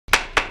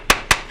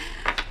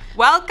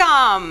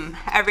Welcome,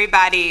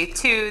 everybody,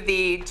 to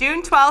the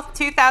June 12th,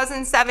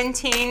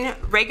 2017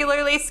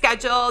 regularly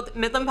scheduled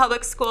Midland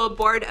Public School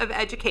Board of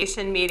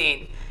Education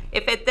meeting.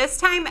 If at this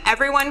time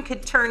everyone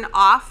could turn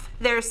off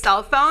their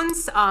cell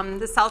phones,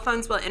 the cell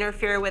phones will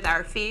interfere with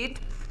our feed.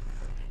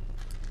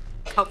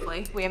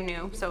 Hopefully, we have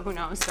new, so who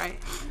knows, right?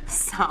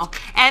 So,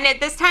 and at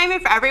this time,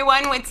 if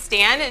everyone would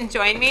stand and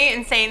join me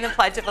in saying the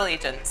Pledge of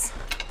Allegiance.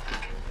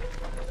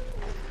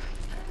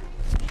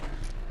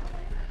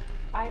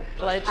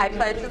 I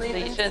pledge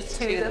allegiance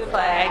to the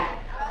flag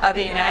of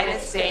the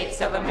United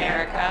States of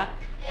America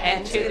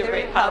and to the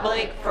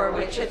republic for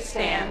which it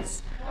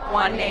stands,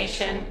 one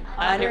nation,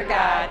 under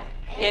God,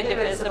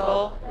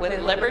 indivisible, with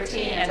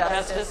liberty and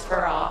justice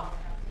for all.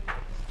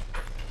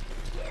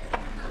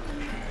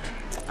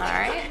 All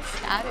right,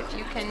 Scott, if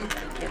you can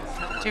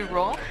do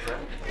roll.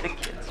 The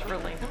kids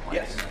really.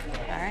 Yes.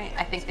 All right,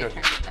 I think they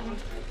turned it down.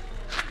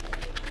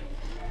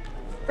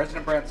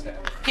 President Branstad.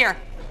 Here.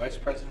 Vice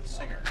President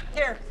Singer.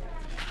 Here.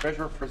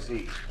 Treasurer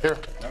Frazee. Here.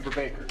 Member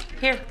Baker.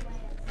 Here.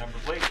 Member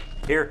Blake.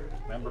 Here.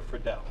 Member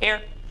Friedel.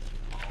 Here.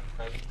 All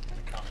present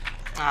and counting.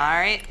 All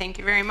right, thank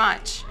you very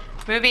much.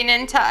 Moving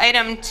into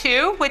item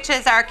 2, which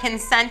is our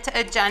consent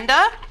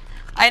agenda.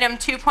 Item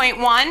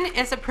 2.1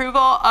 is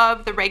approval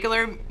of the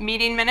regular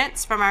meeting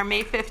minutes from our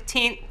May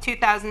 15th,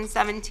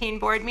 2017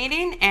 board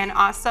meeting, and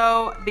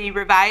also the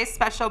revised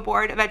special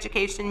Board of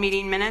Education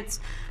meeting minutes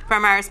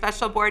from our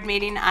special board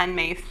meeting on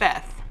May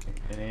 5th.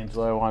 And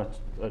Angela, I want to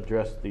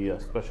address the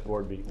special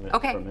board meeting minutes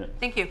for a minute. Okay,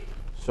 thank you.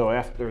 So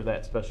after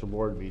that special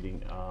board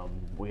meeting,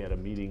 we had a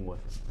meeting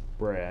with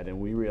Brad, and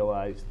we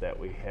realized that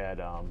we had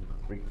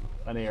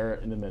an error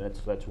in the minutes.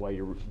 So that's why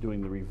you're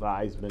doing the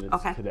revised minutes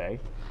today.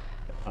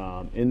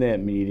 In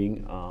that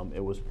meeting,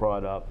 it was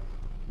brought up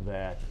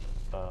that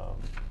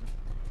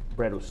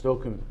Brad was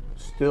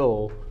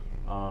still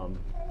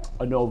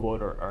a no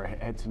vote or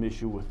had some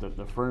issue with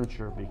the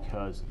furniture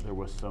because there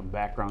was some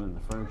background in the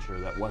furniture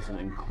that wasn't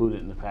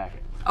included in the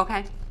packet.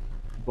 Okay.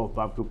 Both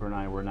Bob Cooper and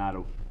I were not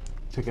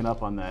picking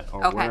up on that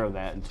or aware of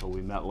that until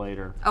we met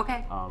later.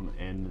 Okay.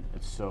 And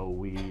so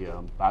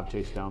Bob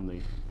chased down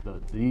the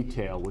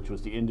detail, which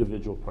was the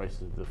individual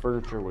prices of the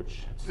furniture,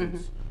 which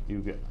since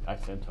I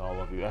sent to all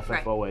of you.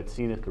 FFO had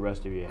seen it, the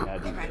rest of you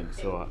hadn't, and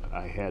so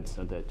I had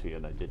sent that to you,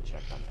 and I did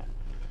check on that.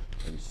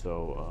 And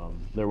so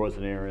there was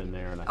an error in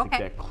there, and I think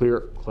that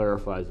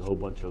clarifies a whole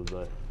bunch of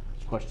the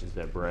questions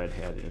that Brad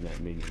had in that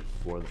meeting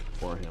for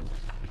him.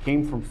 It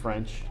came from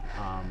French,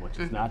 which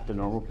is not the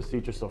normal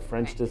procedure. So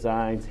French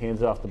Designs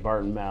hands it off to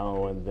Barton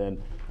Mallow, and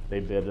then they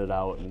bid it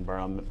out, and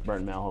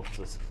Barton Mallow helps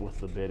us with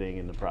the bidding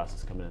and the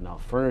process coming in. Now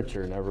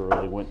furniture never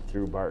really went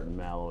through Barton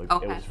Mallow. It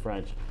was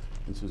French,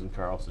 and Susan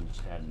Carlson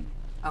just hadn't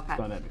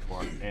done that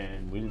before,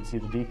 and we didn't see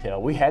the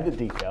detail. We had the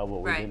detail, but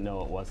we didn't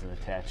know it wasn't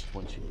attached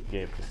when she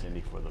gave it to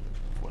Cindy for the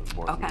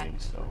board meeting.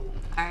 So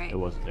it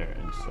wasn't there,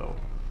 and so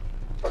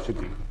should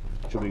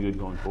be good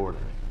going forward.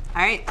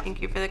 All right,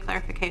 thank you for the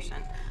clarification.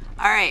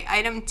 All right,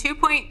 item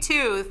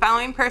 2.2, the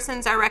following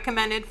persons are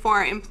recommended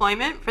for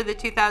employment for the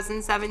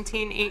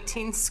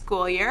 2017-18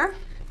 school year.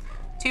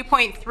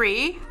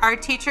 2.3, are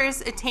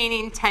teachers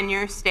attaining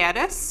tenure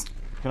status?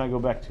 Can I go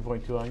back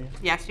 2.2 on you?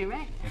 Yes, you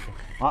may.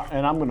 Okay.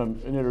 And I'm going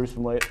to introduce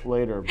them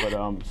later, but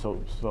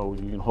so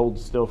you can hold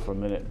still for a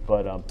minute.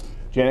 But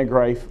Janet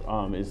Greif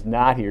is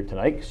not here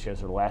tonight because she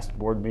has her last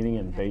board meeting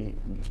in Bay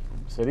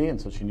City,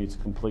 and so she needs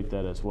to complete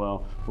that as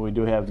well. But we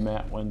do have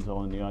Matt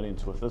Wenzel in the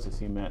audience with us. I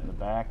see Matt in the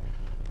back.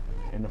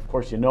 And of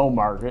course, you know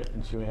Margaret,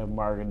 and so we have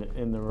Margaret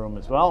in the room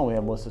as well. And we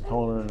have Melissa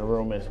Toner in the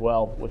room as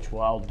well, which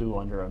I'll do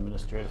under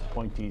administrative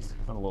appointees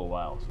in a little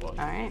while as well.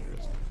 All right.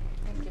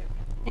 Thank you.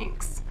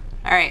 Thanks.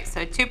 All right,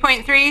 so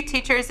 2.3,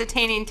 teachers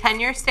attaining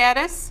tenure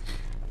status.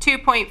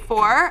 2.4,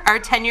 are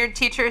tenured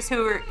teachers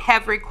who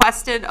have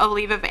requested a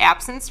leave of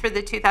absence for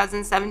the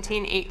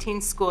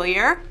 2017-18 school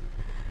year.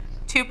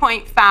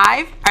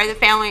 2.5, are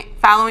the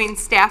following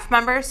staff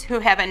members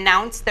who have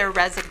announced their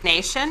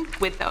resignation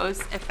with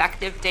those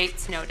effective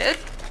dates noted.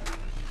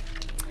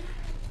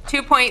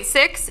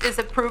 2.6 is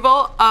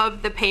approval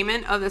of the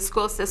payment of the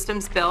school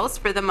system's bills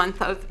for the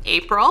month of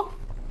April.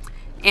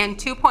 And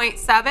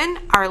 2.7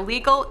 are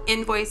legal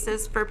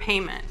invoices for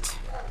payment.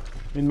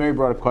 And Mary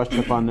brought a question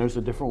up on, there's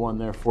a different one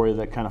there for you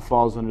that kind of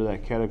falls under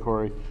that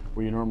category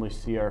where you normally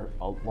see our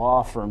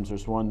law firms.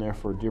 There's one there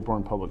for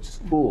Dearborn Public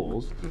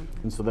Schools,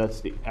 and so that's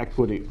the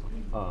equity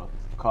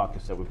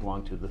caucus that we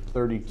belong to, the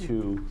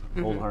 32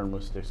 old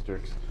harmless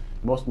districts.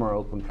 Most of them are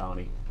Oakland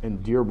County,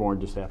 and Dearborn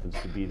just happens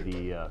to be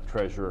the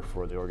treasurer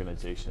for the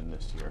organization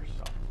this year.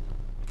 So.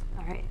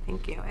 All right,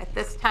 thank you. At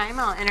this time,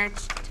 I'll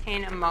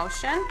entertain a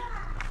motion.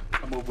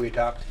 I move we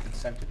adopt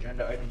consent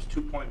agenda items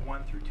 2.1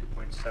 through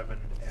 2.7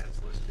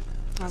 as listed.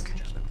 Okay.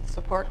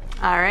 Support.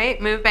 All right,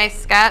 moved by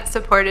Scott,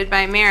 supported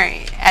by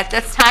Mary. At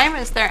this time,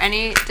 is there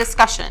any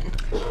discussion?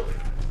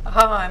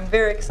 I'm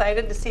very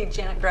excited to see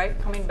Janet Greif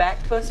coming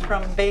back to us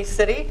from Bay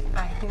City.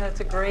 I think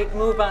that's a great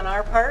move on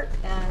our part,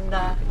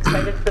 and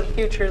excited for the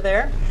future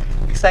there.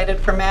 Excited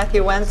for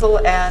Matthew Wenzel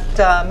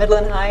at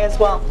Midland High as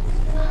well.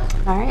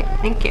 All right,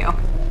 thank you.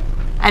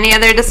 Any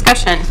other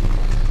discussion?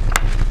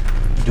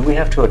 Do we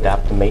have to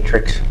adopt the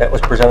matrix that was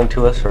presented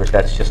to us, or is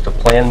that just a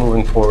plan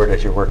moving forward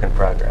as your work in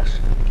progress?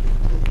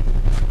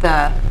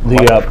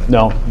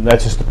 No,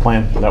 that's just the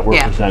plan that we're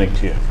Yeah. presenting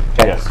to you.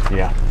 Okay. Yes,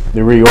 yeah. The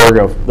reorg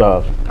of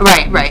the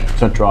Right.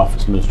 central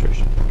office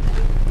administration.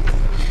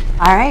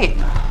 All right.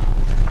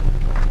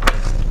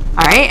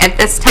 All right, at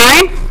this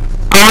time,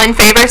 all in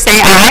favor say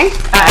aye.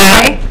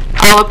 Aye.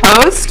 All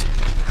opposed?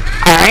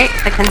 All right,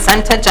 the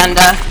consent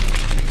agenda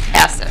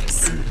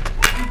passes.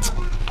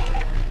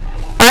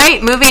 All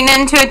right, moving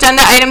into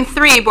agenda item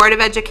 3, Board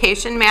of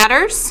Education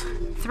matters.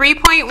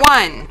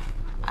 3.1,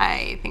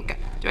 I think,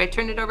 do I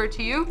turn it over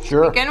to you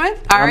Sure. to begin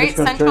with? All I'm right, just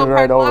gonna Central turn it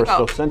right Park over.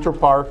 logo. So Central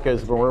Park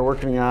is, we're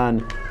working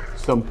on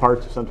some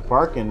parts of Central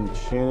Park, and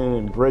Shannon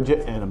and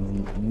Bridget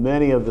and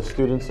many of the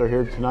students are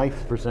here tonight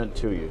to present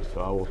to you.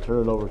 So I will turn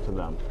it over to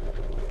them.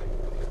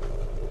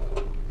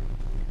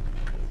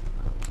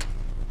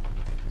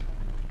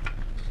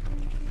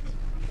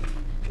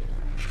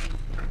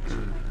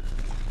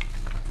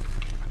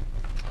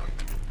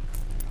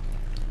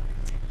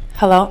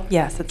 Hello?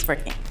 Yes, it's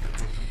working.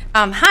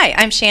 Hi,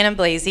 I'm Shannon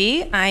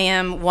Blasey. I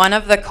am one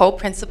of the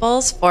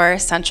co-principals for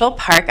Central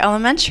Park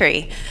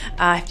Elementary.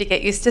 I have to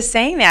get used to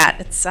saying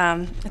that.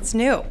 It's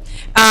new.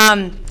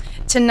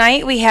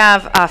 Tonight we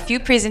have a few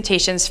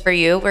presentations for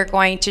you. We're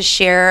going to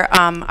share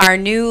our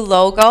new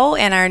logo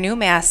and our new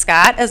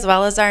mascot, as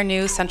well as our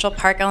new Central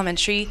Park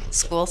Elementary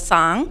School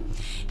song.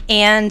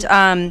 And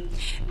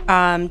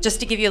just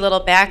to give you a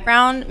little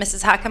background,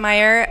 Mrs.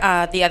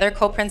 Hockemeyer, the other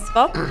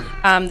co-principal,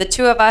 the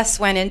two of us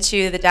went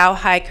into the Dow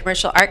High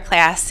commercial art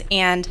class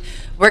and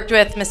worked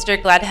with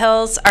Mr.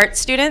 Gledhill's art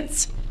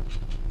students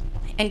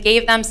and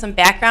gave them some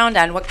background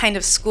on what kind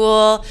of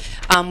school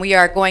we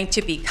are going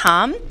to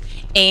become.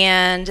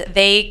 And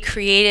they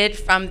created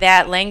from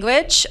that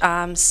language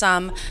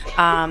some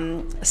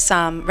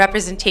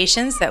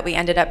representations that we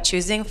ended up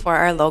choosing for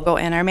our logo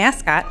and our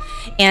mascot.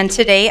 And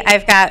today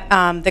I've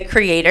got the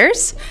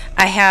creators.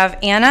 I have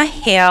Anna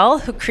Hale,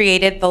 who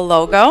created the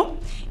logo,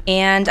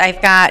 and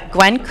I've got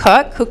Gwen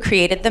Cook, who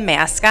created the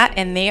mascot,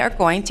 and they are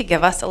going to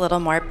give us a little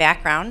more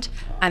background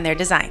on their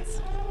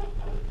designs.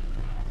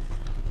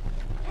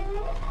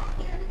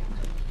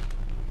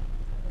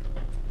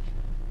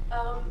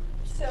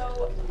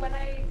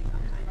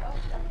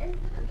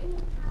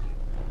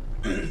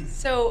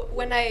 So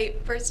when I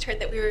first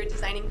heard that we were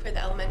designing for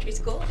the elementary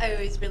school, I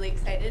was really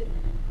excited.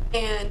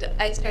 And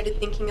I started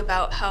thinking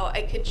about how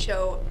I could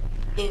show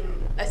in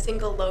a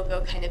single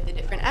logo kind of the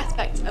different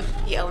aspects of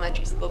the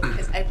elementary school,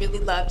 because I really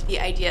loved the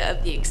idea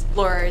of the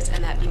explorers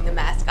and that being the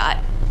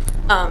mascot.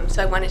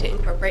 So I wanted to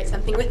incorporate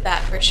something with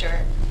that for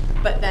sure.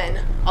 But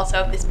then also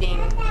of this being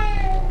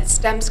a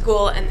STEM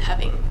school and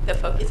having the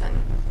focus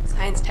on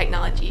science,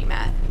 technology,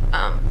 math.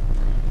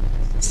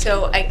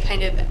 So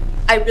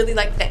I really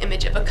liked the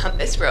image of a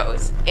compass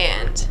rose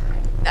and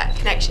that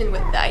connection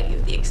with the idea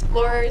of the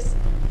explorers.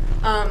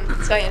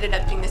 So I ended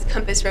up doing this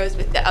compass rose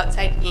with the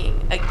outside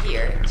being a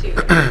gear to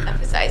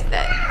emphasize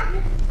that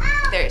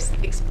there's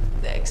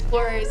the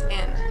explorers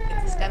and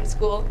it's a STEM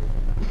school.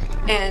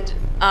 And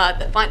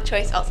the font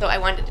choice also, I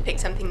wanted to pick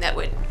something that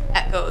would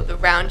echo the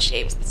round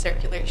shapes, the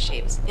circular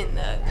shapes in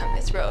the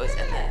compass rose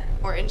and the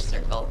orange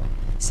circle.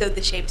 So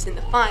the shapes in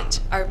the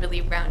font are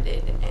really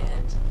rounded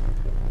and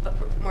a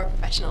more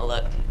professional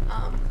look.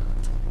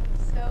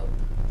 So,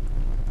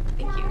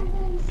 thank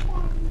you.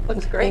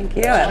 Looks great. Thank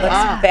you. It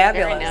looks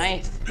fabulous. Very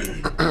nice.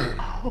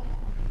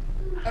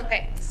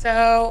 Okay,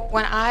 so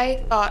when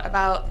I thought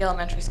about the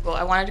elementary school,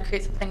 I wanted to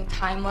create something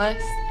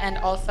timeless and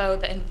also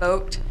that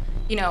invoked,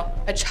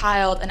 a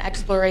child and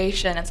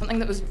exploration and something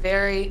that was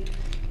very,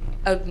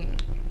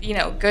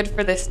 good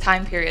for this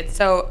time period.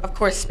 So, of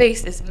course,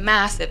 space is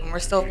massive and we're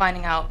still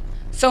finding out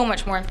so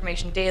much more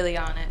information daily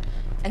on it.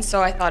 And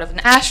so I thought of an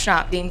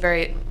astronaut being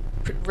very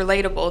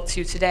relatable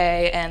to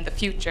today and the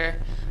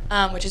future,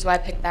 which is why I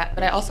picked that.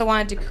 But I also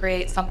wanted to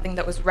create something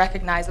that was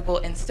recognizable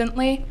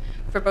instantly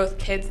for both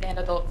kids and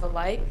adults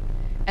alike.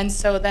 And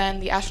so then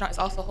the astronaut is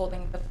also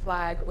holding the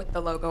flag with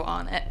the logo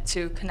on it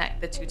to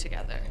connect the two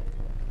together.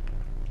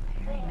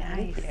 Very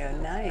nice.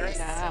 Nice.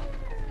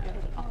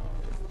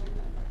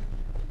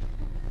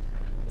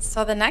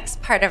 So the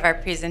next part of our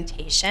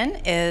presentation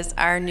is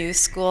our new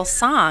school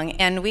song,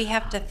 and we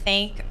have to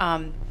thank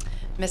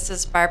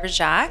Mrs. Barbara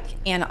Jacques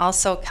and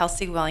also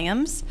Kelsey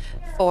Williams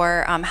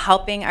for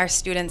helping our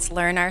students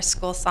learn our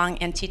school song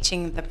and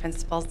teaching the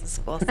principals the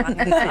school song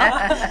as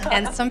well,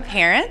 and some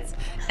parents.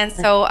 And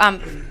so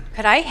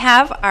could I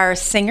have our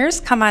singers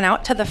come on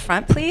out to the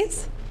front,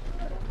 please?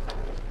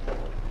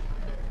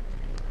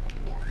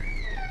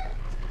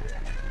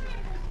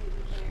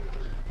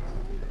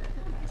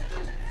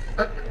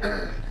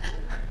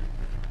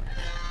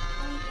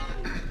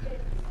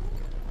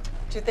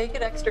 Do they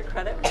get extra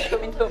credit for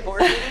coming to a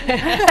board meeting? Do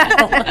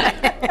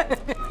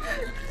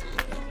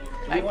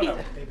we want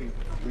to maybe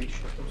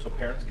reshift them so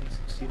parents can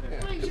see them?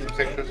 Get some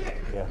pictures?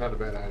 Yeah. Not a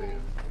bad idea.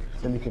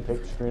 Then you can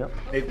take the screen up.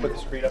 Maybe put the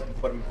screen up and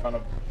put them in front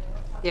of.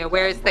 Yeah,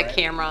 where's the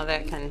camera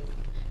that can,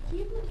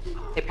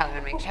 they probably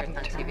want to make sure it's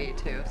on TV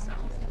too, so.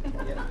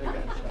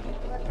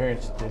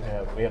 parents did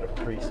have, we had a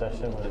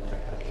pre-session where they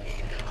took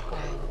pictures.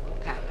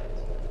 Okay.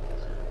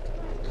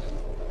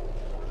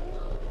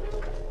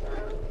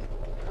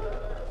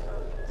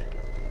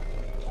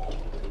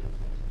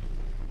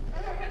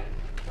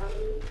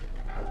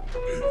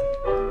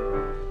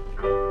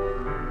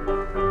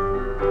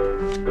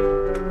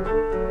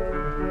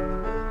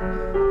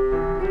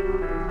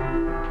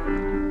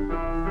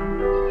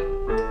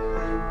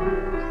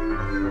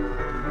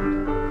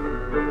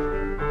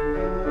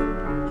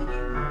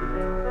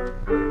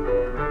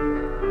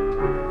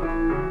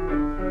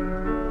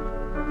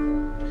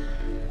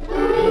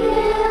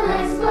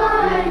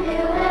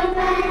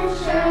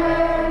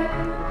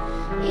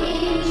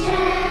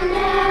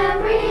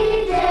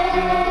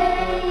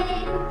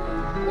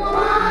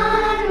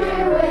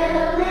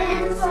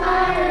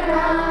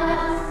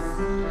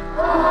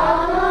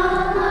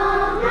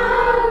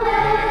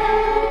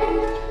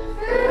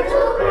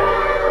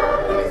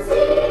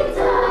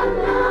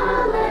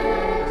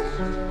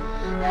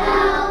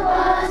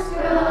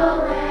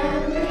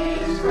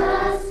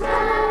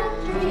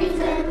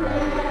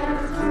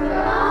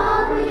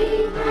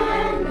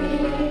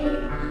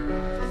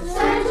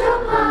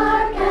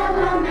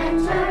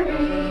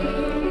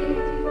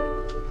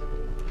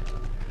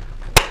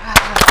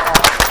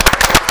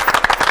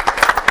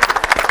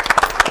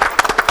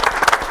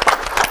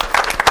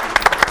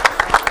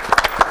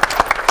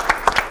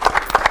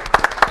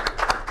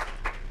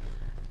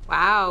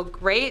 Wow,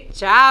 great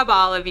job,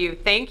 all of you.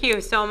 Thank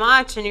you so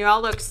much. And you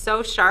all look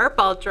so sharp,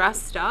 all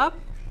dressed up.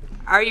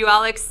 Are you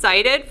all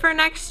excited for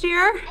next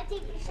year? I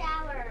take a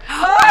shower.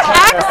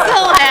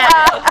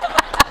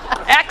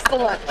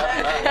 Excellent.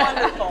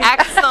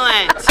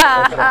 Excellent.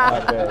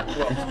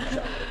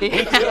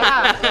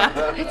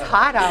 It's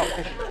hot out.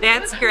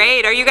 That's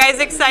great. Are you guys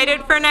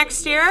excited for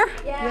next year?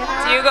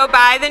 Yeah. Do you go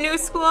by the new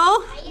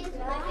school?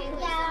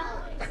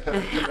 Yeah.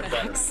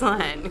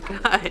 Excellent.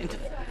 Good.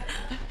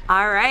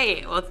 All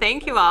right. Well,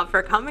 thank you all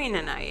for coming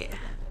tonight.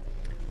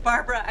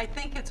 Barbara, I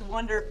think it's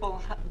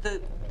wonderful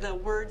the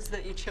words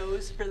that you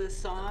chose for this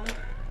song.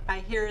 I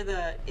hear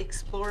the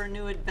explore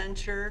new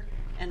adventure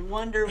and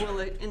wonder will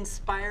it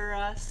inspire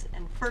us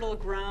and fertile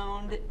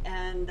ground,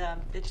 and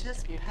it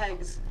just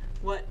pegs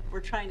what we're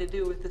trying to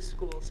do with the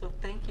school. So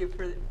thank you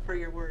for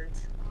your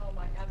words. Oh,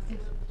 my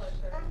absolute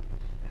pleasure.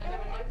 And I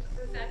would like to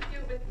present you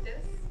with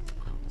this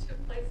to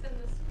place in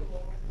the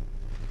school.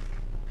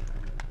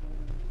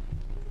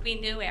 We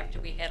knew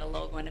after we had a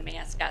logo and a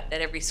mascot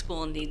that every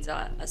school needs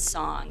a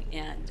song,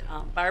 and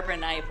Barbara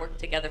and I have worked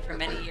together for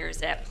many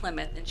years at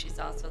Plymouth, and she's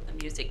also the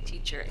music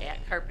teacher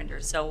at Carpenter.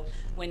 So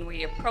when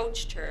we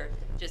approached her,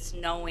 just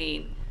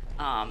knowing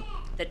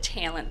the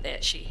talent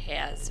that she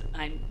has,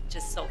 I'm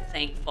just so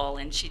thankful,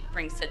 and she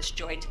brings such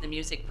joy to the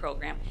music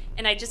program.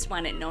 And I just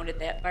want it noted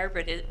that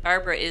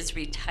Barbara is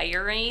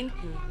retiring,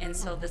 and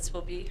so this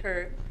will be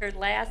her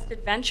last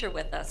adventure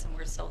with us, and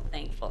we're so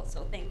thankful.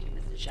 So thank you,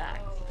 Mrs.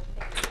 Jacques.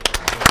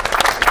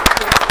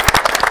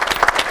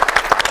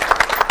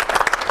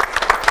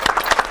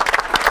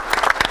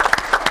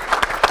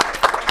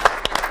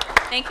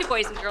 Thank you,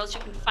 boys and girls. You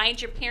can find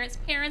your parents.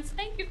 Parents,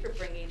 thank you for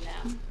bringing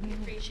them. We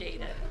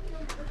appreciate it.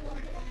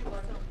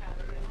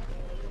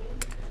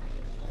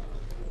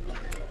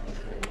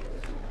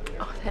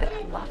 Oh,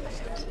 I love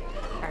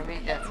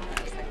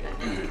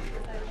it.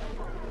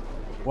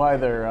 While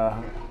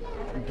they're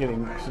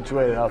getting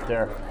situated out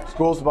there,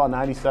 school's about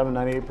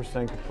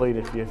 97-98% complete.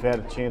 If you've had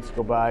a chance to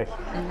go by,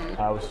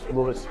 I was a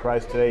little bit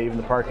surprised today. Even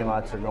the parking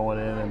lots are going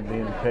in and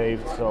being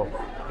paved. So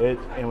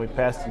and we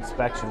passed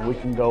inspection. We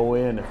can go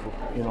in if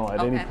at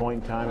any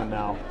point in time. And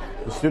now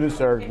the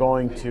students are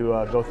going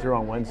to go through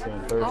on Wednesday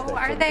and Thursday. Oh,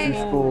 are so they? The two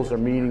schools are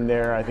meeting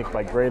there, I think,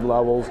 by grade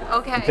levels.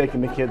 Okay. And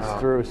taking the kids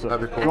through. So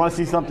if you want to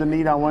see something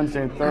neat on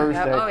Wednesday and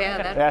Thursday, Oh, yeah,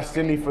 that'd ask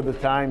Cindy for the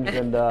times,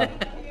 and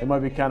it might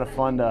be kind of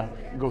fun to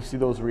go see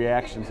those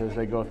reactions as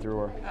they go through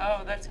her.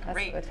 Oh, that's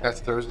great. That's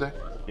Thursday?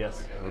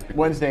 Yes.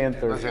 Wednesday and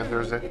Thursday. Wednesday and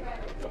Thursday.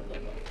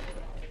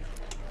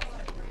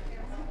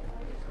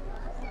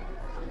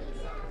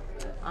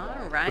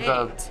 All right.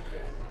 Can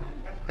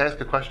I ask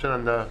a question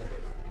on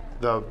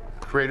the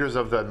creators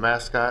of the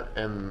mascot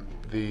and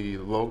the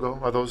logo?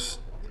 Are those,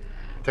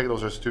 I take it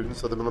those are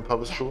students of the Midland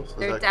Public Schools? Is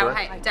They're that Dow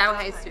correct?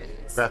 High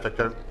students. Graphic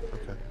art?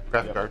 Okay.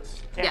 Graphic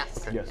arts?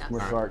 Yes. Yes,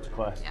 martial arts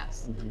class.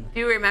 Yes. If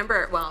you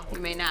remember, well, you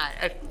may not,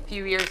 a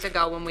few years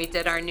ago when we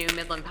did our new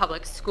Midland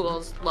Public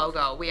Schools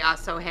logo, we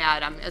also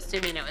had, I'm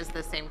assuming it was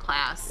the same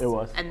class. It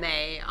was. And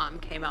they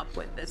came up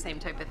with the same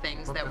type of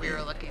things that we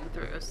were looking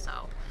through,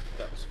 so.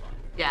 That was fun.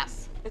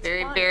 Yes, It's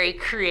very, fun. very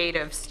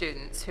creative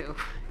students who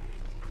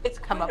It's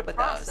come quite up a with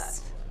process.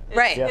 those.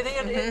 Right.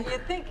 Yes. You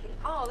think,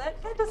 oh, that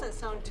doesn't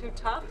sound too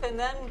tough, and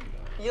then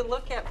you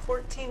look at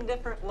 14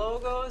 different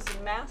logos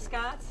and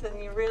mascots,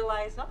 and you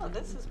realize, oh,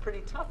 this is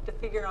pretty tough to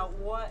figure out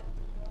what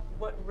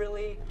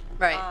really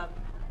Right.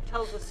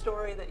 tells the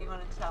story that you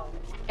want to tell.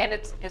 And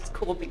it's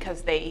cool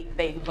because they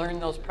learn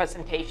those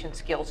presentation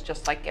skills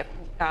just like if,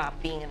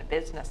 being in a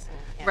business.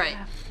 And Right.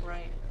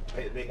 Right.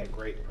 They had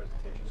great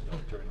presentations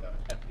during the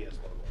MPS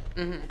logo.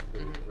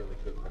 Really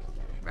good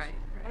presentation. Right,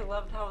 I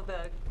loved how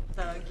the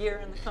gear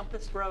and the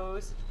compass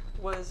rose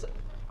was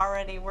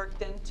already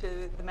worked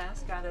into the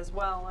mascot as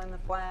well, and the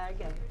flag.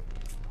 And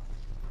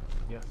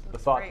Yes, the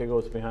thought great. that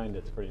goes behind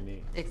it's pretty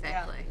neat.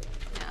 Exactly.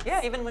 Yes.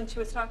 yeah, even when she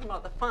was talking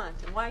about the font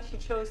and why she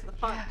chose the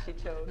font she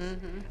chose.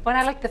 But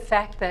I like the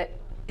fact that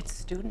it's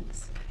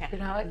students, you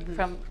know,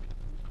 from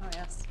Oh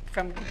yes.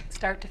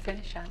 start to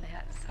finish on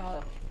that.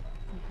 So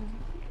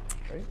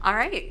All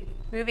right,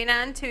 moving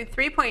on to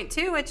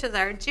 3.2, which is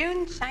our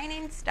June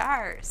Shining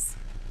Stars.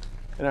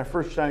 And our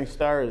first shining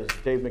star is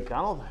Dave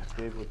McDonald. If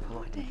Dave would come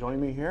up and join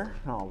me here.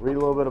 I'll read a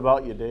little bit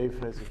about you,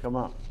 Dave, as you come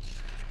up.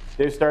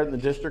 Dave started in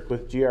the district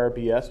with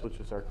GRBS, which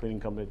was our cleaning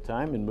company at the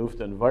time, and moved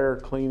to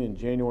EnviroClean in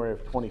January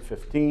of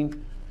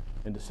 2015.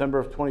 In December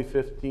of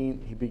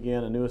 2015, he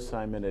began a new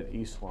assignment at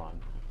East Lawn.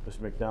 Mr.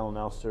 McDonald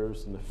now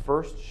serves in the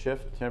first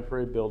shift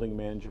temporary building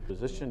manager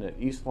position at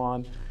East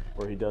Lawn,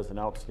 where he does an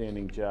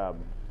outstanding job.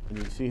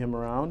 When you see him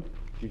around,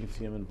 you can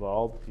see him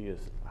involved. He is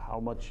how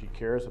much he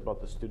cares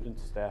about the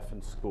students, staff,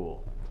 and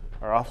school.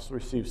 Our office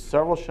received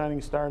several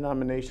Shining Star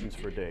nominations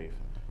for Dave.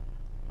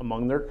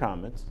 Among their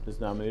comments, his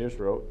nominators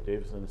wrote,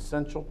 Dave is an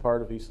essential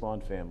part of East Lawn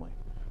family.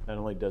 Not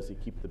only does he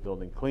keep the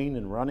building clean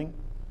and running,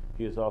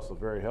 he is also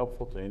very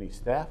helpful to any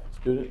staff,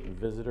 student, and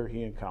visitor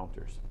he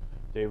encounters.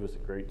 Dave was a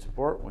great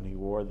sport when he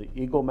wore the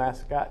Eagle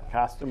mascot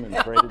costume and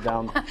paraded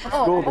down the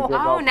school to give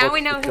out Now books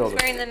we know to who's children.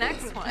 wearing the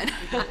next one.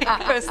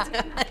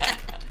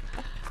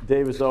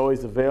 Dave is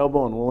always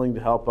available and willing to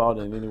help out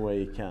in any way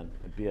he can.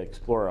 It'd be an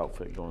Explorer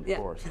outfit going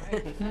forth.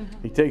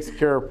 He takes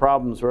care of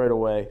problems right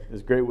away,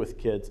 is great with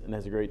kids, and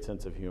has a great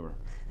sense of humor.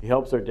 He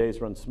helps our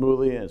days run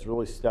smoothly and has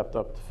really stepped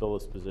up to fill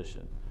his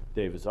position.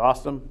 Dave is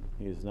awesome.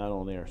 He is not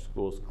only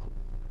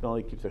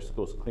keeps our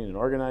schools clean and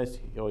organized,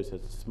 he always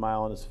has a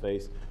smile on his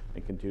face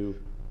and can do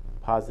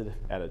positive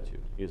attitude.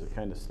 He is the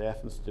kind of staff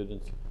and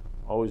students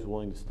always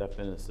willing to step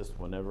in and assist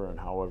whenever and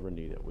however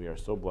needed. We are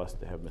so blessed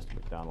to have Mr.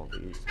 McDonald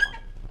at East Lawn.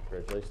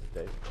 Congratulations,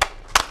 Dave.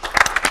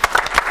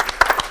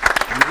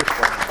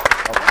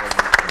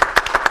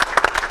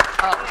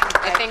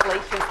 I think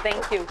Glaciers,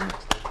 thank you.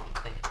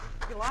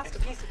 You lost a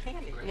piece of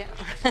candy. Yeah.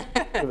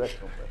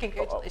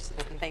 Congratulations.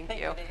 Thank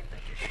you.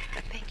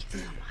 Thank you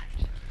so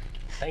much.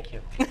 Thank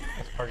you.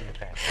 That's part of your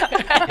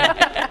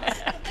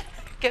package.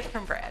 Gift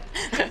from Brad.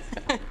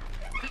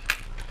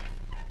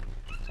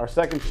 Our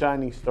second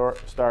shining star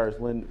is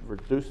Lynn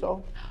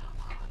Verduso.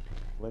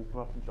 Lynn,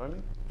 come up and join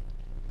me.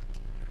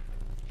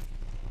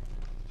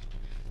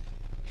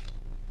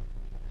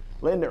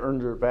 Lynn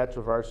earned her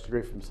Bachelor of Arts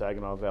degree from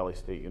Saginaw Valley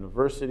State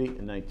University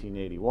in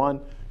 1981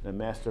 and a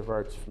Master of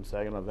Arts from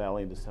Saginaw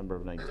Valley in December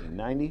of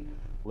 1990.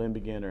 Lynn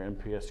began her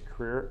MPS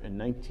career in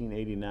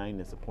 1989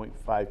 as a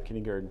 .5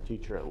 kindergarten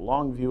teacher at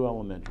Longview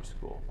Elementary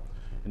School.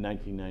 In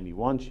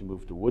 1991, she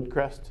moved to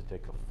Woodcrest to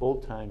take a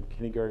full-time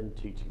kindergarten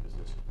teaching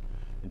position.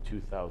 In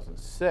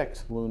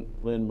 2006,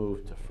 Lynn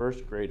moved to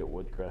first grade at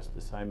Woodcrest,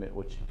 assignment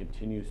which she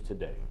continues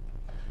today.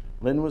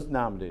 Lynn was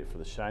nominated for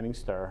the Shining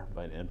Star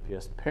by an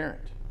MPS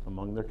parent.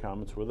 Among their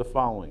comments were the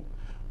following.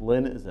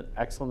 Lynn is an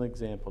excellent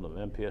example of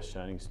MPS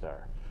Shining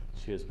Star.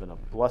 She has been a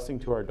blessing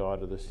to our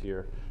daughter this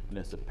year, and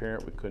as a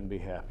parent, we couldn't be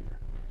happier.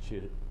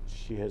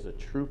 She has a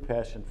true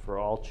passion for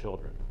all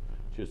children.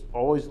 She is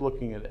always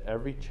looking at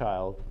every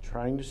child,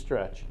 trying to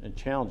stretch and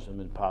challenge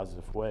them in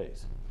positive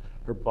ways.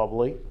 Her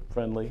bubbly,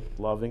 friendly,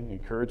 loving,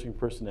 encouraging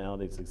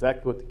personality is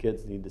exactly what the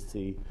kids need to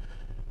see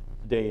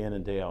day in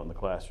and day out in the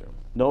classroom.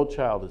 No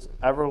child is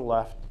ever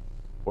left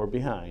or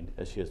behind,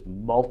 as she has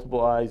multiple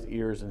eyes,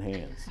 ears, and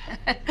hands.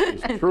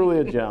 She's truly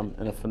a gem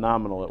and a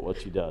phenomenal at what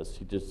she does.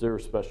 She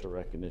deserves special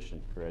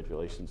recognition.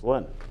 Congratulations,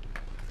 Lynn.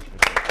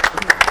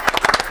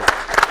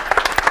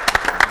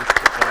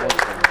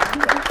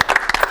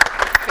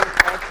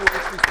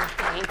 Congratulations and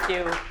thank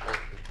you.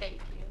 Thank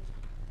you.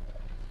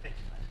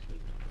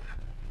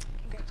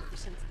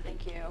 Congratulations.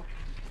 Thank you.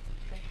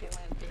 Thank you,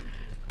 Lynn.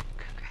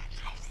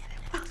 Congratulations.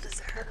 Well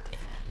deserved.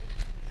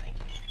 Thank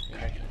you.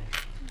 Congratulations.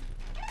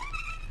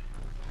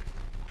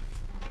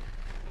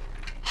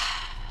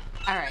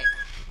 All right.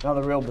 Now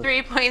the real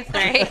business.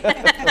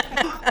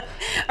 3.3.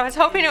 I was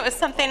hoping it was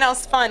something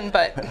else fun,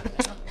 but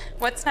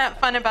what's not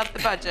fun about the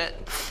budget?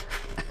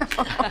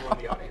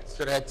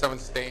 Should have had someone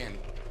stay and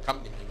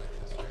accompany me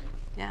with this, right?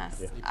 Yes.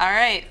 Yeah. All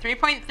right,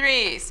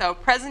 3.3. So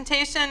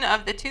presentation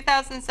of the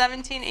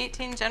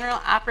 2017-18 general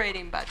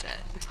operating budget.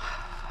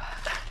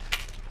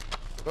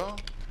 Well,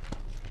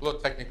 a little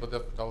technical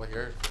difficulty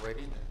here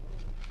already.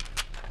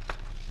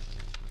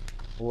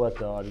 We'll let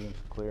the audience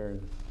clear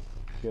and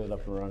get it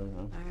up and running.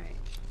 Huh? All right.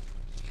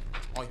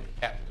 Only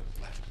the captain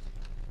is left.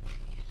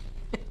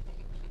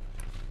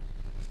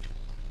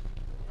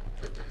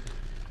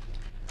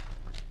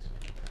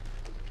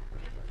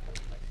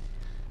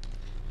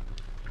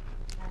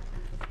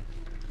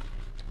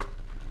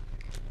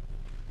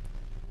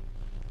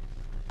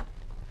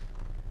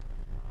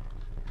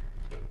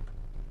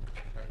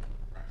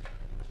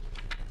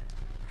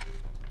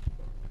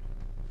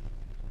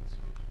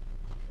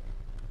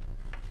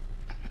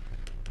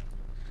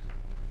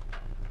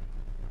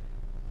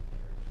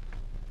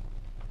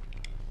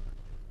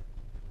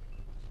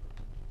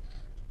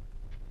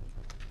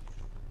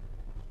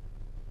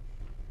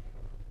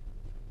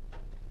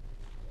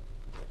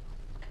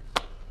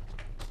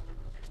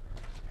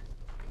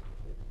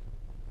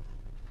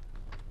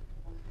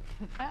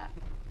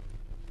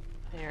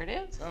 There it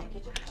is. Oh.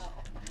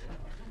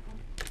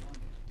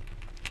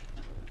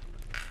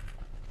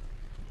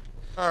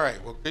 All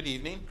right, well, good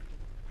evening.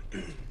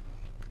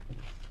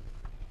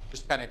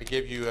 Just kind of to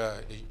give you,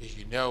 as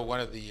you know,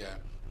 one of the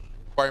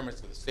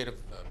requirements of the state of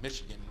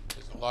Michigan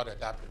is a law to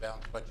adopt a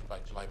balanced budget by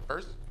July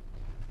 1st.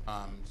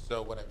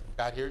 So what I've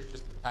got here is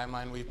just the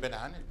timeline we've been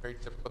on, a very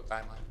typical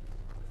timeline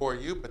for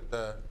you, but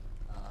the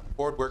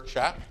board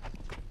workshop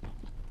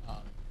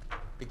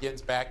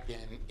begins back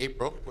in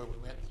April, where we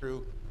went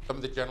through some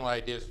of the general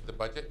ideas for the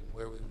budget,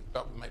 where we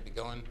thought we might be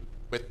going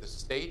with the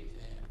state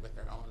and with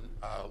our own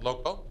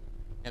local.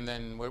 And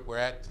then where we're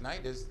at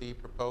tonight is the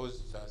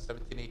proposed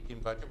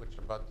 17-18 budget, which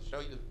I'm about to show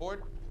you the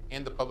board,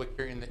 and the public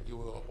hearing that you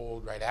will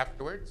hold right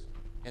afterwards.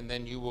 And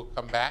then you will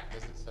come back,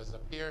 as it says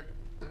up here,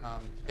 to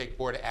take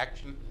board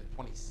action on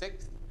the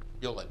 26th.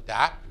 You'll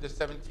adopt the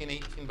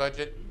 17-18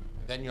 budget.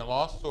 And then you'll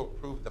also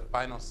approve the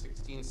final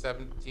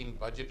 16-17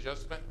 budget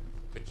adjustment,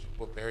 which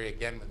will vary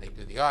again when they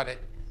do the audit.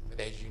 But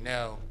as you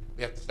know,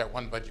 we have to start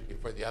one budget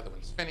before the other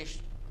one's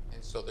finished.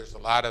 And so there's a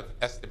lot of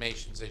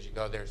estimations as you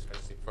go there,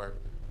 especially for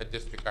a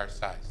district our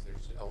size.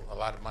 There's a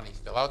lot of money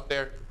still out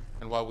there.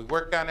 And while we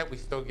work on it, we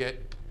still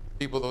get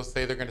people that'll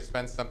say they're going to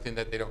spend something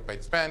that they don't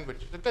quite spend,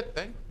 which is a good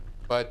thing.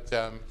 But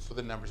so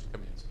the numbers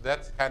come in. So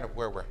that's kind of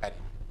where we're heading.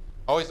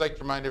 I always like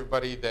to remind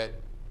everybody that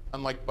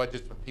unlike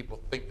budgets when people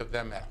think of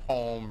them at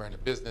home or in a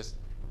business,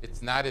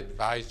 it's not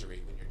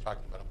advisory when you're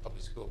talking about a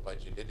public school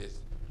budget. It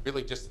is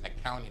really just an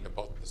accounting of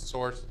both the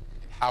source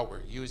and how we're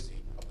using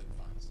public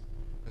funds.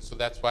 And so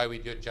that's why we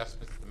do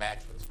adjustments to match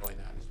what's going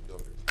on as we go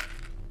over time.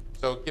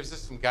 So it gives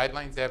us some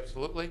guidelines,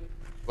 absolutely,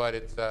 but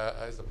it's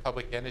as a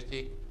public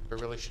entity, we're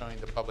really showing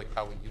the public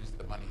how we use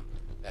the money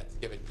that's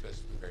given to us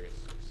through various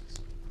sources.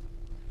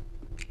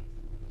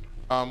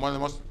 One of the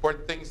most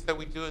important things that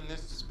we do in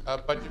this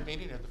budget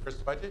meeting, or the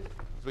first budget,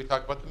 is we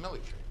talk about the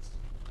millage rates.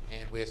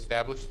 And we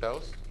establish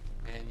those.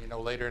 And you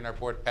know, later in our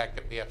board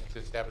packet, we have to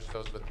establish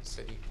those with the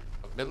city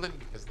of Midland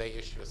because they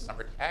issue a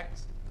summer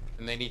tax,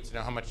 and they need to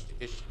know how much to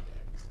issue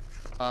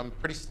that.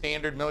 Pretty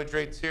standard millage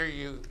rates here.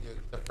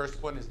 The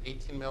first one is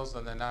 18 mills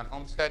on the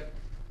non-homestead.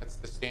 That's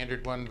the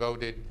standard one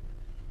voted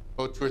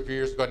 2 or 3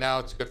 years ago now.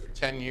 It's good for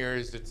 10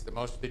 years. It's the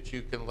most that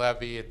you can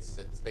levy. It's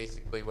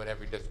basically what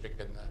every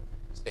district in the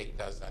state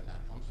does on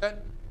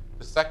non-homestead.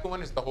 The second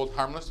one is the hold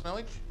harmless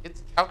millage.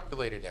 It's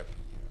calculated every year.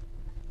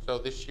 So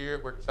this year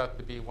it works out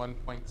to be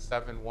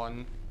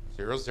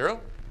 1.7100.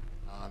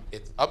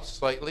 It's up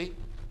slightly,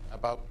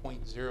 about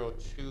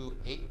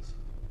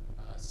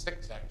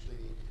 0.0286 actually,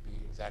 to be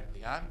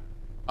exactly on.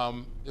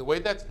 The way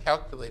that's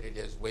calculated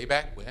is way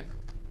back when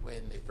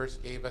they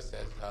first gave us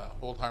as a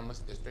hold harmless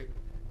district,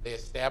 they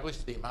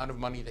established the amount of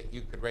money that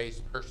you could raise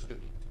per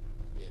student.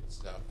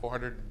 It's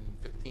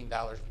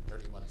 $415.31.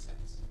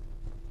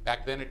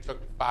 Back then it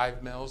took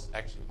 5 mills,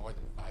 actually more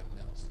than 5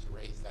 mills, to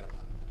raise that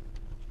amount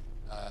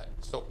of money.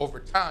 So over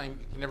time,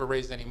 you can never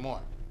raise any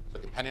more. So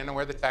depending on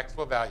where the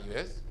taxable value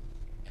is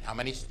and how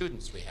many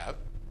students we have,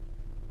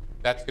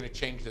 that's going to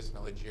change this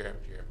millage year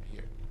after year after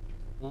year.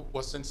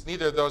 Well, since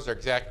neither of those are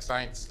exact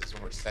sciences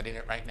when we're setting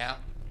it right now,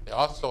 they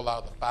also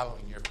allow the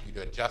following year for you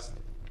to adjust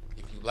it.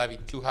 If you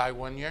levied too high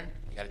one year,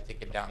 you got to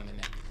take it down the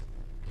next.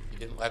 If you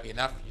didn't levy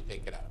enough, you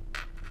take it up.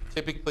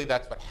 Typically,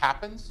 that's what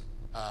happens.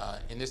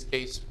 In this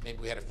case, maybe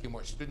we had a few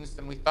more students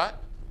than we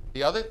thought.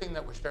 The other thing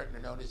that we're starting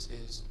to notice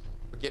is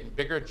we're getting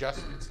bigger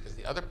adjustments because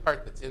the other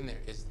part that's in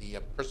there is the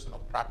personal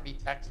property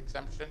tax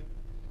exemption.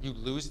 You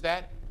lose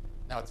that.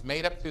 Now, it's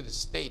made up through the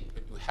state,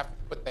 but you have to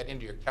put that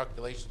into your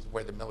calculations of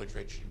where the millage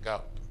rate should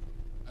go.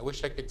 I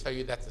wish I could tell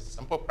you that's a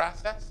simple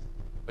process,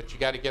 but you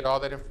got to get all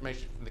that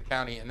information from the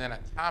county, and then on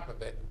top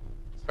of it,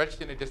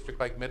 especially in a district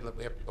like Midland,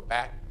 we have to go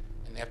back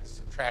and they have to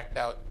subtract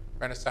out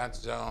Renaissance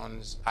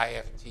zones,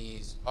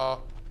 IFTs.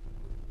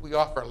 We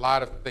offer a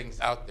lot of things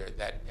out there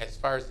that, as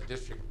far as the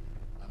district,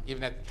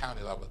 even at the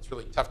county level, it's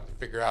really tough to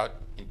figure out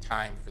in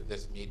time for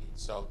this meeting.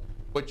 So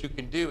what you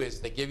can do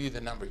is they give you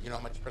the number, you know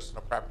how much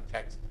personal property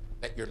tax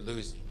that you're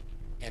losing,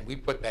 and we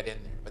put that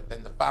in there. But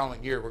then the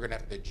following year, we're going to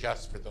have to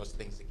adjust for those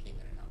things that came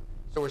in and out.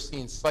 So we're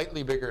seeing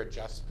slightly bigger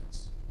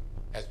adjustments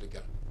as we go.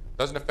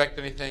 Doesn't affect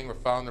anything. We're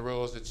following the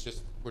rules. It's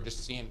just we're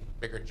just seeing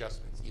bigger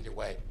adjustments either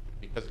way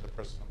because of the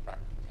personal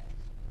property tax.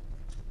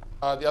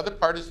 The other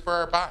part is for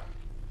our bond.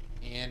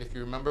 And if you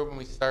remember when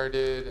we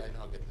started, I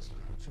know I'll get this one,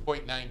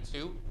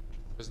 2.92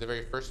 was the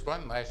very first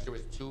one. Last year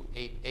was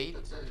 2.88,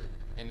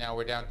 and now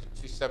we're down to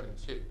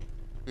 2.72.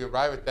 We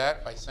arrive at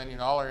that by sending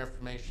all our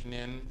information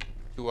in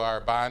to our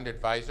bond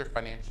advisor,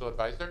 financial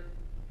advisor,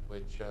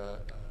 which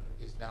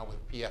is now with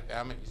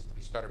PFM. It used to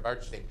be Starter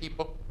Barge, same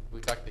people.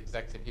 We talk to the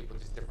exact same people,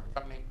 just different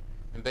company.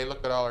 And they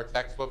look at all our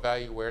taxable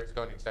value, where it's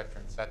going, et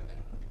cetera, and set that.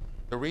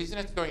 The reason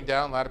it's going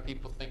down, a lot of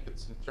people think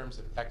it's in terms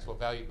of taxable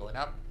value going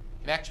up.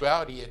 In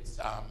actuality, it's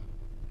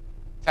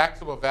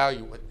taxable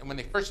value. When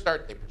they first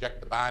start, they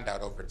project the bond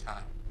out over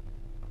time.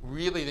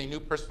 Really, they knew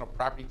personal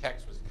property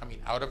tax was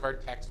coming out of our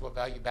taxable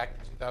value back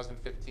in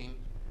 2015,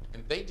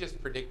 and they just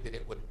predicted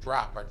it would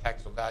drop our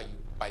taxable value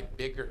by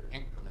bigger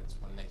increments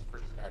when they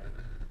first started.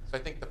 So I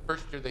think the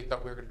first year they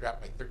thought we were going to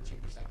drop by 13%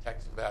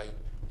 taxable value,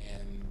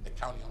 and the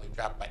county only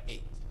dropped by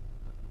 8.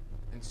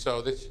 And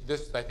so this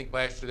I think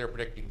last year they were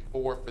predicting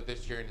 4 for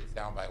this year, and it's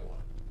down by 1.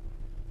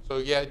 So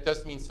yeah, it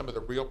does mean some of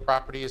the real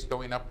property is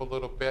going up a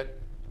little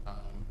bit,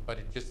 but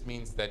it just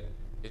means that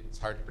it's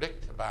hard to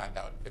predict a bond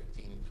out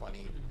 15,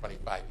 20,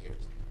 25 years.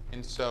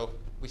 And so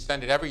we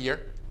send it every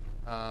year,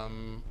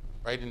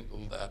 right in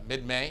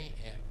mid-May,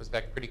 and it goes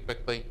back pretty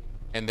quickly,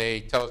 and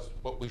they tell us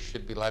what we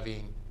should be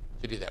levying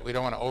to do that. We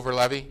don't want to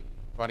over-levy.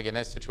 We want to get in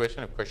that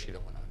situation. Of course, you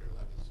don't want to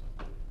under-levy.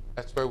 So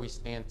that's where we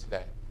stand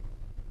today.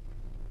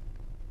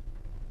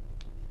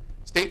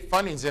 State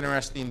funding is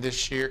interesting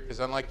this year because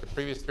unlike the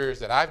previous years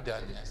that I've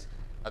done this,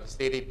 the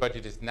state aid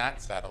budget is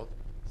not settled.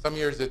 Some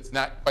years it's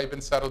not quite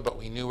been settled, but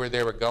we knew where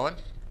they were going.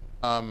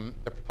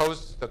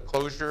 The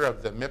closure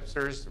of the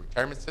MIPSers, the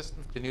retirement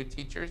system to new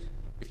teachers,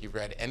 if you've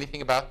read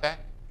anything about that,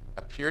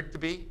 appeared to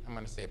be, I'm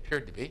going to say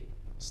appeared to be,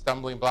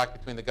 stumbling block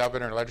between the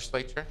governor and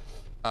legislature.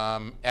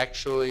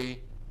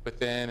 Actually,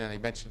 within, and I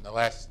mentioned the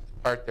last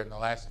part there, in the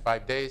last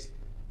 5 days,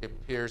 it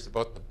appears that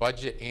both the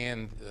budget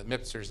and the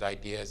MIPSers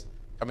ideas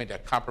coming to a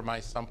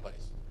compromise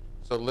someplace.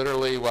 So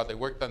literally, while they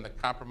worked on the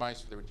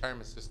compromise for the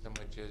retirement system,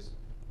 which is,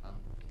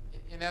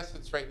 in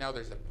essence, right now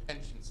there's a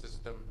pension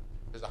system,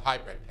 there's a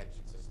hybrid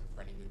pension system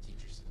for any new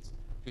teacher since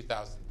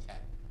 2010,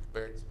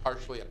 where it's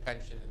partially a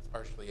pension, it's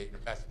partially an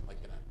investment like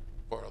in a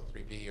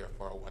 403B or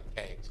 401K,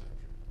 et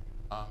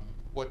cetera.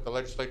 What the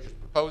legislature is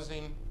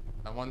proposing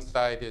on one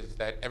side is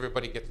that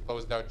everybody gets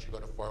closed out, you go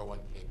to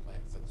 401K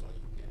plans, that's all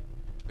you get.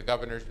 The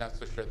governor's not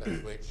so sure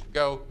that's the way it should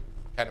go.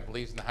 Kind of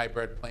believes in the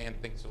hybrid plan,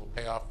 thinks it will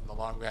pay off in the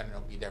long run and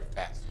it'll be there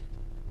faster.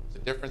 It's a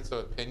difference of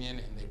opinion,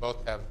 and they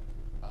both have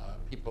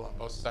people on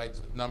both sides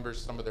with numbers.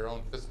 Some of their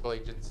own fiscal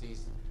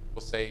agencies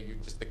will say you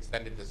just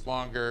extended this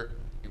longer,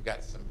 you've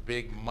got some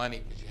big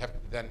money, because you have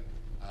to then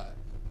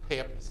pay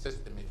up the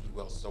system, if you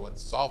will, so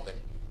it's solvent,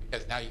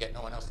 because now you get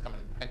no one else coming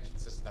in the pension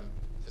system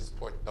to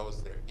support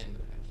those that are in the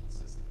pension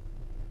system.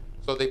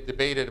 So they've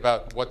debated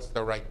about what's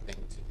the right thing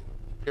to do.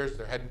 It appears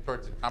they're heading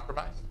towards a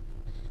compromise.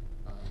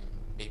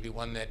 Maybe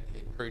one that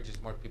encourages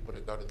more people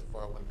to go to the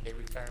 401K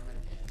retirement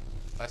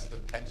and less of the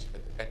pension,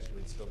 but the pension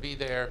would still be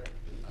there.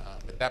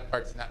 But that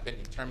part's not been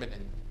determined,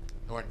 and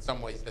nor in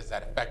some ways does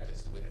that affect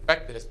us. It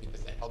affected us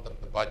because they held up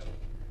the budget.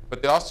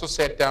 But they also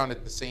sat down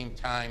at the same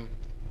time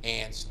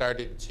and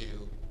started to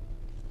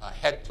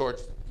head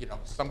towards,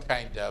 some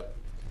kind of,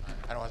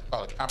 I don't want to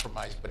call it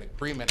compromise, but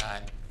agreement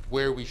on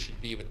where we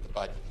should be with the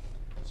budget.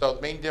 So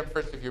the main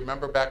difference, if you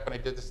remember back when I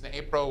did this in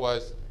April,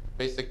 was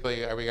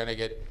basically, are we going to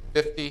get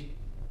 50?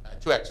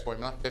 2X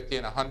formula, 50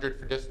 and 100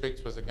 for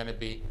districts. Was it going to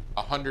be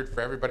 100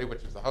 for everybody,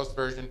 which was the House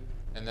version,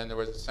 and then there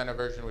was a Senate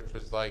version, which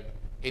was like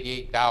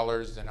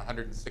 $88 and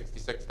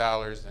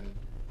 $166, and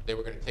they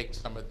were going to take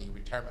some of the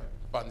retirement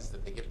funds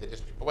that they give the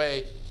district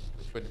away,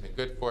 which would have been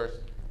good for us.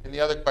 And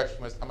the other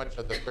question was how much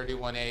of the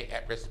 31A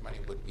at-risk money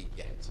would we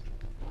get?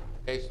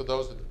 Okay, so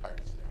those are the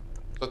parts there.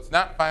 So it's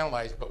not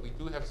finalized, but we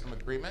do have some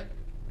agreement.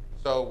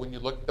 So when you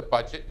look at the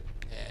budget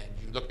and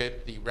you look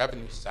at the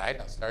revenue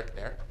side, I'll start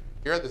there.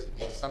 Here are the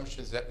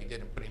assumptions that we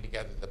did in putting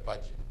together the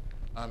budget.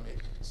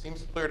 It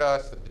seems clear to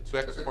us that the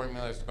 2X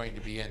formula is going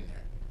to be in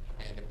there.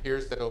 And it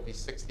appears that it will be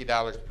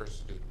 $60 per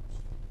student.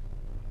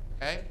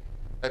 Okay?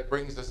 That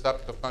brings us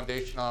up to a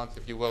foundation allowance,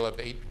 if you will, of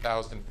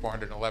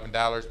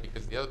 $8,411,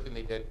 because the other thing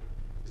they did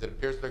is it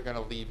appears they're going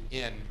to leave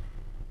in.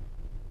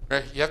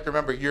 You have to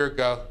remember a year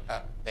ago,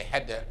 they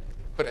had to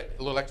put a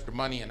little extra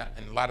money in a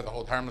lot of the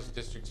hold harmless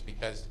districts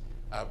because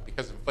of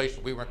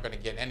inflation. We weren't going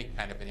to get any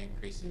kind of an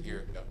increase a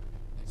year ago.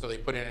 So they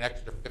put in an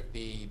extra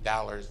 $50,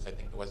 I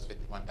think it was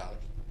 $51,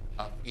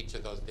 for each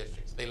of those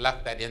districts. They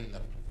left that in the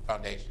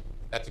foundation.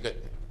 That's a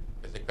good thing,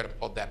 because they could have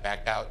pulled that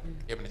back out,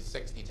 given it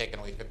 60, taken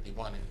away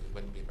 51, and we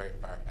wouldn't be very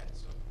far ahead.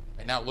 So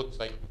right now it looks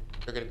like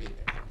they're going to be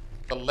there.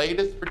 The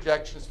latest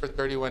projections for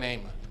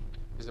 31A money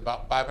is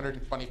about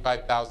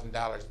 $525,000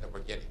 that we're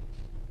getting.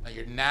 Now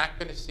you're not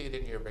going to see it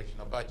in your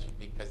original budget,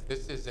 because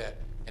this is an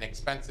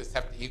expense that's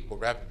have to equal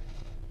revenue.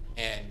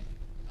 And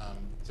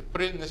to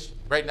put it in this,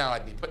 right now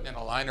I'd be putting in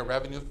a line of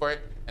revenue for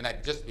it, and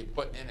I'd just be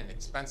putting in an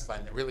expense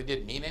line that really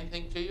didn't mean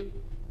anything to you.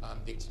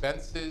 The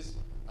expenses,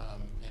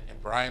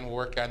 and Brian will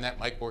work on that,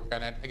 Mike will work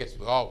on that, I guess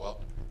we all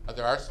will.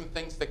 There are some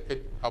things that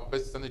could help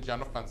us on the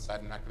general fund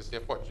side. I'm not going to say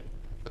a fortune,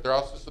 but there are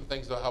also some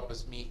things that will help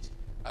us meet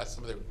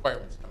some of the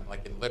requirements coming,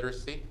 like in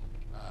literacy,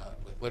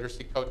 with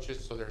literacy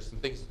coaches. So there are some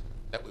things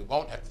that we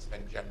won't have to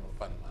spend general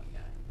fund money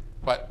on.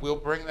 But we'll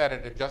bring that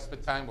at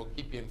adjustment time. We'll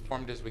keep you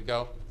informed as we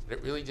go. But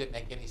it really didn't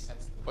make any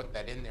sense to put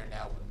that in there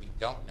now when we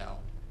don't know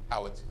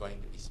how it's going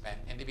to be spent.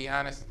 And to be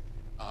honest,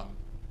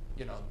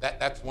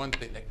 that's one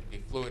thing that could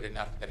be fluid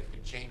enough that it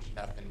could change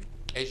enough. And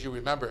as you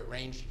remember, it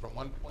ranged from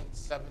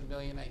 1.7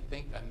 million, I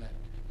think, on the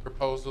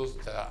proposals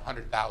to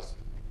 100,000.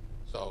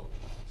 So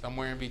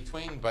somewhere in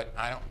between, but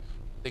I don't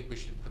think we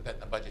should put that in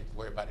the budget to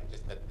worry about it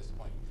just at this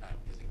point in time.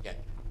 Because again,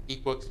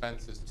 equal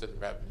expenses to the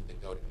revenue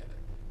that go together.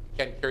 We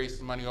can carry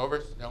some money over,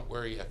 so don't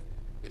worry if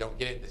we don't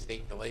get it, the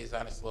state delays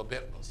on us a little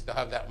bit, we'll still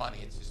have that money.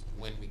 It's just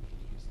when we can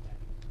use that.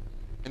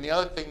 And the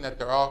other thing that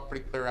they're all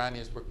pretty clear on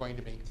is we're going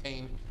to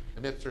maintain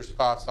the MIPSR's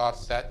cost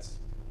offsets.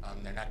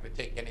 They're not going to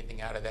take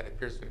anything out of that. It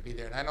appears going to be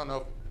there. And I don't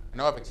know, I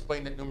know I've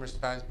explained it numerous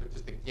times, but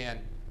just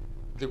again,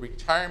 the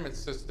retirement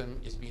system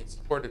is being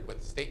supported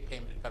with state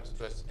payment that comes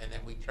to us, and then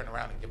we turn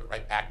around and give it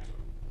right back to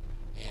them.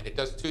 And it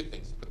does two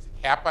things. It puts a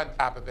cap on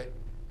top of it,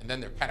 and then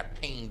they're kind of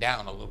paying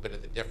down a little bit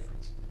of the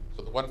difference.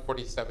 So the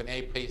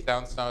 147A pays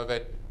down some of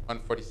it,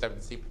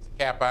 147C puts a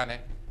cap on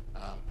it.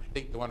 I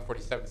think the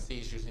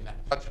 147C is usually not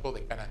touchable. They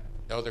kind of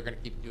know they're going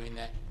to keep doing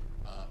that.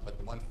 But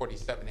the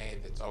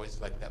 147A, that's always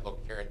like that little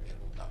carrot they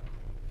hold up.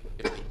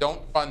 If they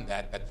don't fund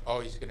that, that's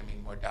always going to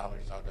mean more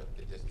dollars out of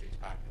the district's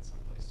pocket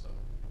someplace. So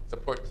it's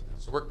important to know.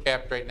 So we're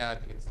capped right now. I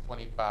think it's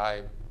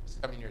 25. This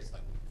coming year, it's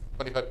like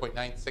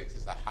 25.96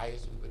 is the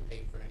highest we would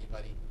pay for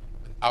anybody.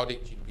 Without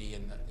it, you'd be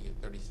in the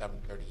 37,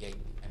 38,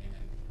 depending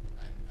on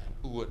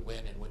who would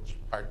win and which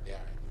part they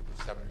are.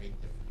 There's 7 or 8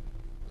 different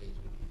ways we can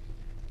do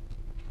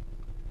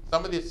that.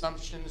 Some of the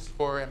assumptions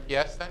for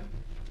MPS then,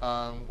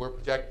 we're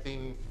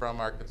projecting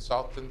from our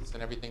consultants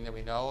and everything that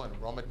we know, an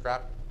enrollment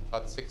drop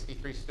about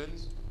 63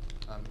 students.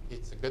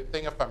 It's a good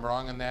thing if I'm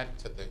wrong on that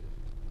to the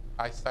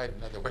high side.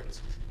 In other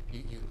words,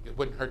 it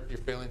wouldn't hurt your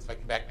feelings if I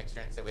come back next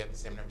year and say we have the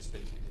same number of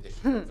students in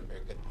addition. That's a very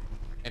good thing.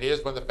 And it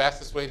is one of the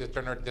fastest ways to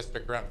turn our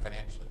district around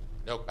financially,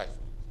 no question.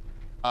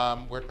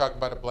 We're talking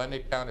about a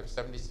blended count of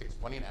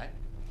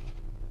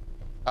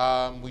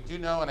 7629. We do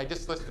know, and I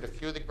just listed a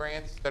few of the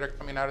grants that are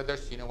coming out of there,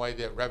 so you know why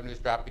the revenue is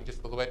dropping just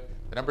a little bit.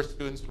 The number of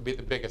students will be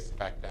the biggest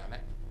effect on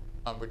it.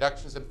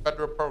 Reductions in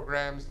federal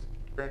programs,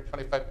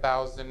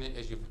 325,000,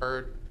 as you've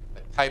heard. The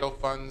title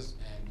funds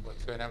and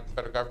what's going on with the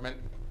federal government,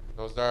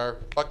 those are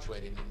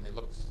fluctuating, and it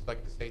looks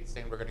like the state's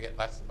saying we're going to get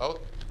less of both.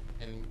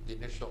 And the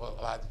initial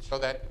odds show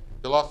that.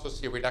 You'll also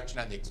see a reduction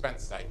on the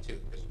expense side too,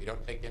 because we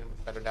don't take in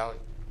federal dollars,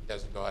 it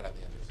doesn't go out on the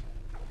other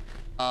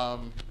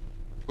side.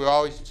 We're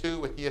always too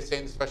with ESA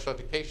and special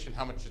education,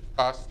 how much it's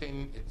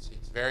costing. It's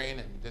varying,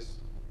 and this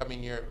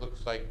coming year it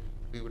looks like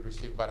we would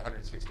receive about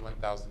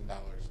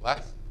 $161,000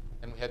 less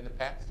than we had in the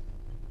past.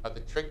 The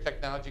TRIG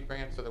technology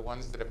grants are the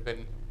ones that have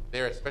been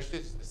there, especially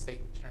as the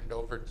state turned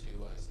over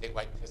to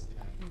statewide testing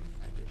on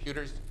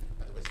computers.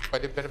 There was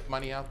quite a bit of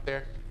money out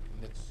there,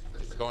 and it's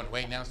just going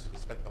away now, so we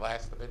spent the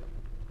last of it.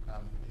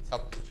 It's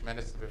helped us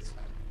tremendous bit of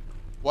time.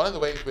 One of the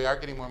ways we are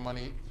getting more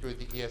money through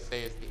the ESA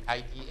is the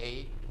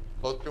IDA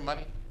flow-through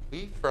money.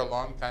 We, for a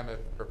long time,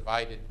 have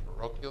provided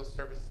parochial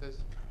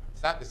services.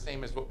 It's not the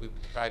same as what we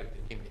provided when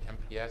it came to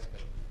MPS,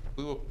 but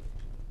we will,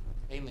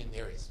 mainly in the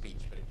area of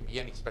speech, but it can be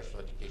any special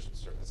education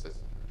services.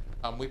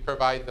 We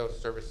provide those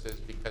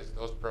services because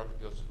those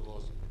parochial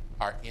schools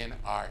are in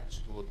our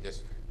school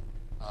district.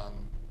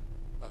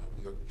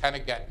 We were kind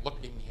of got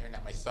looking here,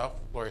 not myself,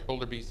 Lori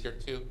Holderby's here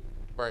too,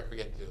 before I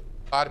forget to.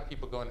 A lot of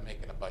people going and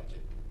making a budget.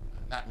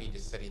 Not me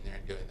just sitting there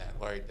and doing that.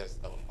 Lori does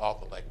all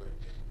the legwork.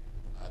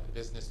 The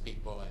business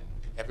people and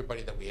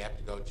everybody that we have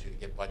to go to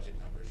get budget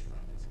numbers from.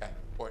 It's kind of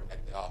important that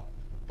they all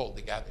pull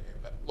together here.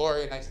 But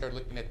Lori and I started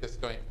looking at this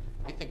going,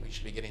 we think we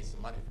should be getting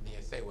some money from the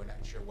ESA. We're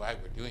not sure why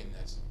we're doing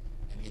this,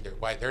 and either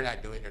why they're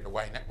not doing it or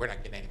why we're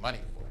not getting any money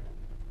for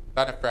it.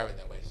 Not forever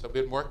that way. So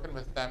we've been working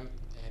with them,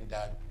 and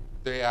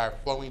they are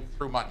flowing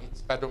through money.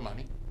 It's federal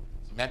money.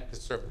 It's meant to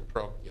serve the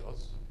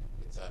parochials.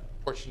 It's a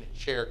proportionate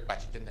share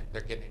question that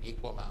they're getting an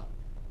equal amount.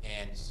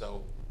 And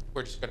so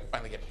we're just going to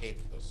finally get paid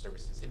for those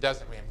services. It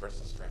doesn't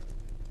reimburse us for everything.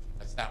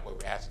 That's not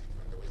what we're asking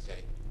for. There was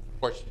a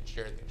proportionate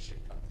share that should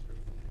come through.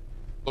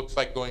 Looks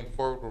like going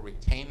forward we'll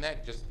retain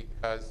that just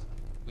because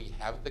we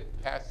have the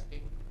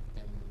capacity,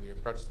 and we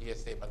approached the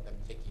ESA about them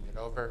taking it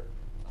over.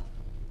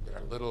 There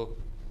are little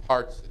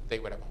parts that they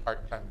would have a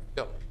hard time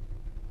filling.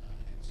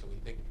 And so we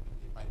think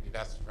it might be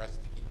best for us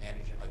to keep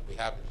managing like we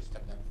have and just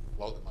have them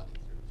flow the money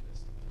through to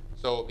us.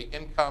 So the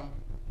income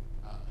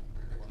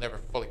will never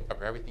fully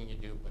cover everything you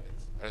do, but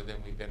it's better than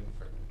we've been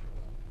for a while.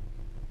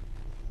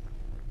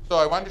 So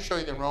I wanted to show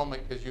you the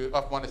enrollment because you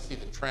often want to see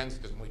the trends,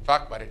 because when we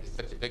talk about it, it's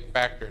such a big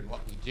factor in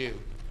what we do.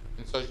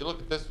 And so as you look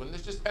at this one,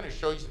 this just kind of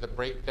shows you the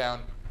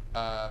breakdown,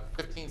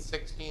 15,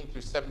 16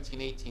 through 17,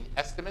 18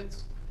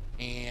 estimates.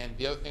 And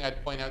the other thing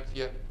I'd point out to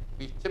you,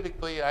 I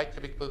typically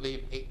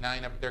leave 8,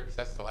 9 up there because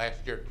that's the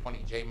last year of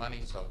 20J money.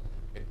 So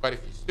we had quite a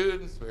few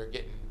students. We were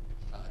getting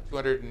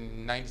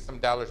 $290 some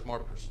more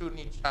per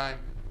student each time.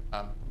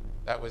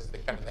 That was the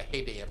kind of the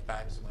heyday of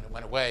times. So when it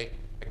went away,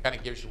 it kind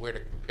of gives you where to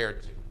compare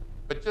to.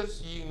 But just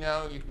so you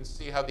know, you can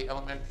see how the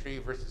elementary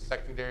versus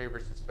secondary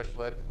versus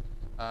special ed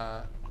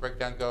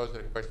breakdown goes. And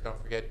of course, don't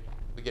forget,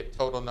 we get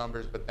total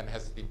numbers, but then it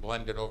has to be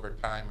blended over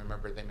time.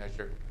 Remember, they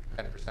measure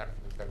 10% from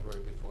the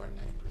February before and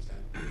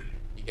 90%.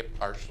 You get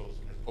partials,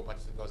 and there's a whole bunch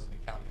that goes into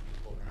counting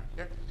people around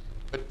here.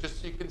 But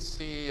just so you can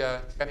see,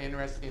 it's kind of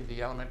interesting.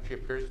 The elementary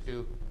appears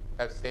to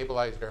have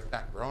stabilized or if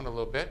not grown a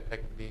little bit. That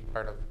could be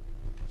part of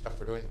stuff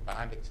we're doing,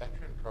 bond, et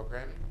cetera, and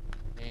programming.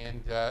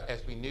 And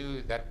as we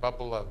knew, that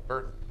bubble of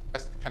birth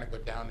has to kind of go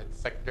down at the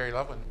secondary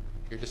level. And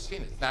you're just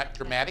seeing it's not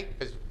dramatic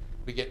because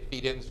we get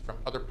feed-ins from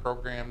other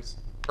programs,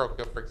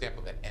 parochial, for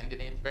example, that end in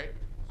 8th grade.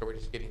 So we're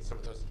just getting some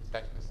of those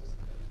thicknesses,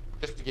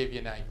 just to give you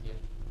an idea.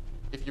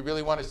 if you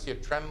really want to see a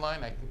trend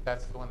line, I think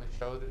that's the one that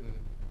showed it, and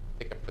I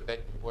think I put that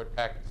in the board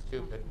package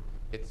too, but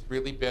it's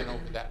really been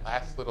over that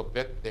last little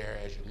bit there,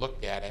 as you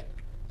look at it,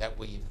 that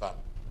we've, I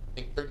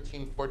think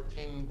 13,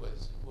 14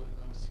 was when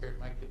I'm scared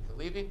my kids are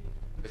leaving,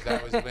 because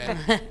that was when,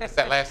 it's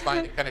that last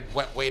line that kind of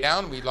went way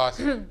down. We lost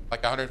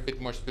like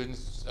 150 more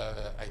students,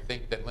 I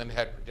think, that Lynn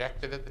had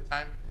projected at the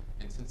time.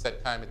 And since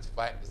that time, it's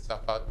flattened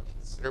itself out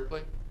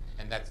considerably,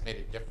 and that's made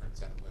a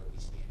difference on where we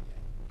stand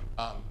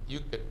at.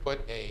 You could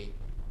put a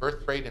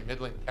birth rate in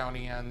Midland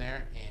County on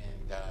there,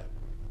 and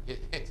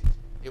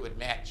it would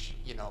match,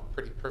 you know,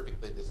 pretty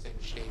perfectly the same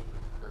shape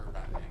or curve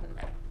on that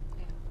graph.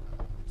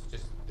 It's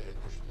just there's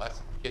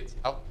less kids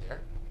out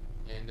there,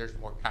 and there's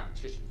more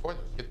competition for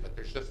those kids, but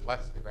there's just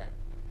less to grab.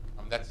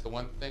 That's the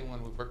one thing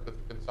when we've worked with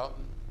a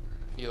consultant,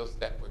 feels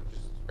that we're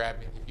just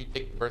grabbing. If you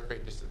take the birth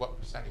rate, just what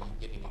percent are you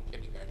getting in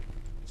kindergarten?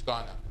 It's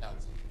gone up. Now,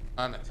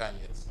 I'm not telling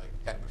you it's like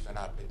 10%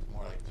 up. It's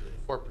more like 3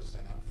 or 4%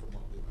 up from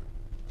what we were.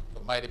 So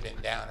it might have been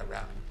down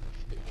around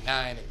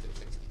 59. It's at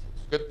 62.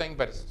 It's a good thing,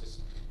 but it's just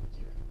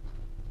here.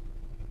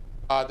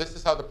 This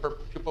is how the per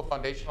pupil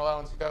foundation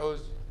allowance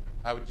goes.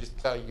 I would just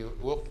tell you it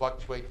will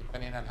fluctuate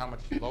depending on how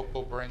much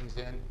local brings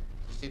in.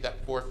 You see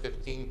that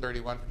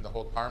 415.31 from the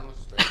hold harmless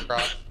straight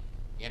across.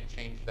 Can't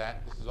change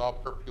that. This is all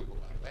per pupil,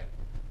 by the way.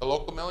 The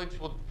local millage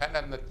will depend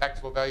on the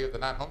taxable value of the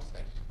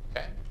non-homestead.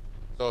 Okay.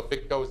 So if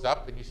it goes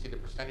up and you see the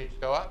percentage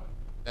go up,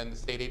 then the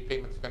state aid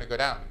payment is going to go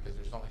down because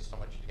there's only so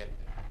much to get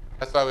there.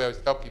 That's why we always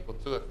tell people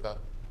too, if the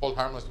hold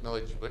harmless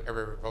millage were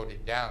ever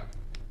voted down,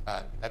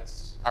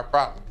 that's our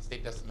problem. The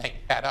state doesn't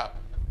make that up.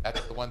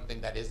 That's the one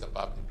thing that is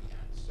above and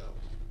beyond. So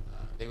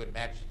they would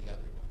match the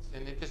other ones,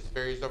 and it just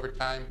varies over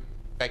time.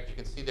 In fact, you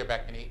can see there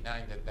back in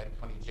 '89 that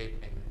 20J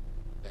payment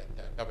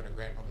that Governor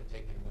Granholm had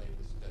taken away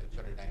was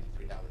 $293 a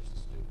student.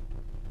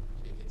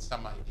 So you get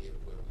some idea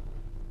of where we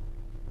were.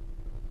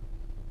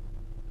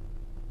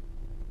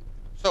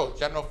 So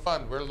general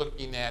fund, we're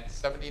looking at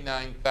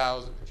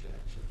 79,000, actually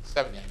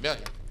 79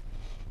 million,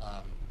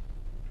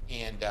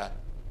 and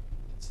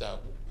it's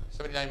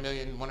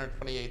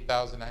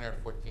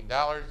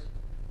 $79,128,914.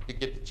 You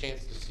get the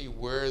chance to see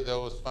where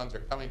those funds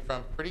are coming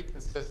from. Pretty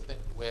consistent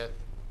with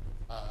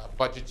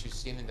budgets you've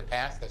seen in the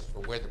past as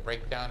for where the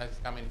breakdown is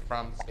coming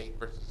from, state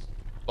versus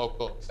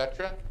local,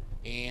 etc.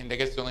 And I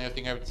guess the only other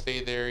thing I would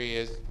say there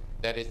is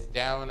that it's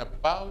down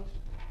about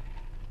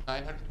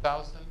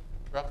 900,000,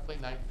 roughly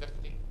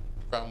 950,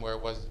 from where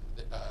it was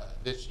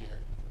this year,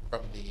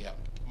 from the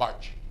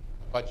March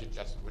budget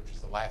adjustment, which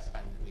was the last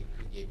time that we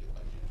gave you a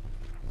budget.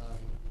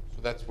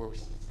 So that's where we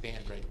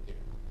stand right there.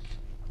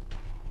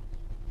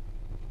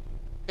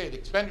 Okay, the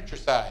expenditure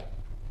side.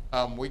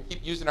 We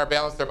keep using our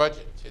balanced our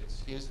budget. It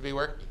seems to be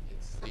working.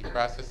 It's the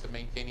process of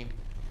maintaining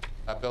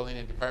building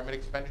and department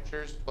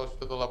expenditures close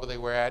to the level they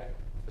were at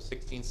for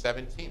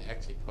 16-17,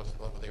 actually close to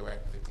the level they were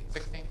at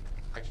 15-16,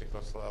 actually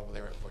close to the level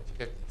they were at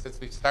 14-15. Since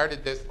we've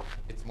started this,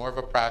 it's more of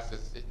a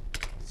process.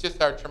 It's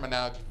just our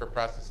terminology for a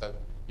process of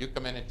you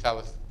come in and tell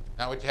us,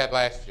 not what you had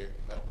last year,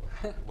 but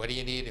what do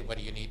you need and what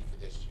do you need for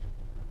this year?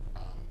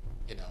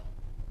 You know,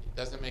 it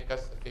doesn't make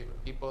us the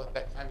favorite people at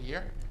that time of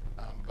year,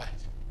 but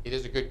it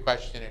is a good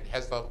question. It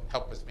has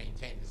helped us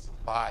maintain the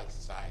supply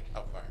side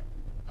of our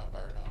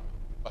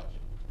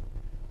budget.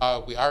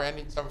 We are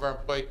ending some of our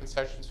employee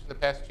concessions from the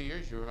past 2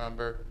 years. You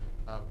remember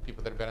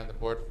people that have been on the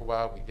board for a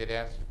while, we did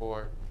ask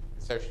for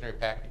concessionary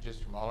packages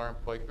from all our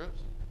employee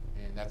groups,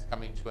 and that's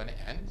coming to an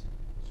end.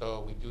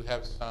 So we do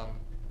have some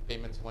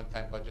payments of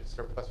one-time budget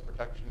surplus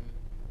protection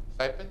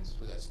stipends.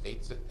 The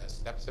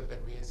steps have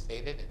been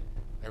reinstated, and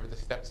whenever the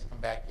steps come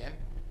back in,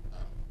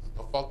 it's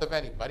no fault of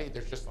anybody.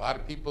 There's just a lot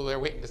of people there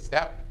waiting to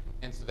step,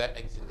 and so that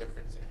makes a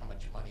difference in how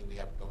much money we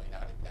have going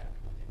out at that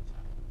point in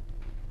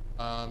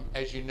time.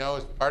 As you know,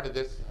 as part of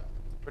this, I'm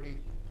pretty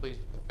pleased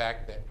with the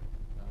fact that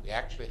we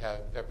actually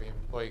have every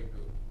employee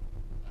group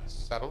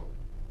settled,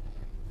 and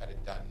got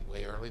it done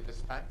way early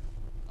this time.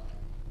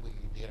 We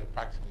did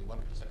approximately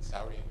 1%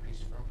 salary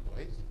increase for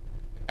employees.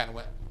 It kind of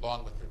went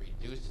along with the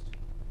reduced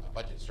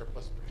budget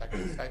surplus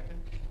protection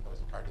stipend. That was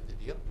part of the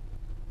deal.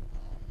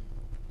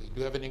 We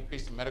do have an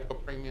increase in medical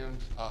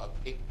premiums of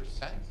 8%.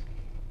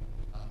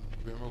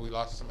 Remember, we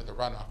lost some of the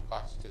runoff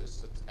costs too,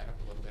 so it's kind of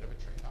a little bit of a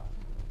trade-off.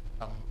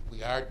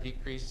 We are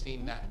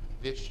decreasing that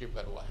this year,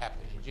 but it will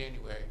happen in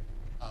January.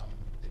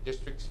 The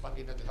district's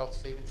funding of the health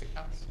savings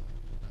accounts.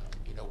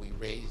 You know, we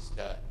raised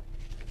the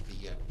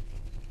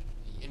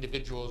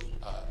individual's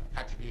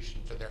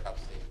contribution to their health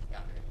savings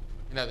account.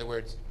 In other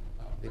words,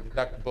 the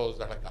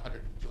deductibles are like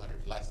 100 and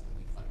 200 less than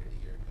we funded a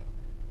year ago.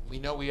 We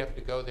know we have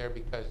to go there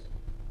because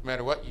no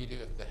matter what you do,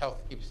 if the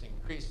health keeps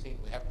increasing,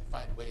 we have to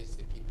find ways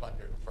to keep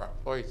under, for our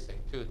employees'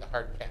 sake too, the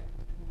hard cap.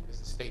 Because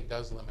the state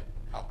does limit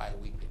how high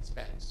we can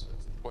spend, so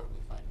it's important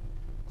we find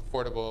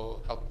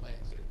affordable health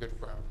plans that are good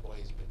for our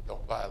employees, but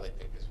don't violate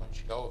it, because once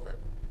you go over,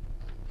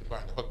 people are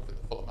on the hook for the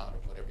full amount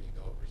of whatever you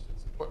go over, so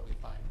it's important we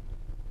find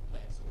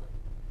plans that work.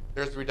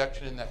 There's a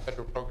reduction in that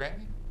federal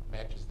programming,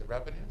 matches the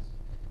revenues.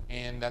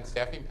 And on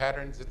staffing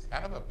patterns, it's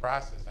kind of a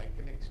process. I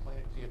can explain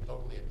it to you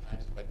totally at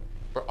times, but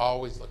we're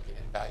always looking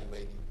at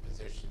evaluating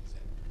positions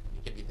and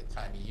It can be the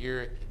time of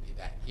year, it can be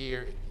that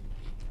year, it can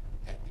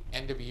be at the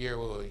end of a year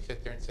where we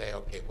sit there and say,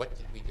 okay, what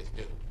did we just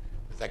do?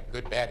 Was that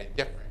good, bad, and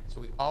different?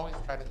 So we always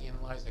try to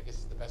analyze, I guess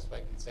is the best way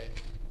I can say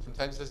it.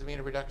 Sometimes does it mean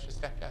a reduction of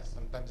staff? Yes.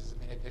 Sometimes does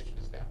it mean addition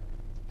of staff?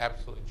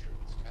 Absolutely true.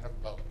 It's kind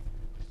of both.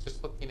 It's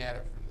just looking at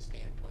it from the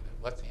standpoint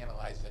of let's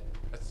analyze it,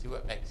 let's see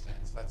what makes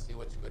sense, let's see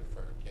what's good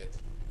for our kids,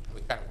 and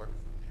we kind of work from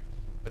there.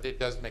 But it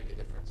does make a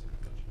difference in the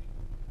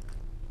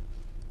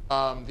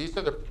budgeting. These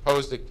are the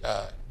proposed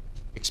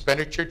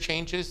expenditure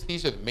changes.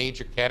 These are the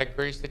major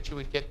categories that you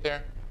would get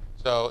there.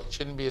 So it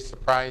shouldn't be a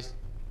surprise.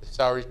 The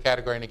salaries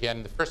category, and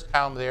again, the first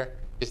column there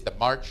is the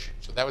March.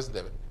 So that was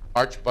the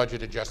March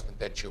budget adjustment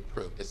that you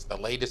approved. It's the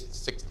latest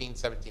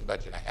 16-17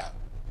 budget I have.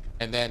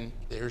 And then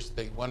there's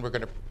the one we're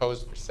going to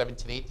propose for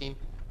 17-18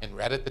 in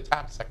red at the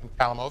top, second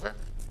column over.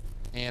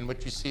 And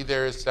what you see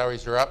there is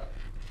salaries are up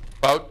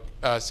about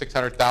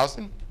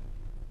 600,000.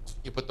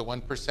 You put the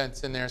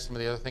 1% in there, some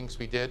of the other things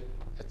we did.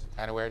 That's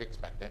kind of where I'd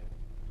expect it.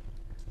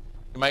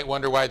 You might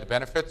wonder why the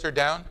benefits are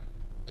down,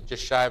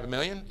 just shy of $1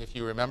 million, if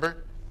you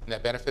remember. And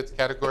that benefits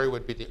category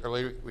would be the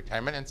early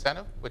retirement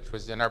incentive, which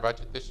was in our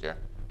budget this year,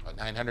 about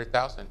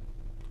 900,000.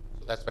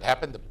 So that's what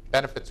happened. The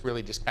benefits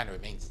really just kind of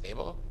remain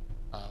stable.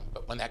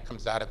 But when that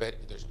comes out of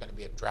it, there's going to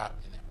be a drop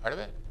in that part of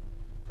it.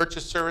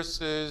 Purchase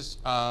services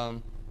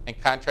and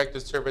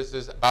contracted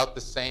services about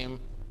the same.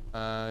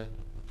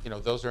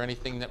 Those are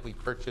anything that we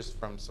purchase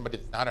from somebody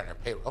that's not on our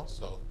payroll.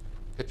 So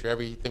picture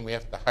everything we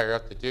have to hire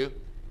out to do.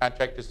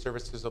 Contracted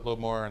services a little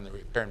more on the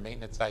repair and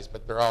maintenance side,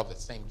 but they're all the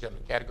same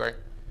general category.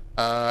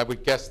 I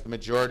would guess the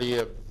majority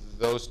of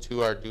those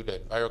two are due to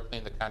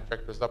EnviroClean. The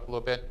contract was up a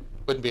little bit.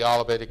 Wouldn't be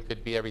all of it. It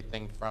could be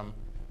everything from,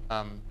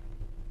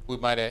 we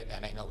might have,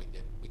 and I know we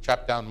did, we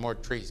chopped down more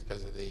trees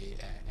because of the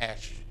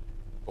ash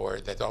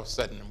board that all of a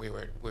sudden we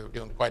were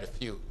doing quite a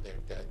few there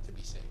to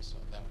be safe. So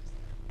that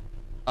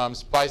was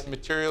supplies and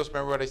materials.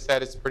 Remember what I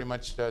said? It's pretty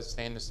much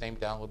staying the same,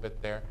 down a little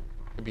bit there.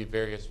 Could be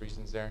various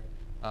reasons there.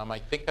 I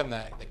think on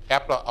the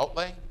capital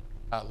outlay,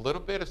 a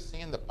little bit of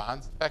seeing the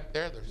bonds effect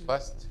there. There's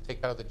less to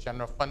take out of the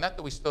general fund. Not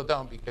that we still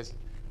don't, because,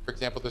 for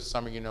example, this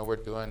summer, we're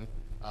doing,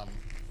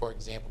 for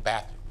example,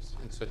 bathrooms.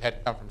 And so it had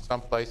to come from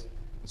someplace,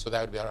 and so that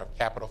would be out of our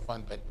capital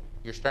fund. But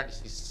you're starting to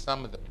see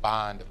some of the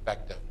bond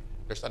effect of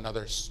there's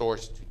another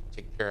source to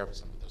take care of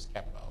some of those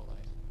capital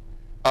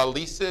outlays.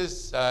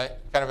 Leases, kind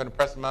of an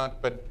impressive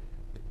amount, but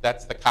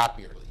that's the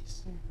copier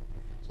lease.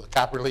 So the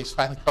copier lease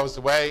finally goes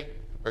away.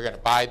 We're going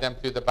to buy them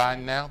through the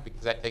bond now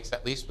because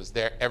that lease was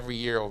there every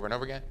year over and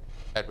over again.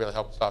 That really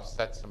helps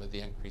offset some of the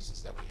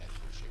increases that we had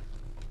this year.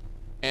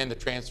 And the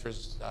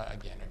transfers,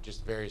 again, are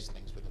just various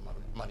things with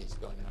the money's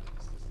going into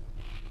the system.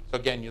 So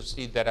again, you'll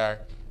see that our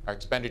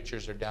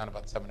expenditures are down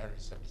about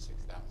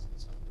 776,000.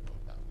 So they're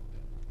both down a little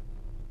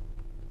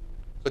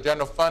bit. So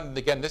general fund,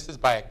 again, this is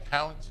by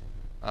account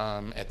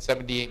at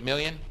 78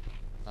 million.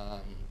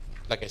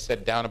 Like I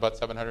said, down about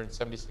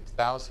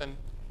 776,000.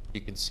 You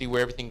can see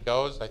where everything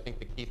goes. I think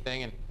the key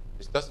thing, and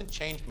this doesn't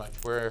change much,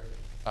 we're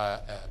a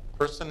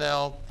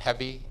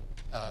personnel-heavy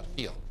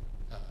field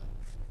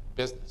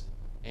business.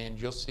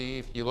 And you'll see,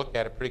 if you look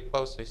at it pretty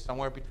closely,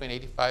 somewhere between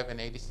 85 and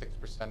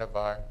 86% of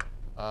our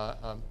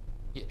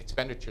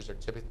expenditures are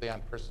typically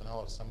on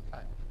personnel of some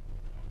kind.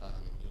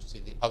 You'll see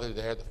the other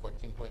there, the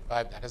 14.5,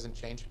 that hasn't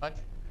changed much.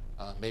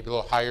 Maybe a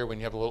little higher when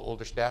you have a little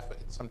older staff, but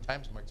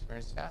sometimes more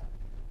experienced staff.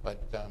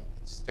 But it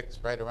sticks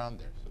right around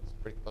there, so it's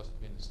pretty close to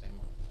being the same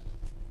one.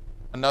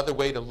 Another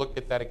way to look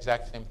at that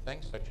exact same thing,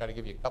 so I try to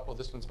give you a couple.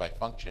 This one's by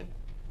function.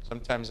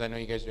 Sometimes I know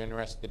you guys are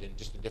interested in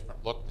just a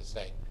different look to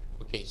say,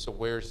 okay, so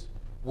where's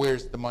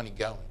the money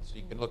going? So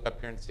you can look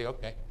up here and say,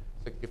 okay,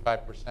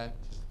 65% is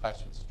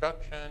classroom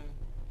instruction,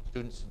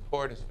 student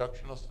support,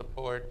 instructional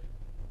support.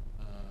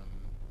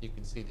 You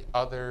can see the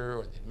other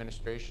or the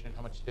administration,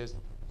 how much it is.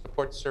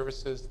 Support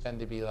services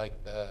tend to be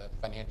like the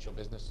financial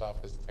business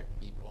office, tech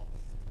people,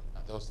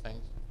 those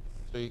things.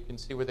 So you can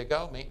see where they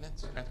go,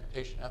 maintenance,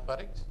 transportation,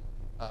 athletics.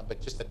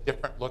 But just a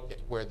different look at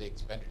where the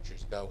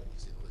expenditures go when you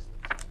see the list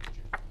of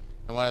expenditures.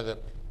 And one of the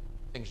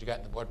things you got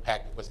in the board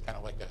packet was kind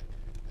of like a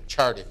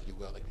chart, if you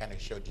will, that kind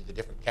of showed you the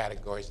different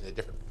categories and the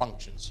different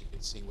functions. You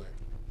could see where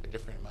the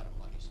different amount of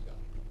monies go.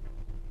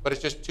 But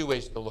it's just two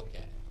ways to look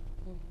at it.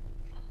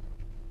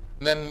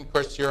 And then, of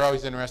course, you're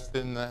always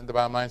interested in the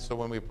bottom line. So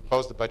when we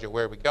propose the budget,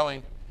 where are we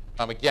going?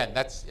 Again,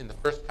 that's in the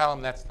first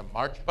column, that's the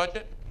March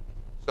budget.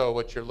 So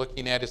what you're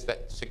looking at is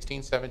that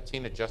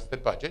 16-17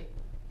 adjusted budget.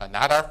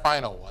 Not our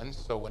final one,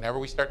 so whenever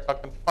we start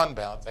talking fund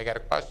balance, I got to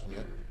question you.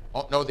 I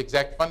won't know the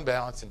exact fund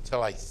balance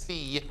until I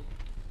see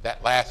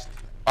that last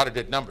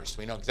audited number, so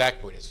we know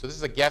exactly what it is. So this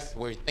is a guess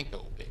where you think it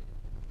will be.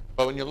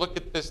 But when you look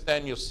at this,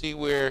 then you'll see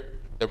where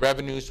the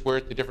revenues were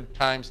at the different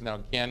times. Now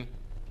again,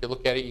 if you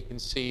look at it, you can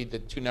see the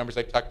two numbers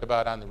I talked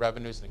about on the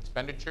revenues and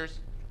expenditures.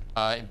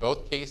 In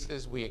both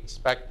cases, we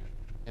expect,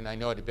 and I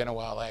know it had been a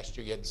while last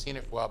year, you hadn't seen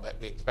it for a while, but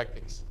we expect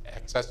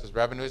excess as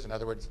revenues. In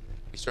other words,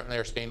 we certainly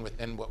are staying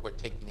within what we're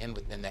taking in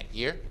within that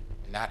year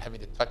and not having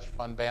to touch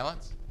fund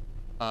balance.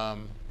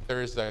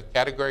 There is a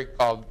category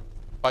called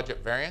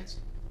budget variance.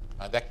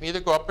 That can either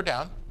go up or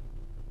down.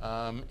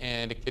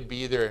 And it could be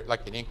either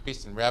like an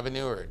increase in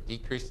revenue or a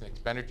decrease in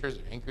expenditures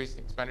or increase in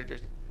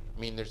expenditures. I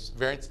mean, there's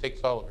variance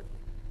takes all over.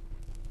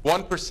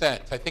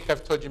 1%, I think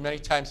I've told you many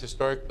times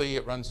historically,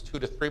 it runs 2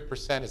 to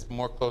 3%. It's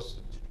more close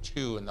to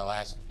 2 in the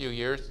last few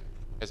years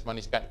as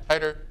money's gotten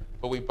tighter,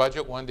 but we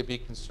budget 1 to be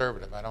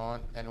conservative. I don't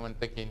want anyone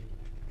thinking,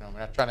 you know, we're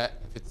not trying to,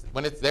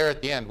 when it's there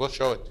at the end, we'll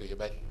show it to you,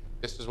 but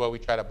this is what we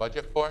try to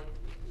budget for.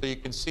 So you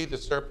can see the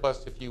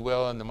surplus, if you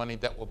will, and the money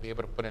that we'll be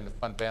able to put into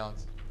fund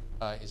balance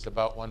is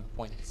about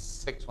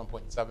 1.6,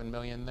 1.7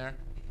 million there.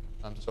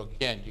 So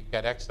again, you've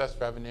got excess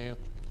revenue.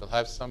 You'll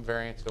have some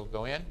variance that'll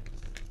go in.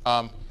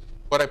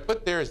 What I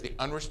put there is the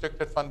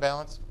unrestricted fund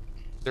balance.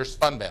 There's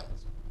fund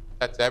balance.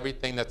 That's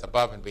everything that's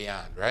above and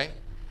beyond, right?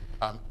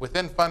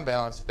 Within fund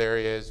balance, there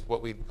is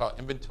what we call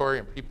inventory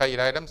and prepaid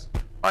items.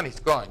 Money's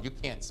gone. You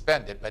can't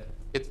spend it, but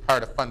it's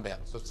part of fund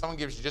balance. So if someone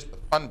gives you just the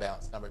fund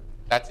balance number,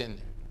 that's in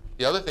there.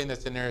 The other thing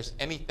that's in there is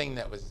anything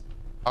that was,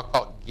 I'll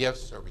call it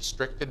gifts or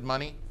restricted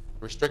money.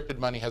 Restricted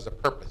money has a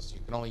purpose.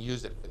 You can only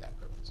use it for that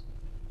purpose.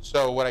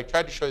 So what I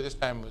tried to show you this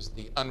time was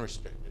the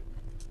unrestricted.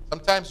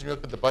 Sometimes when you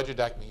look at the budget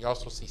document, you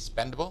also see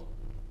spendable.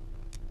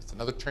 It's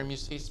another term you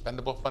see,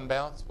 spendable fund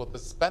balance. Well, the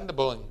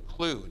spendable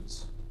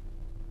includes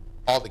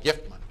all the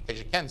gift money,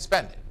 because you can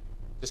spend it.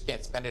 You just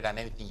can't spend it on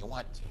anything you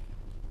want to.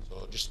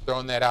 So just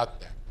throwing that out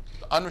there.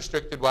 The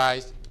unrestricted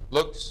wise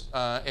looks,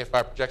 if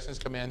our projections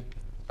come in,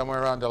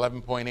 somewhere around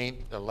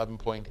 11.8 to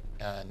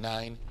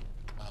 11.9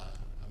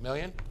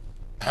 million.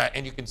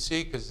 And you can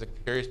see, because the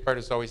curious part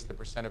is always the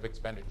percent of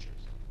expenditures.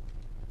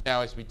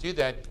 Now, as we do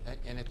that,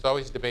 and it's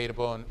always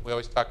debatable, and we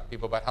always talk to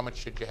people about how much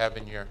should you have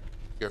in your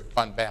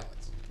fund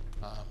balance.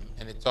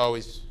 And it's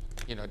always,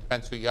 you know, it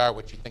depends who you are,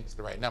 what you think is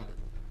the right number.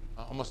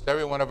 Almost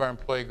every one of our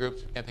employee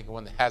groups, we can't think of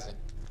one that hasn't,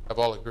 have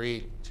all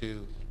agreed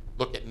to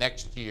look at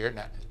next year,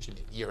 not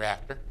actually the year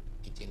after,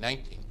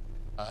 18-19.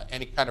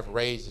 Any kind of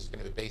raise is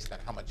going to be based on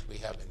how much we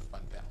have in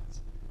fund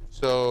balance.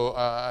 So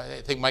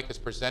I think Mike has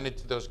presented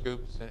to those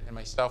groups and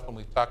myself when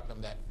we've talked to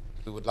them that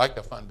we would like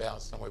a fund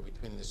balance somewhere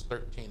between this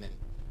 13 and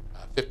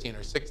 15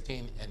 or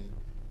 16. And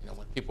you know,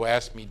 when people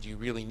ask me, do you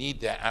really need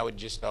that? I would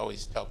just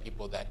always tell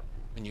people that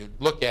when you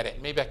look at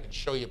it, maybe I can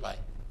show you by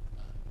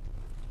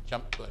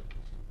jump to a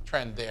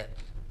trend there.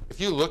 If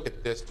you look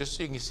at this, just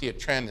so you can see a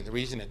trend, and the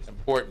reason it's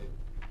important,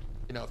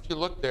 you know, if you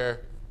look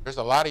there, there's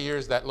a lot of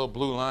years that little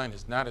blue line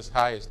is not as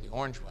high as the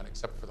orange one,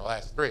 except for the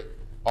last 3.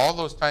 All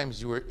those times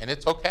you were, and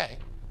it's okay.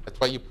 That's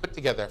why you put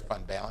together a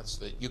fund balance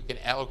so that you can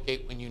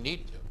allocate when you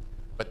need to.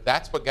 But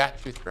that's what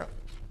got you through.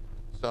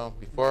 So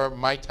before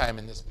my time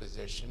in this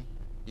position,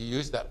 you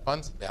use that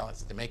funds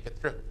balance to make it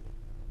through.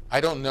 I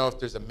don't know if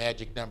there's a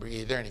magic number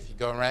either, and if you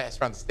go around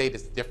the state,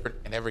 it's different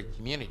in every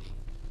community.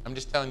 I'm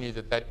just telling you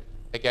that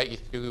got you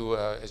through,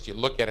 as you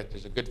look at it,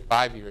 there's a good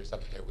 5 years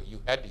up there where you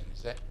had to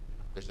use it.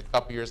 There's a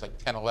couple years like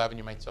 10, 11,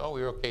 you might say, oh,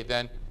 we were okay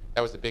then.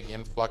 That was a big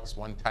influx,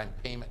 one-time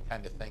payment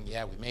kind of thing.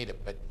 Yeah, we made it,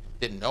 but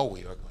didn't know we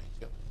were going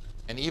to.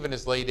 And even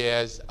as late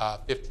as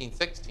 15,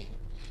 16,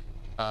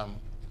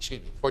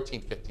 excuse me,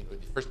 14, 15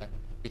 would be the first time,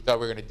 we thought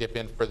we were going to dip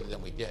in further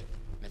than we did.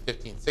 And in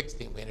 15,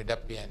 16, we ended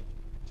up being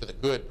to the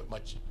good, but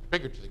much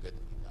bigger to the good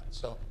than we thought.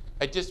 So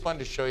I just wanted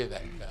to show you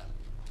that.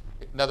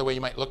 Another way you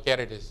might look at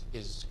it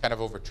is kind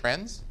of over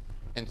trends.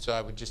 And so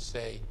I would just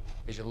say,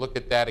 as you look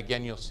at that,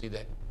 again, you'll see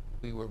that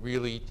we were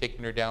really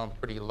taking her down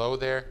pretty low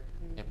there.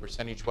 And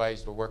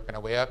percentage-wise, we're working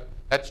our way up.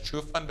 That's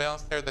true fund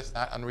balance there. That's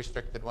not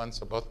unrestricted one.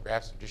 So both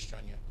graphs are just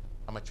showing you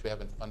how much we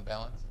have in fund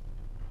balance.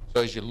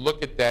 So as you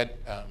look at that,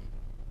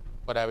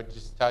 what I would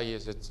just tell you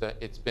is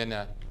it's been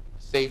a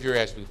savior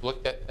as we've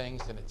looked at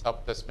things, and it's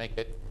helped us make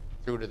it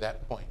through to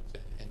that point.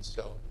 And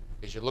so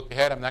as you look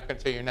ahead, I'm not going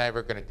to tell you you're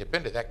never going to dip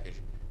into that, because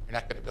you're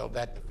not going to build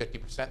that to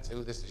 50% and say,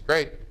 oh, this is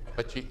great.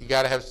 But you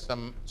got to have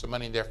some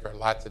money there for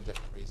lots of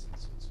different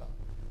reasons. And so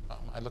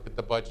I look at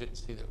the budget and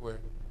see that we're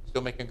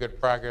still making good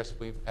progress.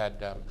 We've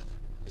had, I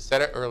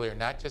said it earlier,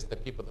 not just the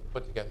people that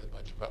put together the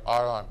budget, but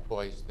all our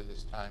employees through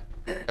this time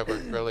have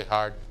worked really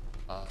hard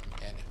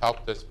and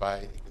helped us by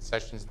the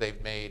concessions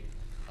they've made,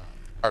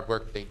 hard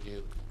work they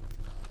do.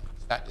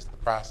 It's not just the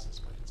process,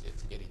 but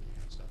it's getting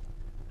there. So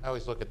I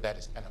always look at that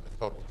as kind of a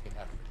total team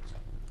effort. So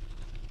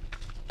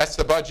that's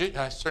the budget.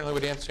 I certainly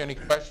would answer any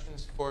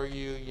questions for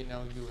you. You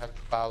know, you have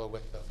to follow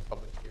with the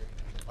public hearing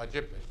and the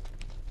budget.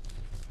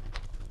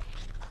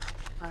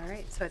 But all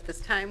right, so at this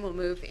time, we'll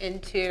move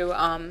into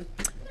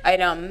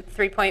item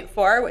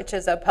 3.4, which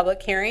is a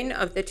public hearing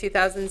of the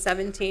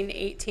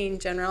 2017-18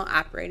 general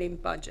operating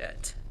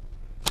budget.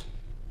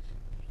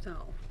 So,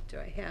 do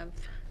I have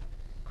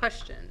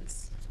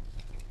questions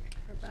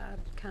for Bob,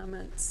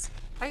 comments?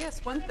 I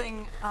guess one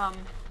thing,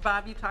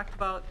 Bob, you talked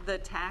about the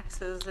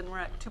taxes, and we're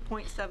at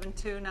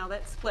 2.72. Now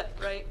that's split,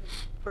 right,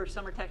 for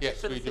summer taxes?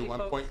 yes, for the we do city 1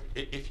 folks? point.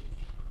 If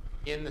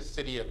in the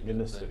city of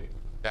Midland,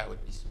 that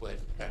would be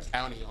split. The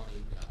county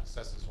only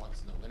assesses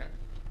once in the winter,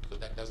 so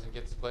that doesn't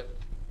get split.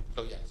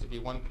 So yes, it'd be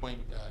 1 point.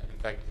 In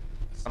fact,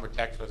 the summer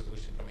tax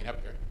resolution coming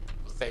up here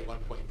will say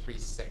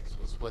 1.36.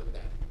 We'll split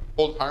that.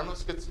 Hold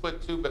harmless gets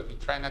split too, but we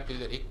try not to do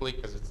that equally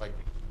because it's like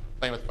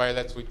playing with fire,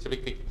 we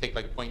typically take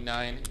like 0.9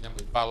 and then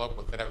we follow up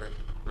with whatever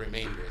the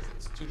remainder is.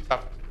 It's too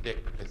tough to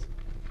predict because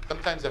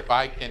sometimes if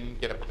I can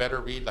get a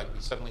better read, like we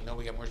suddenly know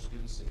we have more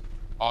students in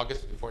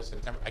August before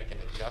September, I can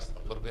adjust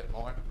a little bit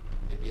more,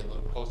 maybe a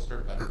little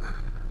closer, but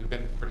we've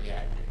been pretty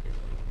accurate here.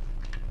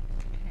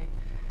 Okay.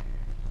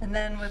 And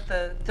then with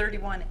the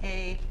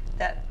 31A,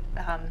 that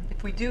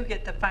if we do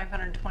get the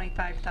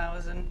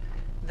 525,000,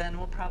 then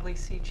we'll probably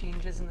see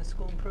changes in the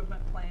school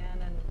improvement plan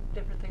and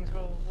different things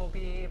we'll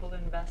be able to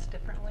invest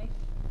differently.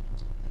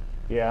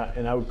 Yeah,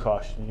 and I would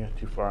caution you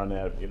too far on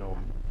that. You know,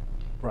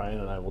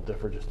 Brian and I will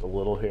differ just a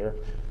little here,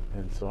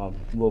 and so I'm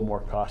a little more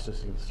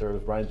cautious and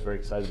conservative. Brian's very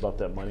excited about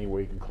that money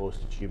where you can close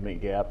the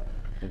achievement gap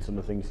and some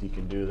of the things he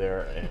can do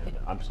there, and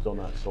I'm still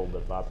not sold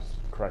that Bob's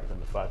correct on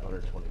the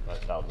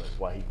 525,000. That's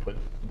why he did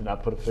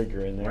not put a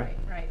figure in there.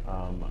 Right.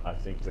 I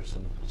think there's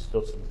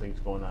still some things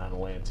going on in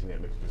Lansing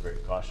that makes me very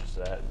cautious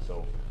of that, and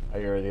so I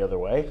err the other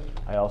way.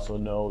 I also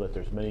know that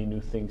there's many new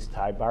things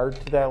tie-barred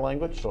to that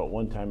language. So at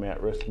one time,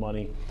 at-risk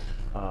money,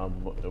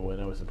 when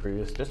I was in the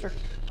previous district,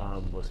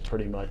 was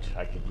pretty much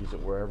I could use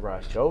it wherever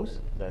I chose.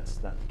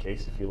 That's not the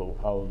case. If you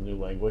follow the new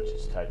language,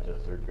 it's tied to the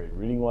third grade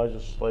reading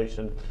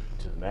legislation,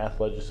 to the math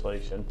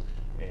legislation,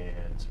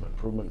 and some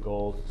improvement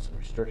goals, some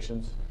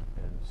restrictions.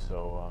 And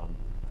so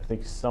I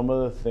think some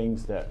of the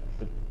things that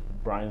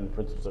Brian and the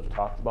principals have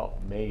talked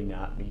about may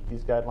not meet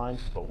these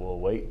guidelines, but we'll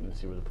wait and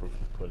see where the proof of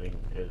the pudding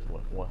is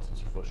once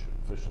it's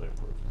officially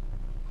approved.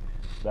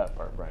 That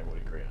part Brian would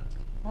agree on.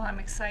 Well, I'm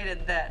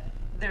excited that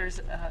there's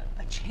a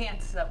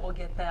chance that we'll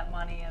get that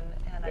money, and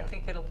Yeah. I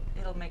think it'll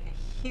make a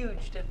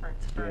huge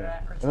difference for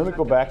at-risk. And let me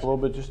go back a little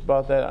bit just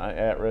about that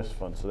at-risk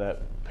fund. So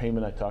that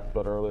payment I talked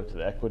about earlier to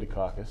the Equity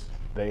Caucus,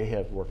 they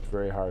have worked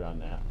very hard on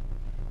that.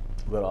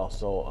 But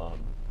also,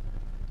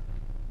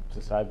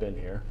 since I've been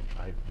here,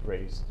 I've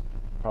raised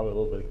probably a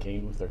little bit of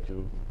cane with our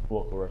two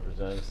local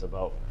representatives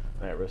about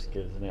at-risk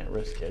kids and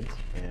at-risk kids.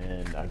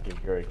 And I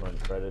give Gary Glenn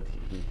credit.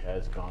 He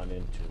has gone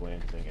into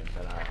Lansing and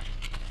been our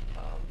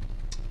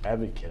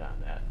advocate on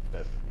that.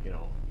 That, you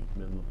know,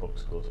 Midland Public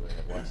Schools may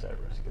have less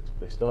at-risk kids, but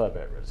they still have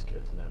at-risk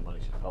kids, and that money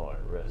should follow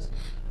at-risk.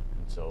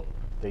 And so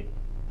the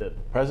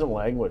present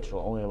language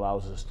only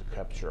allows us to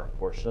capture a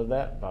portion of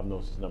that. Bob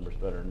knows his numbers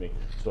better than me.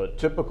 So a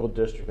typical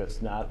district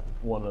that's not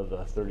one of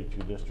the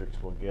 32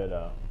 districts will get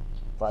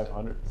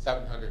 500.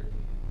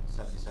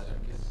 777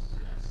 kids.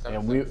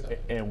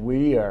 And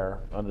we are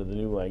under the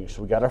new language.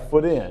 So we got our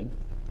foot in,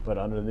 but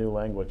under the new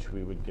language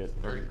we would get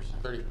 30%.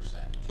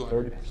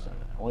 30%.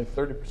 Only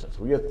 30%. So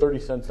we get 30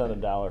 cents on a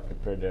dollar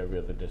compared to every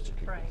other district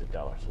who gets a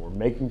dollar. So we're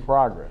making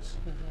progress.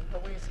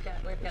 But we've got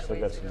Still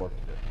ways got to some go. work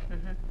to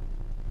do.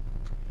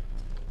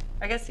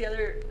 I guess the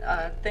other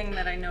thing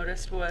that I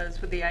noticed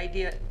was with the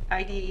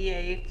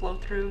IDEA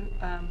flow-through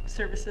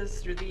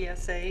services through the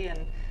ESA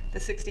and the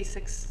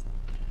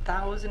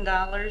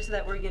 $66,000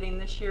 that we're getting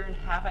this year and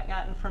haven't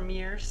gotten from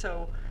years.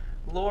 So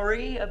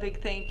Lori, a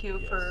big thank you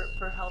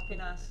for helping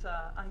us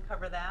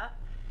uncover that.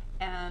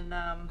 And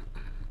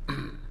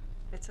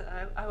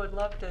I would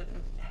love to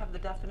have the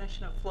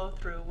definition of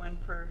flow-through when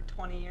for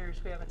 20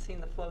 years we haven't seen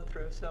the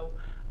flow-through. So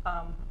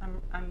I'm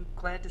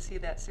glad to see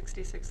that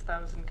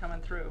 66,000 coming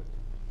through.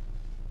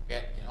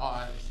 Yeah, in all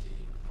honesty,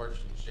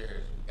 proportionate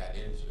shares, we got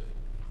into it.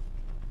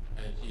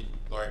 And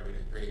Lori would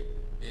agree.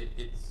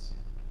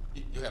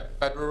 You have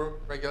federal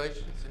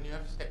regulations and you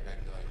have state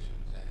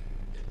regulations.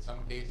 And in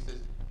some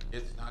cases,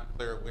 it's not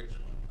clear which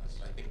one was.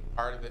 So I think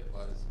part of it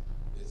was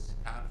this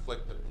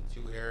conflict of the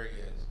two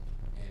areas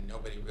and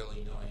nobody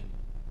really knowing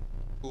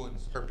who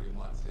interpreting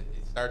what.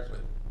 It starts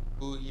with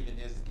who even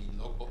is the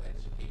local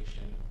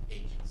education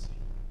agency.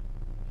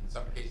 In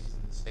some cases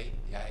in the state,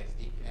 the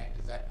ISD can act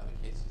as that. In other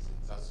cases,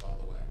 it's us all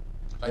the way.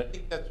 So I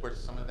think that's where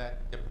some of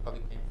that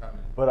difficulty came from.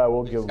 But I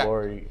will give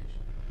Lori,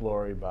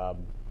 Bob,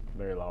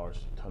 Mary Lowers a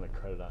ton of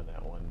credit on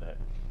that one, that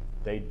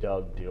they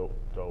dug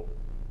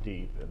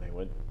deep and they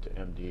went to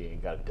MD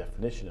and got a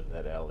definition of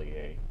that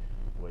LEA,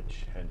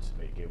 which hence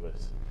gave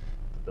us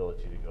the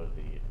ability to go to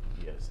the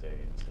ESA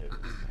and say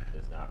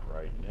it's not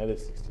right. And that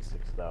is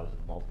 66,000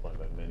 multiplied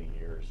by many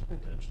years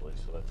potentially,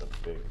 so that's a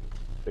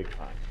big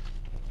fine.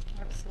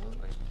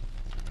 Absolutely.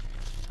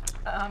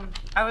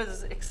 I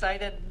was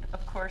excited,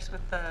 of course,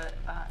 with the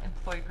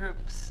employee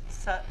groups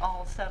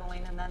all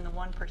settling, and then the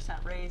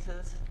 1%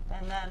 raises,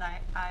 and then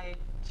I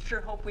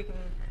sure hope we can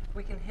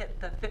hit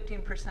the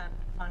 15%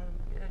 fund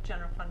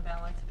general fund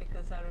balance,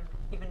 because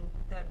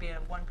that'd be a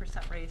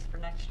 1% raise for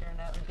next year, and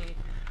that would be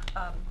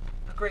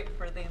great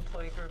for the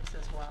employee groups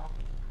as well.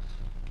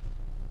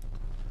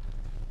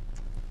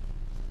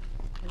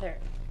 Their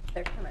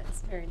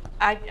comments.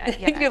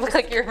 You look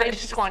like you're. I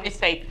just want to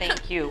say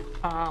thank you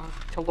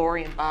to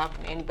Lori and Bob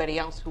and anybody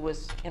else who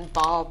was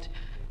involved.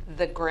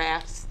 The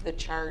graphs, the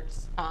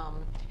charts,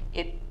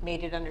 it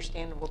made it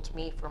understandable to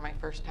me for my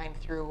first time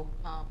through.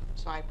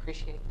 So I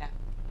appreciate that.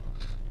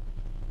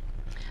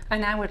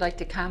 And I would like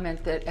to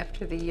comment that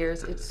after the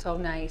years, it's so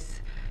nice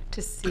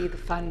to see the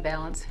fund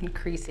balance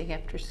increasing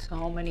after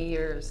so many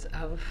years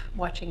of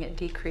watching it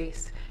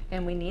decrease.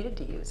 And we needed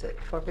to use it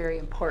for very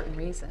important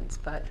reasons,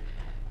 but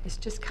it's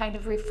just kind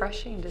of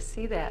refreshing to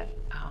see that.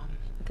 I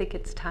think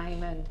it's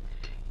time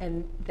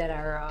and that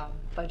our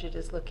budget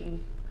is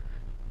looking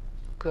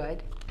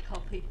good.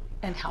 Healthy.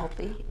 And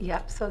healthy,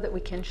 yep, so that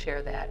we can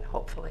share that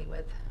hopefully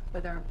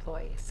with our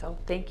employees. So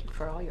thank you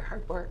for all your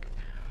hard work,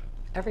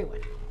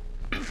 everyone.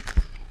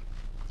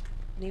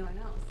 Anyone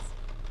else?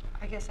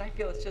 I guess I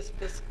feel it's just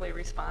fiscally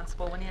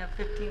responsible when you have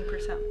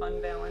 15%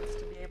 fund balance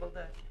to be able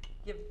to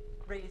give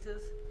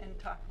raises and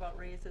talk about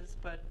raises,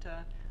 but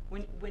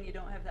when you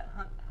don't have that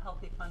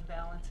healthy fund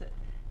balance, it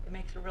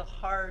makes it real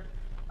hard,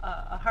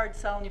 a hard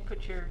sell, and you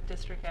put your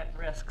district at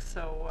risk.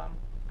 So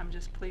I'm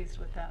just pleased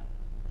with that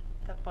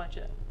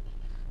budget.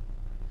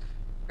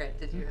 Brett,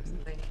 did you have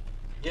something?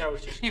 Yeah, I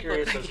was just You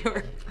curious. look like you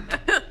were.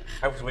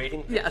 I was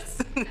waiting. Yes.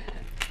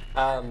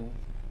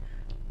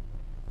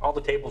 All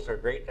the tables are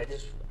great.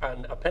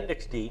 On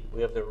Appendix D,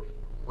 we have the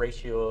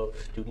ratio of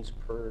students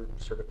per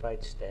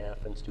certified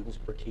staff and students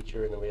per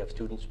teacher, and then we have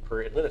students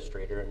per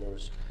administrator, and there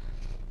was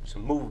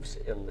some moves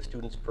in the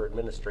students per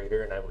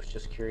administrator, and I was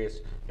just curious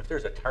if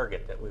there's a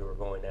target that we were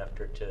going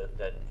after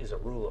that is a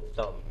rule of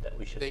thumb that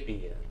we should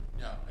be at.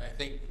 No, I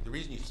think the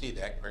reason you see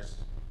that, of course,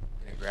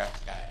 in a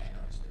graph guy, I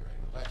noticed it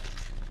right away.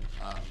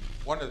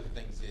 One of the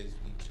things is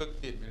we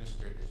took the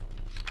administrators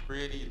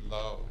pretty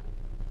low,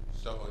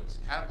 so it's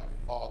kind of a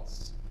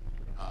false,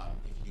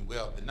 if you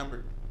will,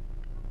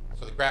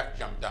 so the graph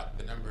jumped up,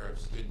 the number of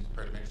students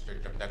per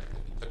administrator jumped up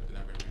because we took the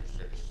number of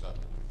administrators. So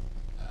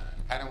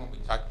kind of when we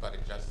talked about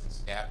adjusting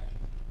staffing,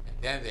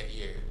 at the end of the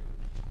year,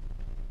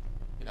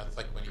 it's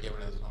like when you get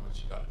one of those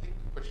moments, you go, I think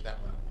we pushed that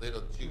one a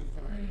little too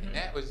far. Mm-hmm. And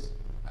that was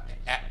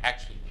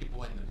actually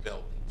people in the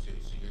building too.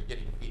 So you're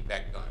getting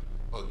feedback going,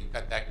 oh, you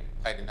cut that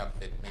tight enough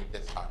that made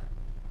this hard.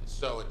 And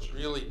so it's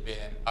really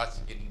been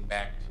us getting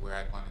back to where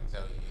I want to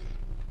tell you.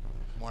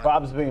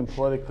 Bob's being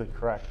politically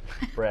correct,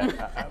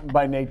 Brett.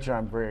 By nature,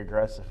 I'm very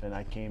aggressive, and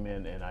I came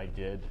in and I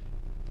did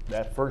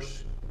that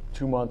first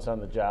 2 months on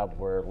the job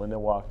where Linda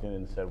walked in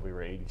and said we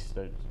were 80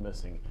 students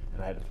missing,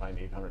 and I had to find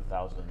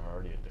 800,000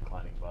 already a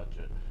declining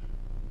budget.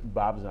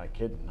 Bob's not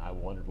kidding. I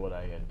wondered what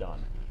I had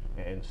done,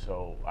 and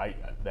so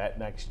that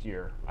next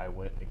year I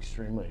went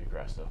extremely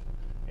aggressive.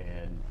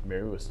 And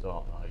Mary was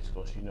still in high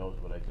school. She knows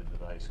what I did to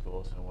the high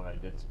schools and what I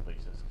did to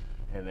places.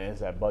 And as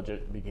that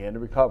budget began to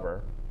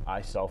recover,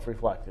 I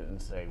self-reflected and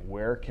say,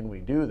 where can we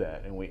do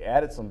that? And we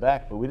added some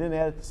back, but we didn't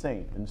add it the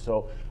same. And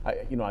so,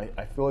 I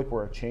feel like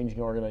we're a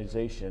changing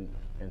organization.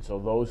 And so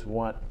those who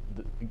want,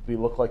 we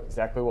look like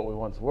exactly what we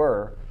once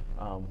were.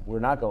 We're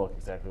not going to look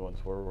exactly what we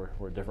once were.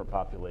 We're a different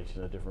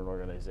population, a different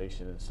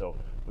organization. And so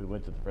we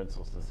went to the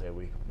principals to say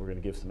we're going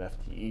to give some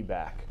FTE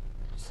back.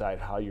 Decide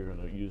how you're going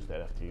to use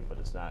that FTE, but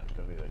it's not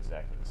going to be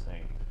exactly the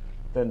same.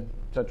 Then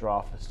central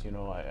office,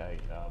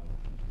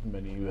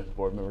 many U.S.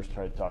 board members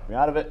tried to talk me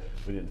out of it.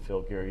 We didn't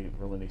fill Gary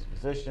Verlindy's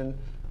position,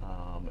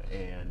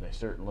 and I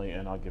certainly,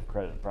 and I'll give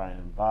credit to Brian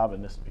and Bob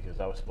in this because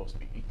I was supposed to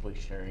be equally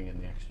sharing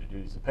in the extra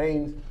duties and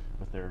pains,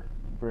 but they're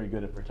very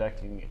good at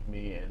protecting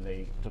me, and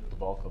they took the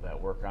bulk of that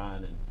work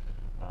on. And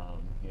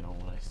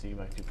when I see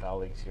my two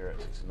colleagues here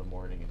at 6 in the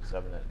morning and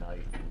 7 at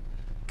night,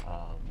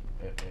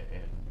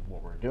 and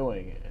what we're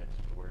doing,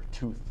 we're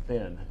too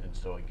thin, and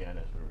so again,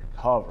 as we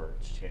recover,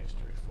 it's a chance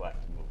to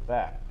reflect and move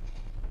back.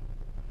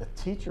 The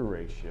teacher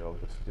ratio of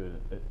the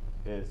student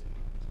is,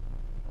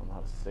 I don't know how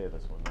to say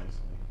this one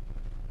nicely.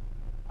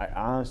 I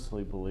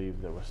honestly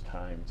believe there was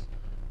times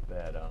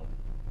that, I'll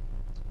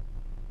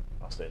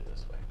say it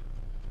this way.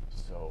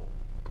 So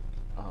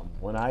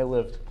when I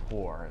lived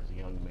poor as a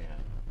young man,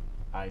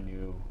 I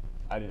knew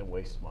I didn't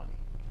waste money.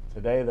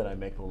 Today that I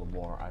make a little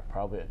more, I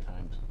probably at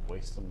times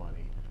waste some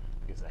money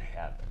because I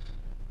haven't.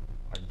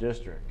 Our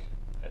district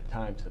at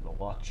times had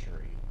the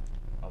luxury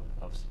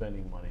of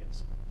spending money,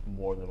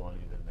 more than money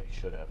than they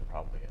should have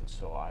probably. And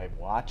so I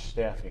watch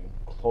staffing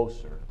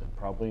closer than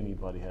probably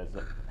anybody has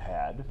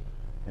had,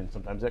 and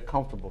sometimes that's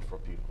comfortable for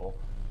people,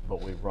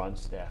 but we run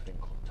staffing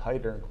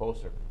tighter and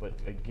closer. But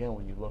again,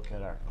 when you look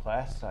at our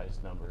class size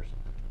numbers,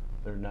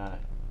 they're not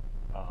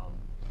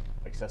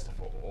excessive,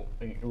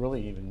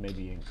 really even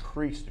maybe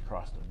increased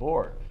across the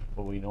board,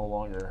 but we no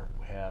longer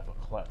have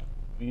a class.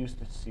 We used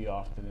to see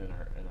often in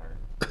our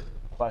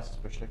classes,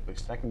 particularly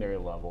secondary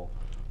level,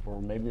 where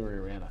maybe we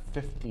ran a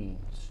 15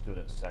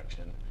 student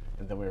section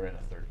and then we ran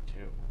a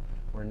 32.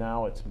 Where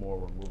now it's more,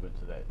 we're moving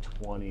to that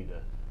 20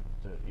 to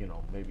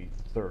maybe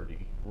 30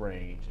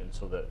 range, and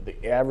so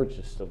the average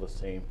is still the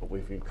same, but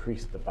we've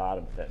increased the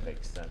bottom, if that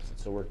makes sense. And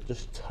so we're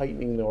just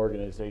tightening the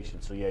organization.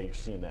 So yeah, you're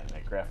seeing that in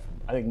that graph.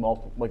 I think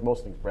like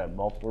most things, Brad,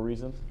 multiple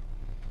reasons.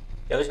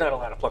 Yeah, there's not a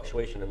lot of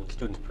fluctuation in the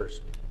students per.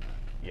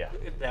 Yeah.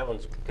 That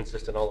one's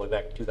consistent all the way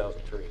back to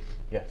 2003.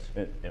 Yes,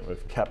 and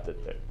we've kept it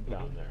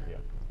down there, yeah.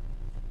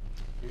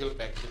 If you look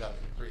back to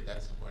 2003,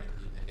 that's one of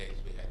the days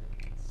we had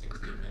 60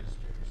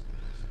 administrators.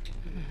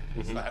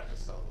 So that was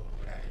so low.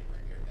 We're not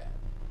anywhere near that.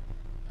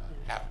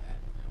 Half that.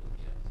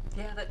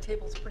 Yeah, that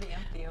table's pretty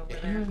empty over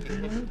there.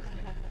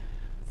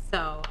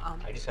 So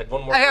I just had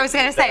one more. I was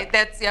going to say,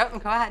 go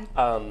ahead.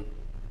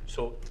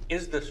 So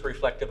is this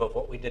reflective of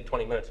what we did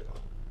 20 minutes ago?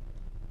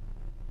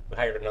 We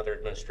hired another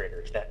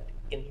administrator. Is that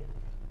in here?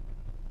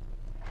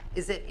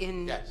 Is it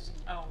in? Yes.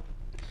 Oh.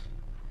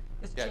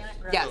 Is Yes.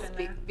 Janet Greif Yes, in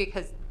there?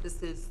 because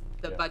this is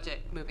the Yeah. budget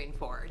moving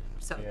forward.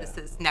 So this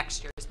Yeah. is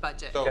next year's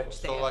budget. So, which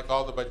so they have. like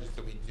all the budgets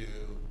that we do,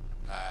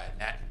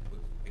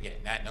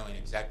 not knowing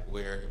exactly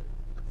where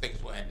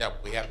things will end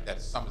up, we have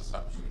that some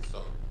assumption.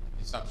 So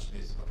the assumption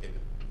is, okay,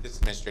 this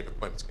administrative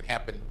appointment's going to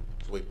happen,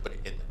 so we put it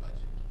in the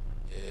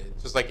budget.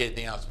 It's just like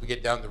anything else. We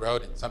get down the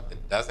road and something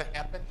doesn't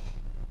happen,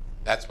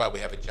 that's why we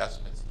have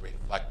adjustments to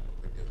reflect what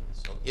we're doing.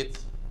 So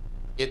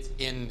it's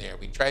in there.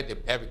 We tried to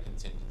have a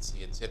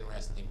contingency. It's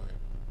interesting.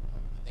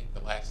 I think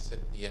the last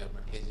Cynthia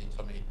Marchese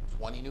told me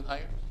 20 new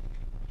hires.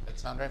 That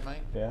sound right,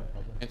 Mike? Yeah.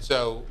 And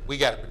so we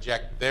got to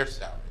project their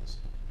salaries.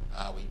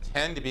 We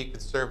tend to be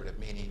conservative,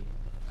 meaning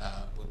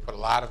we put a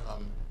lot of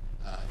them,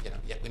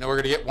 we know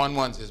we're going to get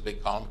 1-1s, as we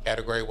call them,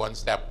 category 1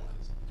 step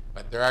 1s.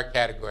 But there are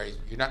categories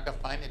where you're not going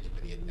to find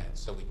anybody at that.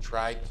 So we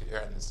try to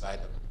err on the side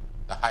of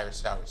the higher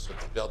salaries. So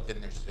it's built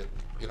in there so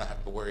you don't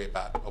have to worry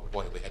about, oh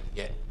boy, we had to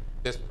get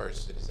this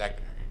person. Is that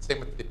going to? Same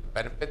with the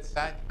benefits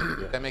side.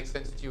 If that makes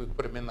sense to you, we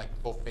put them in like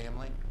full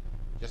family,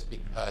 just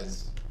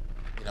because,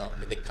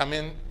 if they come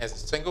in as a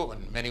single,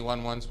 and many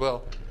 1-1s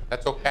will,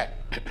 that's okay.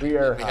 We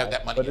are we high, have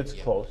that money but at it's the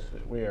end. close.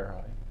 We are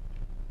high.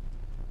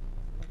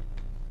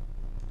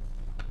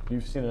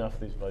 You've seen enough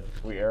of these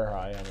budgets. We are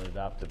high on an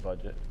adopted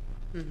budget.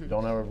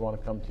 Don't ever want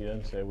to come to you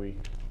and say we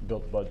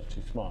built the budget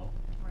too small.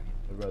 Right.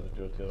 We'd rather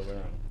do it the other way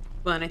around.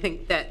 Well, and I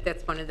think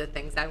that's one of the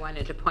things I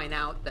wanted to point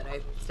out that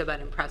I've still been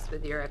impressed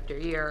with year after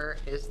year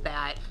is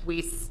that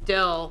we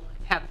still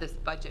have this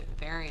budget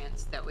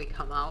variance that we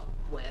come out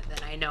with.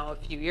 And I know a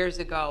few years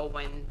ago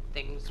when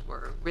things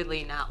were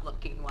really not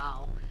looking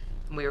well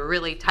and we were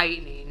really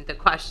tightening, the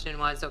question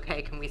was,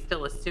 okay, can we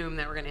still assume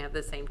that we're going to have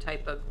the same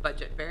type of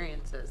budget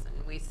variances?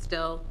 And we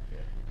still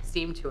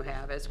seem to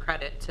have, as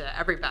credit to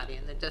everybody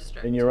in the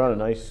district. And you're on a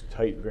nice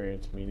tight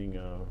variance, meaning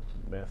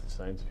math and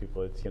science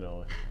people,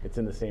 it's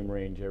in the same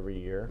range every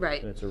year.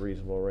 Right. And it's a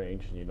reasonable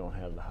range, and you don't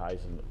have the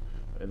highs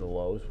and the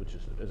lows, which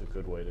is a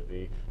good way to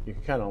be. You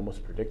can kind of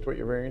almost predict what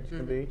your variance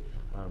can be.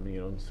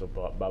 So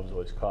Bob's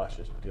always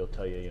cautious, but he'll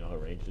tell you, a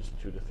range is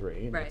 2 to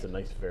 3, and that's a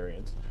nice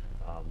variance.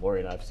 Lori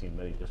and I've seen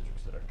many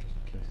districts that are just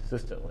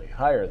consistently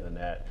higher than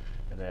that,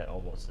 and that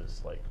almost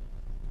is like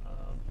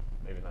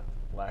maybe not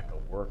lack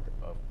of work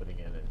of putting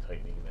in and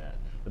tightening that.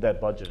 But that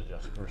budget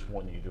adjustment, first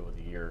one you do of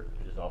the year,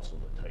 is also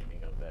the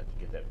tightening of that to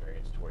get that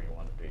variance to where you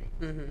want to be.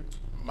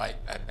 My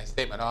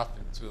statement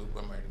often too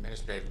when we're in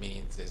administrative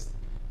meetings is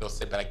they'll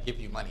say, but I give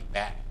you money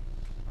back.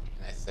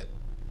 And I said,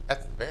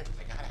 that's the variance.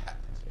 I gotta have it.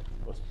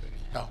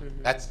 No,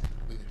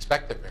 we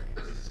expect a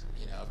variance.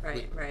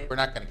 Right. We're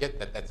not going to get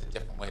that. That's a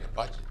different way to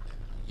budget.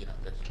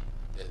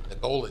 The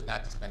goal is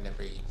not to spend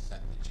every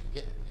cent that you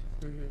get.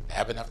 To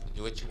have enough to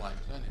do what you want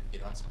to, and if you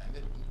don't spend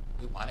it,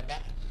 we want it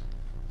back.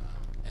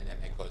 And then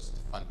it goes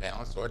to fund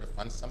balance or to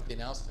fund something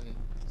else in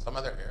some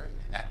other area.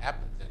 And that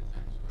happens at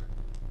times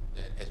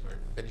where, as we're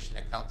finishing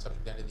accounts up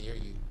at the end of the year,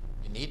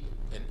 you need,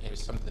 and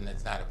it's something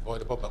that's not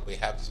avoidable, but we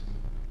have some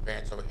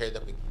variance over here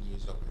that we can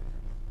use over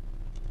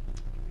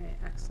there. Right,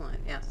 excellent.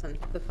 Yes, and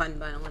the fund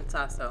balance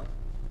also,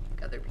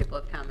 like other people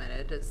have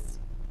commented, is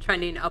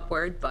trending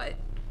upward, but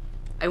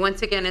I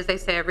once again, as I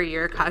say every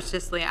year,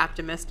 cautiously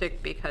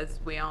optimistic because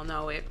we all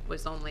know it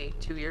was only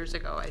 2 years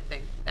ago, I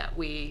think, that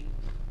we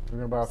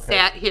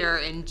sat here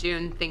in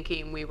June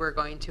thinking we were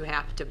going to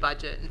have to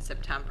budget in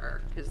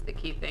September, because the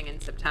key thing in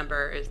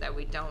September is that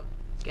we don't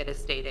get a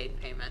state aid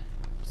payment.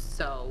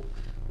 So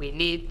we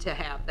need to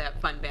have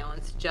that fund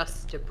balance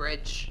just to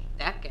bridge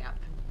that gap.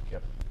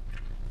 Yep.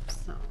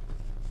 So,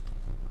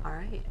 all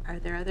right, are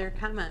there other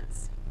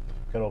comments?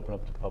 Can open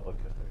up to public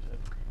if there's it.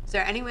 Is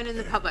there anyone in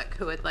the public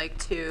who would like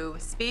to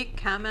speak,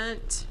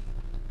 comment?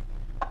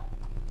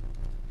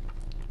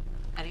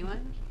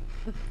 Anyone?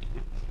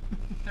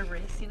 They're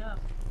racing up.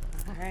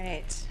 All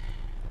right.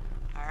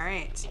 All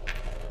right.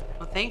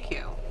 Well, thank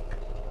you.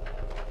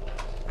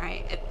 All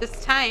right. At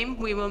this time,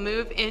 we will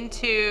move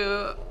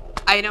into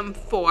item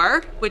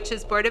 4, which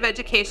is Board of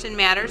Education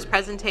Matters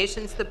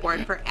Presentations to the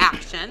Board for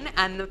Action.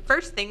 And the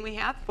first thing we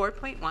have,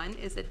 4.1,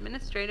 is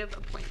administrative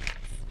appointments.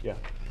 Yeah.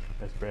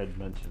 As Brad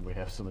mentioned, we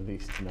have some of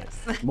these tonight.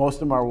 Most of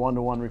them are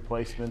one-to-one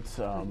replacements.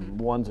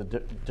 One's a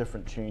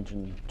different change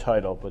in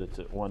title, but it's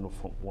a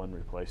one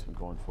replacement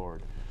going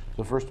forward.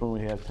 So the first one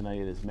we have tonight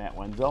is Matt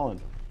Wenzel.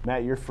 And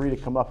Matt, you're free to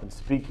come up and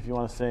speak if you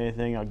want to say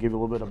anything. I'll give you a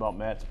little bit about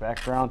Matt's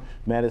background.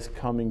 Matt is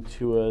coming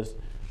to us.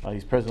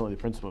 He's presently the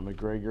principal at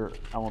McGregor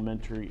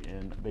Elementary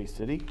in Bay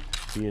City.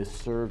 He has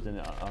served in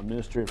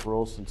administrative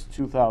roles since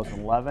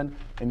 2011,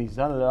 and he's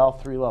done it at all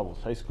 3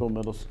 levels, high school,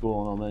 middle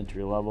school, and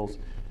elementary levels.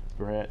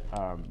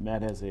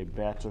 Matt has a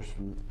bachelor's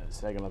from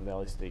Saginaw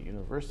Valley State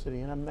University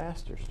and a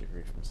master's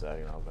degree from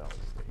Saginaw Valley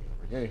State University.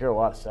 You're going to hear a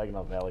lot of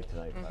Saginaw Valley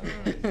tonight, by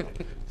the way.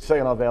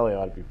 Saginaw Valley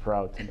ought to be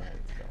proud tonight.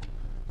 So.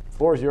 The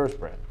floor is yours,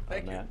 Brad.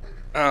 Thank Matt.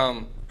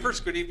 you.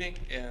 First, good evening,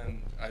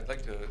 and I'd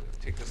like to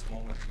take this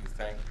moment to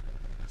thank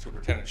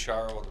Superintendent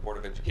Sharo of the Board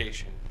of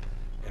Education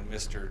and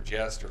Mr.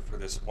 Jester for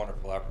this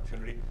wonderful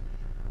opportunity.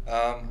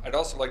 I'd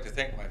also like to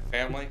thank my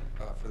family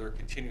for their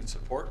continued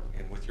support,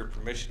 and with your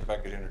permission, if I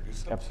could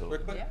introduce them Absolutely.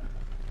 quickly.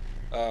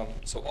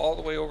 So all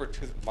the way over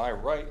to my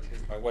right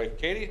is my wife,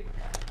 Katie.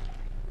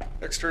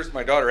 Next to her is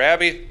my daughter,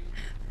 Abby,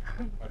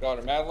 my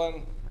daughter,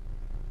 Madeline,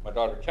 my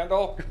daughter,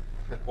 Kendall.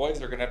 The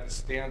boys are going to have to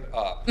stand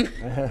up.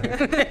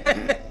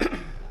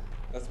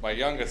 That's my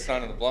youngest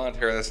son in the blonde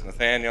hair. That's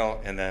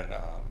Nathaniel, and then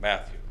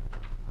Matthew.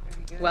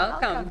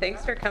 Welcome.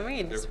 Thanks for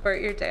coming to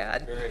support your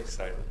dad. Very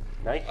excited.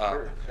 Nice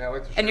shirt.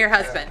 And your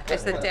husband. I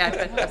said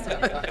dad, but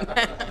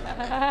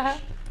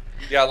husband.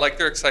 Yeah, like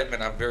their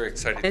excitement, I'm very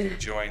excited to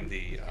join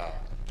the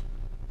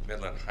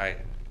Midland High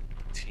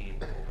team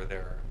over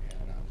there, and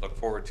look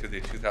forward to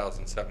the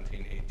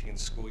 2017-18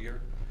 school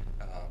year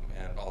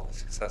and all the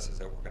successes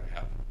that we're going to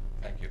have.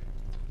 Thank you.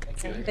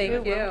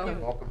 Thank you.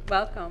 Welcome.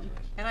 Welcome.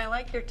 And I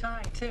like your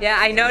tie, too. Yeah,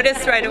 I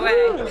noticed right away.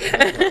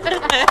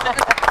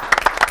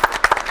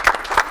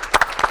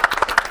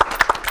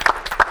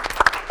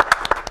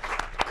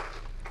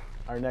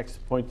 Our next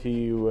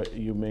appointee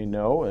you may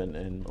know,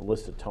 and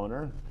Melissa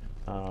Toner,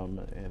 and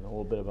a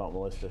little bit about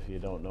Melissa if you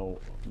don't know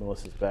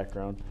Melissa's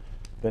background.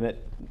 Been at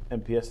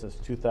MPS since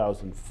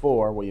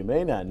 2004. What you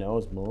may not know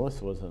is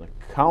Melissa was an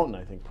accountant,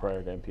 I think,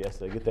 prior to MPS.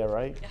 Did I get that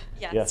right?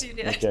 Yes, you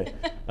did. Okay.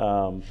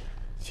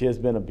 She has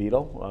been a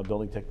Beetle,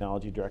 building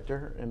technology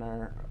director in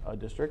our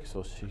district,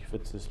 so she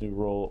fits this new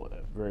role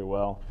very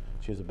well.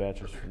 She has a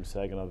bachelor's from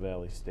Saginaw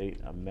Valley State,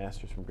 a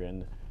master's from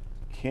Grand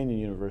Canyon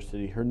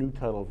University. Her new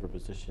title of her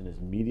position is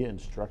Media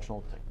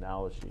Instructional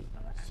Technology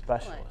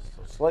Specialist.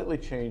 So slightly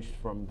changed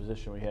from the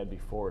position we had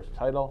before as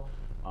title,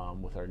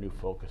 with our new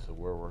focus of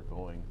where we're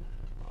going.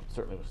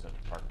 Certainly with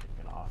Central Park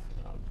kicking off,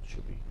 she'll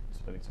be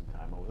spending some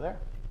time over there.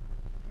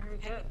 Very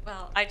good.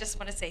 Well, I just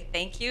want to say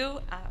thank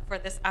you for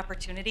this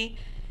opportunity.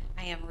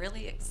 I am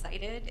really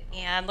excited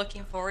and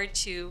looking forward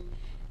to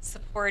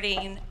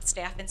supporting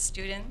staff and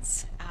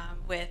students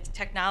with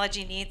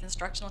technology needs,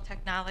 instructional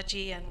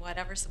technology, and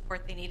whatever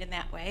support they need in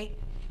that way.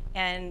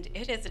 And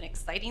it is an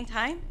exciting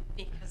time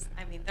because,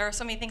 I mean, there are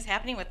so many things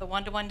happening with the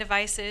one-to-one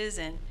devices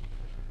and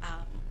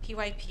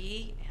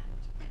PYP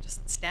and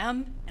just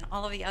STEM and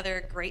all of the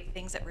other great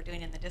things that we're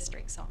doing in the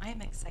district. So I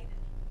am excited.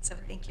 So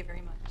thank you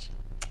very much.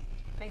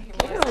 Thank you,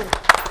 Melissa.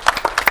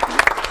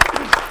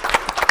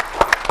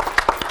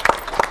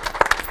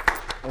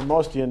 And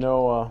most of you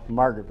know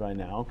Margaret by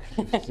now,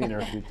 because you've seen her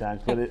a few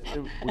times, but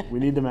we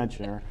need to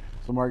mention her.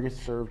 So Margaret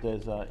served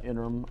as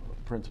interim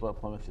principal at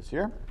Plymouth this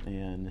year,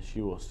 and she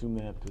will assume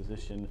that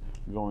position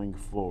going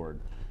forward.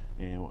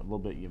 And a little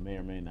bit you may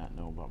or may not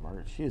know about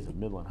Margaret. She is a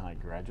Midland High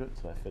graduate,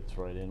 so that fits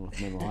right in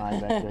with Midland High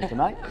back there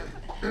tonight.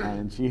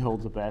 And she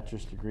holds a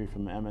bachelor's degree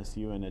from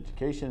MSU in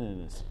education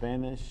and a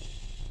Spanish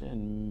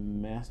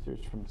and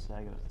master's from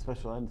Saginaw,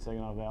 special ed in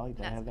Saginaw Valley.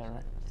 Did I have that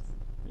right?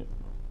 Yep.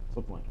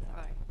 Something like that.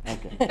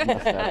 Okay,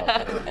 messed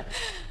that up.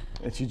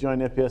 And she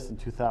joined MPS in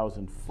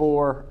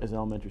 2004 as an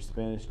elementary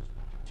Spanish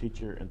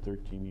teacher in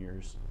 13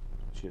 years.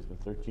 She has been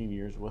 13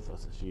 years with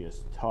us, and she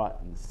has taught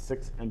in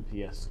 6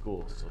 MPS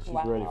schools, so she's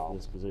ready for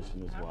this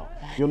position as well.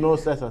 You'll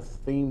notice that's a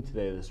theme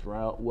today, this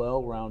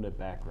well-rounded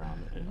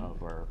background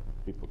of our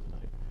people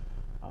tonight.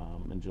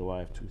 In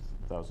July of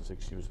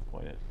 2006, she was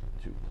appointed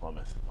to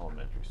Plymouth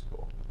Elementary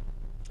School.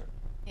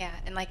 Yeah,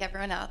 and like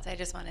everyone else, I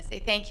just want to say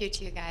thank you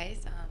to you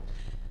guys.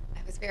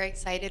 I was very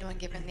excited when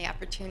given the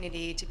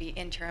opportunity to be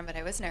interim, but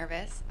I was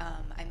nervous.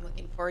 I'm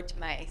looking forward to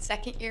my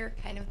second year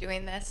kind of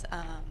doing this.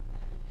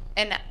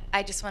 And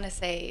I just want to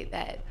say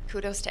that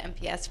kudos to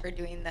MPS for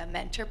doing the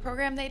mentor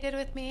program they did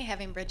with me,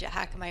 having Bridget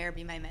Hackemeyer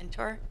be my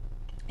mentor.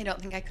 I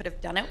don't think I could have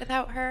done it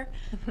without her.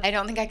 I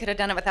don't think I could have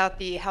done it without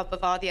the help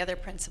of all the other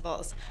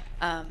principals.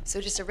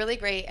 So just a really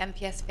great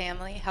MPS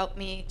family helped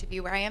me to be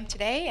where I am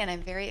today, and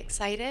I'm very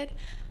excited.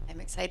 I'm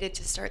excited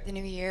to start the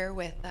new year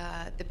with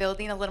the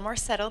building a little more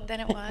settled than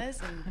it was,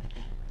 and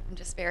I'm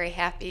just very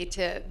happy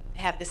to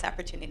have this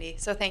opportunity.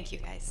 So thank you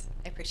guys.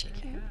 I appreciate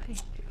it. Thank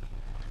you.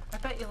 I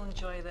bet you'll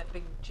enjoy that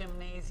big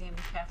gymnasium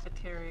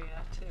cafeteria,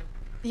 too.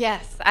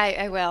 Yes,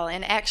 I will.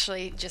 And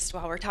actually, just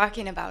while we're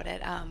talking about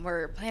it,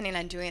 we're planning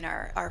on doing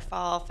our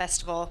fall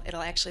festival.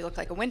 It'll actually look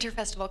like a winter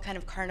festival, kind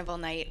of carnival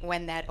night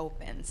when that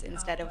opens,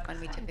 instead of when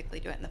we typically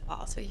do it in the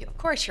fall. So, of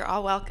course, you're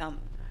all welcome.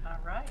 All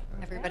right.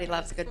 Everybody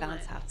loves a good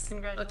bounce house.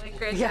 Congratulations.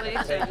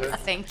 Congratulations.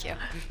 Thank you.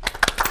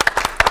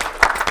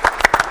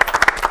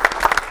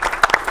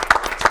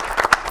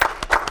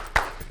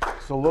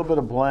 So a little bit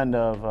of blend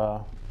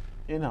of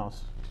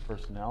in-house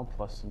personnel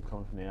plus some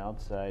coming from the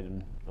outside,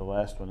 and the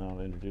last one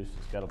I'll introduce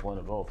has got a blend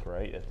of both,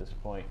 right, at this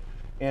point.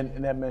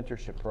 And that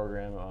mentorship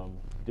program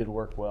did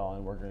work well,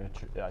 and we're going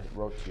to, I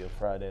wrote to you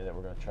Friday that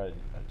we're going to try to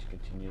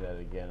continue that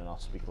again, and I'll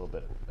speak a little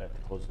bit at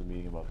the close of the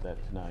meeting about that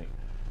tonight.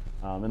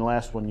 And the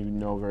last one you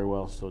know very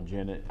well, so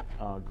Janet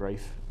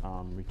Greif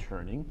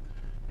returning,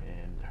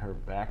 and her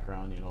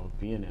background, you know,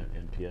 being at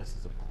NPS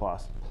is a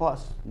plus.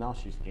 Plus, now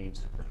she's gained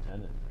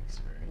superintendent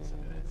experience. I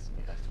mean,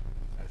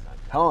 I'm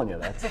telling you,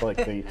 that's like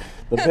the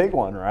big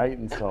one, right?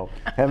 And so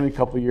having a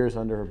couple years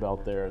under her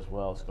belt there as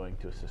well is going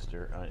to assist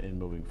her in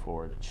moving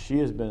forward. She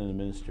has been an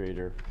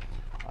administrator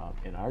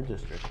in our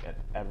district at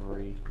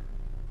every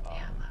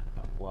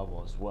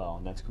level as well,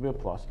 and that's going to be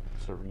a plus,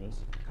 serving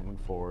us coming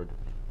forward.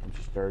 And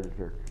she started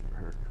her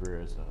career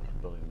as a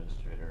building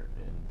administrator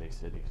in Bay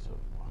City, so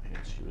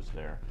and she was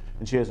there.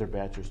 And she has her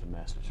bachelor's and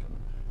master's from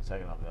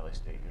Saginaw Valley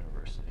State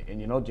University. And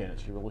you know,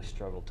 Janet, she really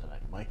struggled tonight.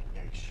 Mike,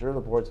 are you sure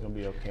the board's going to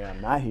be okay? I'm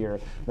not here,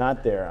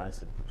 not there. And I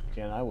said,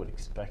 Janet, I would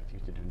expect you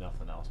to do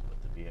nothing else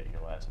but to be at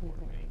your last board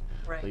meeting,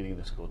 leading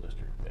the school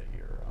district that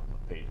you're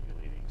paid to be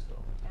leading. So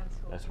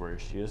that's where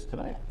she is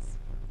tonight.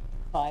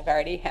 Well, I've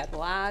already had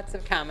lots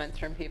of comments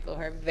from people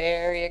who are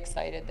very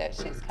excited that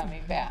she's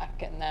coming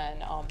back. And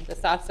then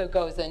this also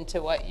goes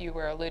into what you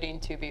were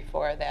alluding to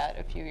before, that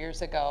a few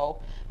years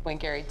ago when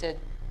Gary did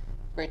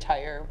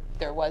retire,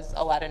 there was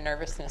a lot of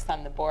nervousness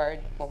on the board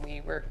when we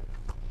were,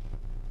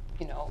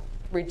 you know,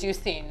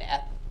 reducing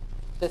at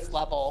this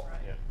level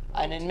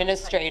an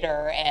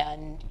administrator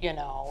and, you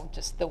know,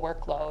 just the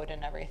workload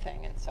and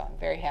everything. And so I'm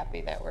very happy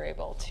that we're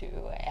able to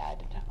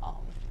add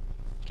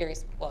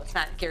Gary's, well, it's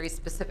not Gary's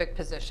specific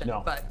position,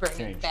 but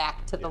bring it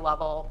back to the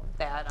level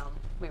that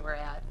we were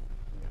at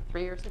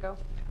 3 years ago,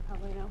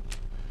 probably now.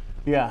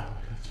 Yeah,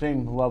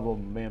 same level of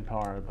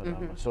manpower, but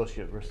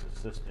associate versus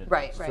assistant.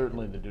 Right.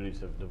 Certainly the duties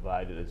have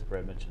divided, as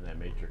Brad mentioned, that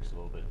matrix a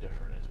little bit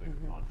different as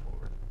we've gone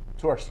forward.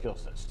 To our skill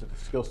sets, to the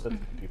skill sets of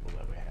the people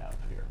that we have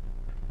here.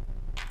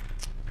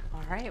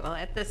 All right, well,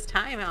 at this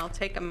time, I'll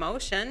take a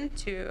motion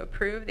to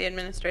approve the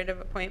administrative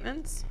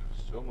appointments.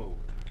 So moved.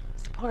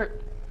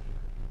 Support.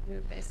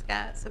 Moved by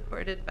Scott,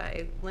 supported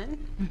by Lynn.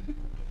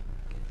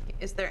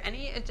 Is there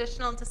any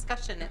additional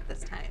discussion at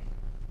this time?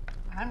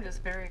 I'm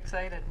just very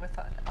excited with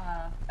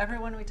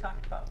everyone we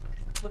talked about.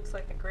 It looks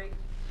like a great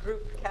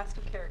group, cast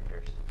of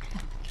characters.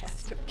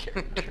 Cast of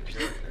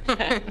characters.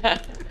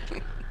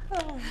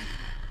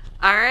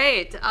 All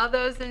right, all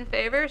those in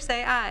favor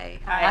say aye.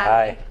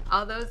 Aye.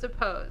 All those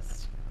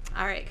opposed.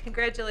 All right,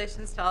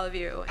 congratulations to all of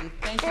you, and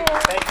thank you.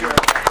 Thank you.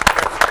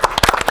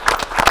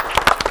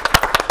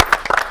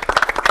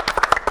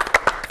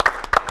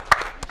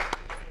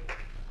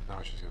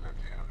 No, she's gonna have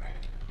to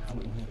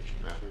have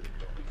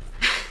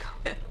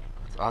it.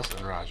 It's us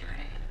and Roger.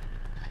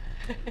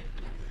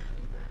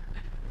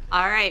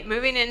 All right,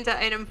 moving into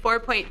item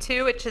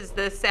 4.2, which is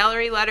the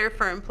salary letter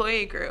for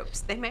employee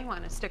groups. They may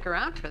want to stick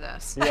around for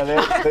this. Yeah,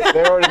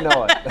 they already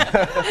know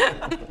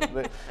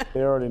it.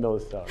 they already know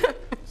the stuff.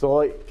 So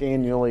like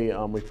annually,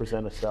 we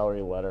present a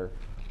salary letter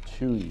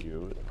to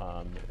you.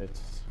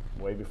 It's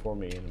way before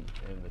me in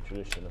the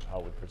tradition of how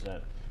we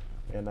present.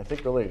 And I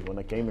think really when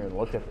I came here and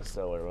looked at the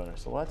salary letter,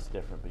 so that's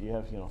different. But you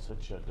have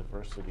such a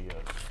diversity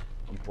of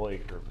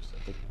employee groups. I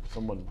think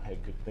someone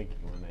had good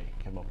thinking when they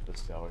came up with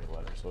the salary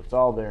letter. So it's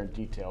all there in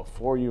detail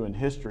for you in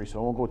history. So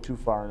I won't go too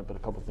far in it, but a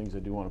couple things I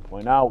do want to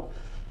point out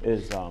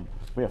is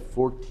we have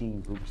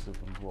 14 groups of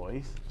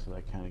employees. So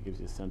that kind of gives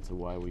you a sense of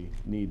why we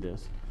need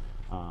this.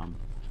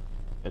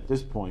 At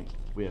this point,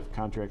 we have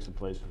contracts in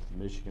place with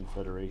the Michigan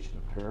Federation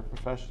of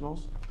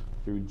Paraprofessionals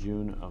through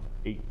June of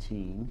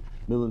 18,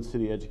 Midland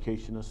City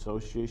Education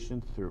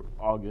Association through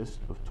August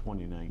of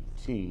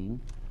 2019,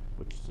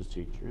 which is the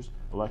teachers,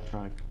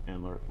 electronic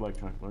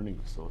learning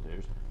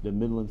facilitators, the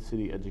Midland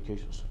City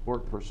Educational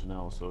Support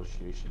Personnel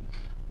Association,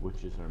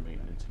 which is our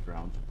maintenance and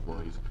grounds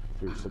employees,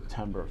 through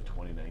September of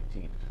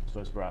 2019. So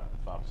as Bob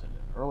said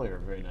earlier,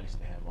 very nice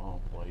to have all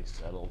employees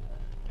settled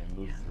and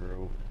move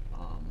through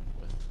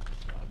with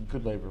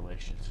good labor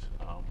relations,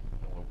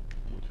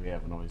 which we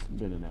haven't always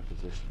been in that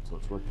position. So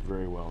it's worked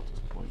very well at this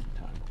point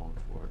in time going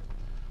forward.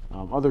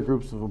 Other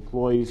groups of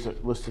employees are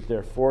listed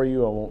there for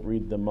you. I won't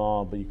read them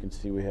all, but you can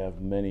see we have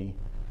many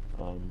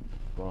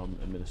from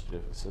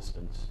administrative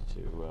assistants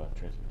to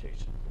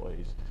transportation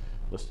employees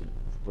listed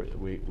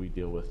we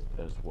deal with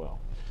as well.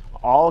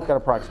 All got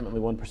approximately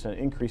 1%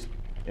 increase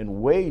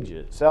in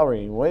wages,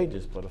 salary and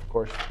wages, but of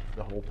course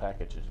the whole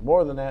package is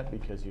more than that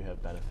because you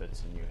have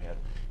benefits and you have,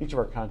 each of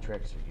our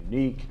contracts are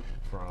unique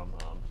from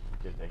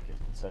did they get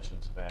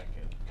concessions back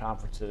in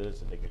conferences,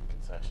 did they get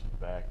concessions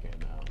back in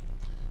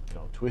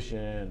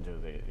tuition,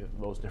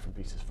 those different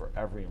pieces for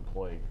every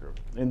employee group.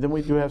 And then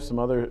we do have some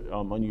other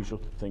unusual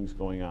things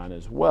going on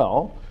as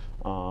well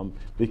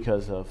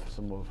because of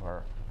some of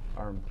our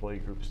employee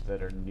groups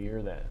that are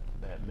near that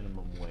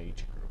minimum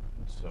wage group.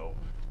 And so,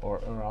 or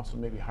also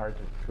maybe hard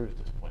to recruit at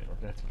this point. We're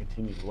going to have to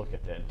continue to look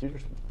at that. And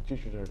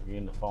teachers are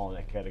beginning to fall in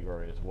that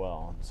category as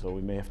well. And so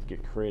we may have to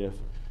get creative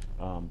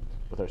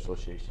with our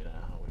association on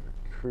how we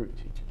recruit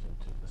teachers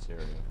into this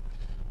area.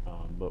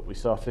 But we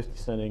saw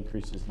 50-cent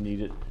increases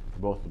needed for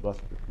both the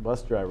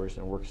bus drivers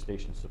and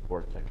workstation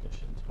support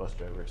technicians. Bus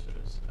drivers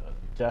is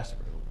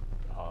desperate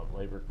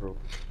labor group,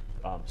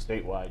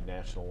 statewide,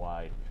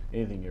 national-wide,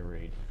 anything you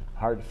read.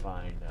 Hard to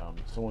find.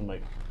 Someone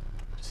might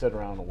sit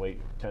around and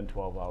wait 10,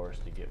 12 hours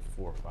to get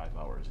 4 or 5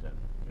 hours in.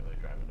 They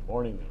drive in the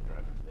morning, they'll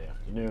drive in the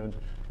afternoon.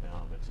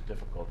 It's a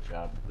difficult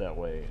job that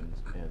way,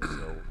 and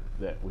so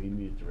that we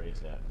needed to raise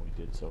that, and we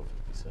did so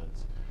 50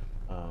 cents.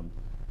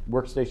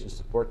 workstation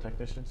support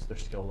technicians, their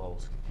skill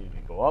levels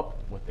continue to go up,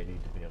 what they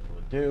need to be able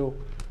to do.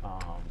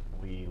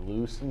 We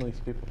lose some of these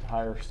people to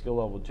higher skill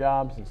level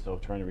jobs, and so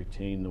trying to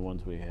retain the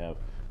ones we have,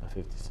 a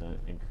 50%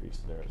 increase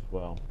there as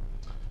well.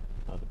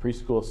 The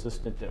preschool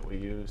assistant that we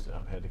use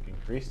had to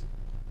increase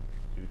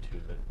due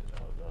to the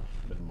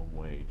minimum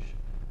wage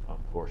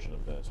portion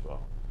of that as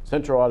well.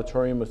 Central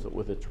Auditorium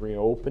with its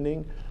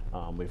reopening,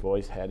 we've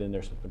always had in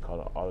there something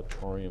called an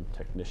auditorium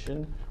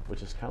technician,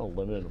 which is kind of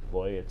limited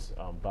employee. It's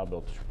Bob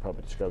will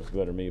probably describes it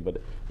better than me, but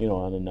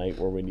on a night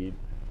where we need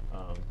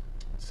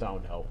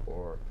sound help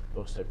or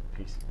those type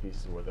of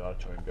pieces where the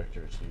auditorium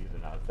director is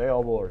either not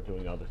available or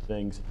doing other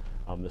things,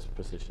 this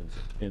position's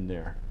in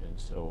there, and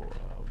so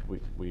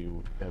we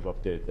have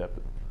updated that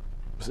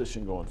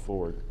position going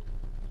forward.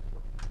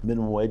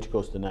 Minimum wage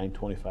goes to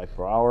 $9.25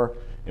 per hour,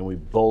 and we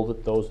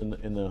bolded those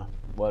in the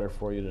letter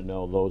for you to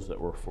know those that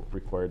were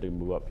required to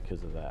move up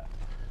because of that.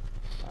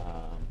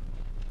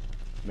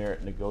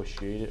 Merit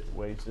negotiated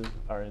wages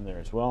are in there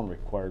as well and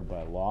required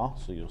by law,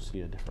 so you'll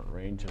see a different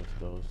range of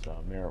those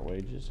merit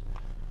wages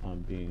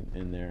being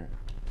in there.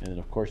 And then,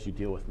 of course, you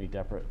deal with me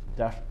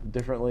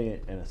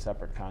differently in a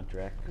separate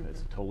contract because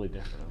it's a totally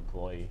different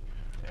employee.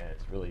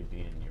 It's really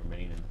being your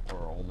main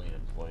or only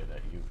employee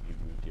that you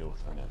deal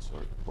with on that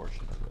sort of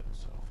portion of it.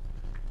 So,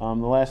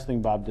 the last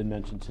thing Bob did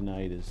mention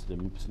tonight is the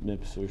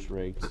MIPSUS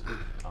rates.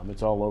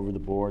 It's all over the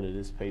board. It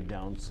is paid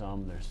down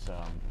some. There's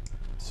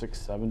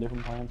 6-7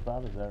 different plans,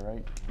 Bob, is that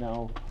right?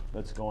 Now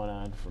that's going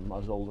on from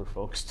us older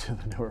folks to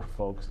the newer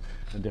folks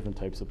and different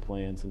types of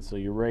plans. And so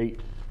your rate,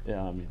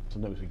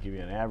 sometimes we give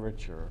you an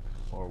average or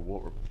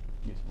what we're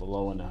the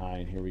low and the high,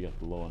 and here we got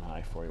the low and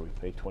high for you. We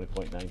pay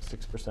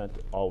 20.96%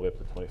 all the way up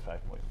to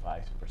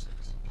 25.5%.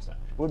 It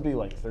would be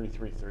like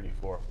 33,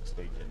 34 if the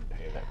state didn't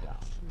pay that down,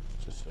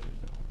 just so you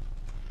know.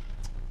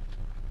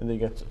 And then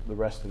you got the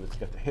rest of it's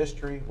got the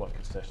history, what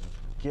concessions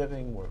are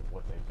giving,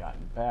 what they've gotten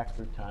back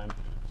through time.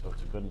 So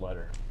it's a good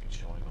letter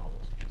showing all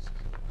those pieces.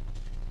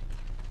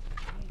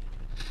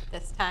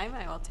 This time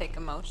I will take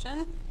a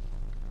motion.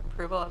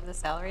 Approval of the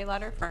salary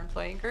letter for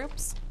employee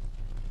groups.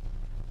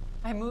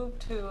 I move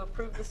to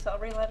approve the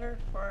salary letter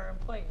for our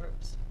employee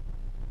groups.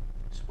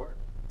 Support.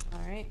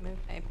 All right,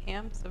 moved by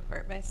Pam,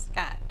 support by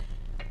Scott.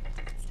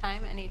 This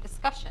time, any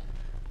discussion?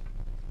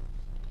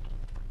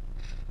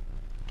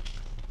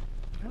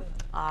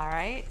 All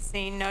right,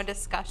 seeing no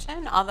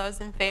discussion, all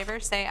those in favor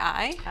say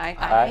aye. Aye.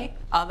 Aye.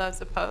 All those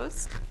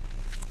opposed?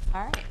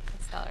 All right,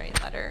 the salary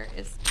letter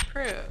is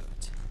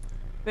approved.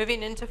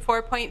 Moving into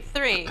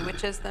 4.3,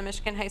 which is the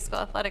Michigan High School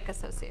Athletic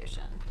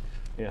Association.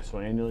 Yeah, so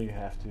annually you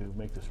have to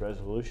make this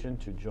resolution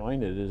to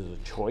join. It is a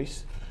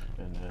choice,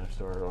 and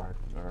so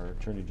our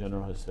Attorney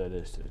General has said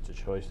it's a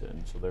choice,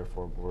 and so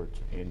therefore boards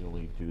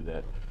annually do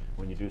that.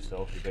 When you do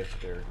so, you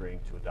basically are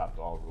agreeing to adopt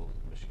all rules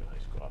of the Michigan High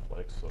School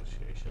Athletic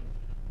Association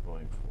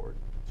going forward.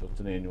 So it's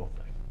an annual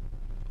thing.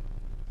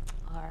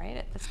 All right,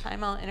 at this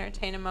time I'll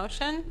entertain a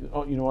motion.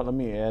 Oh, you know what, let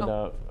me add,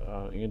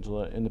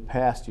 Angela, in the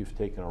past you've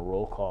taken a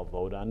roll call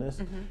vote on this.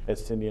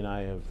 As Cindy and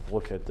I have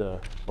looked at the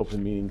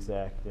Open Meetings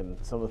Act and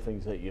some of the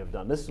things that you have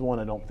done. This is one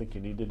I don't think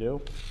you need to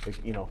do.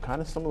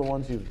 Kind of some of the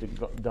ones you've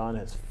done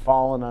has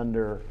fallen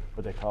under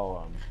what they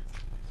call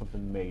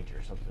something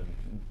major, something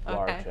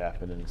large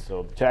happened. And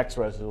so the tax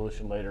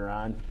resolution later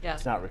on,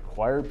 it's not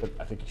required, but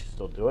I think you should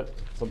still do it.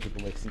 Some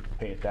people may see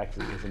paying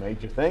taxes as a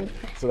major thing,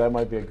 so that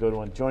might be a good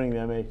one. Joining the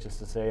MH, just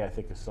to say, I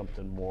think is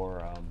something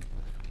more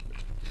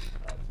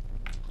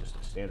just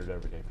a standard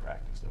everyday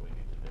practice that we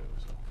need to do.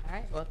 So. All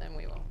right, well then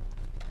we will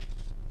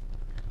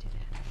do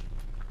that.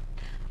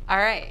 All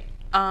right,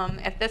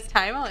 at this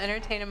time I'll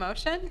entertain a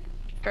motion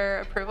for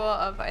approval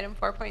of item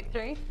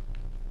 4.3.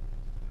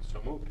 So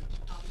moved.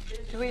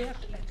 Do we have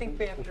to, I think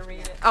we have to read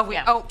it.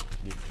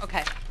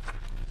 Okay.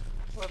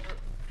 So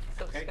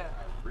Okay, Scott.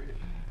 I'll read it.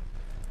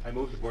 I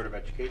move the Board of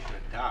Education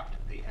adopt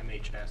the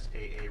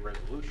MHSAA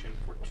resolution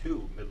for the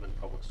two Midland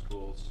Public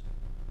Schools,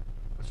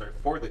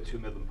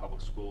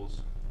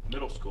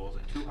 middle schools,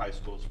 and 2 high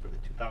schools for the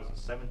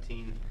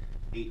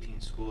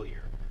 2017-18 school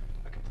year.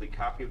 A complete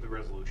copy of the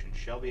resolution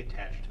shall be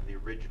attached to the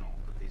original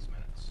of these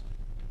minutes.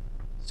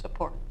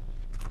 Support.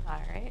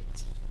 All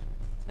right.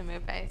 So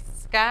moved by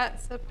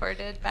Scott,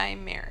 supported by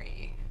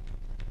Mary.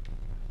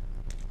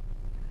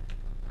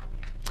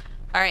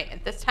 All right,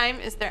 at this time,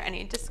 is there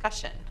any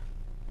discussion?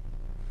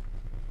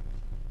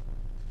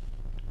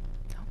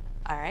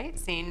 All right,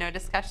 seeing no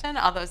discussion,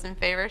 all those in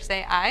favor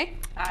say aye.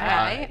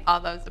 Aye.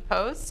 All those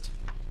opposed?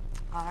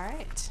 All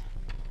right.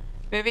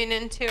 Moving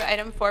into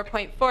item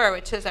 4.4,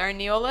 which is our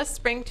Neola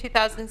Spring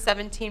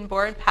 2017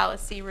 Board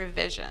Policy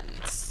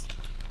Revisions.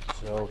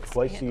 So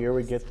twice a year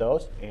we get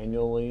those.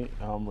 Annually,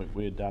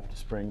 we adopt the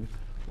spring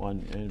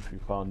one, and if you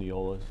recall,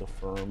 Neola is a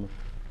firm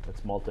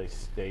that's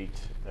multi-state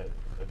that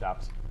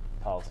adopts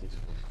policies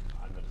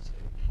for, I'm going to say,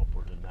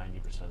 upward of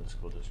 90% of the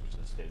school districts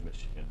in the state of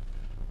Michigan.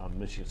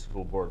 Michigan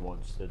School Board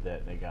once did that,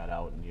 and they got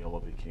out, and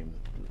Neola became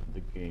the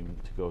game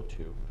to go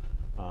to.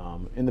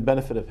 And the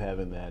benefit of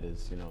having that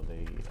is,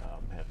 they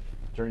have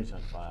attorneys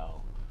on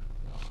file.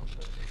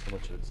 So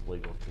much of it's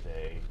legal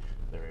today.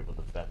 they're able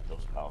to vet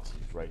those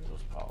policies, write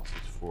those policies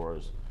for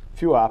us.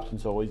 Few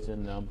options always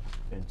in them,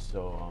 and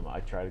so I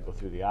try to go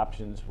through the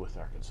options with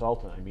our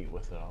consultant. I meet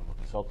with a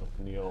consultant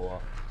from Neola,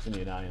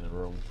 Cindy and I in the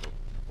room for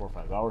 4 or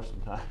 5 hours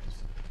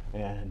sometimes,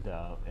 and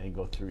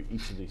go through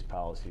each of these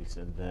policies.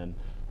 And then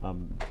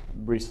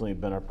recently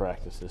been our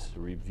practice is to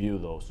review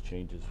those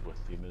changes with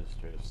the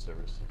administrative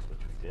services, which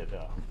we did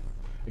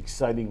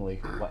excitingly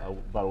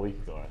about a week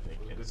ago, I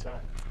think. Good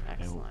time.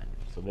 Excellent.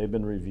 So they've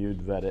been reviewed,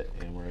 vetted,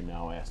 and we're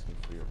now asking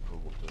for your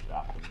approval to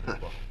adopt them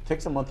as well. It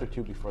takes a month or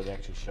two before they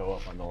actually show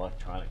up on the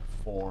electronic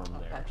form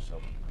there,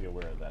 so be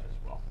aware of that as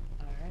well.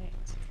 All right.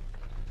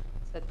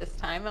 So at this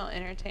time, I'll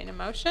entertain a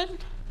motion.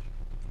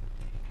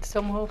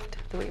 So moved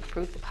that we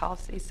approve the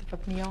policies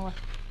of Neola. All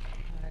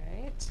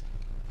right.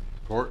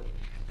 Support.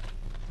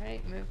 All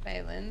right, moved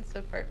by Lynn,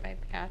 support by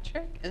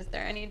Patrick. Is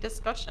there any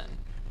discussion?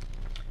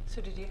 So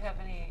did you have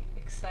any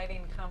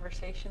exciting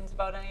conversations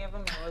about any of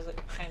them, or was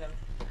it kind of?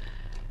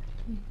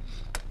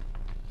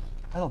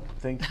 I don't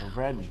think so.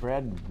 Brad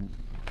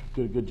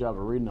did a good job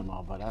of reading them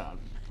all, but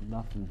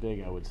nothing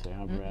big, I would say,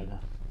 huh, Brad?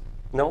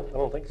 No, I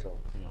don't think so.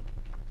 You know,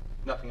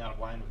 Nothing out of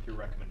line with your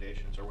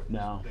recommendations or with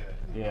no,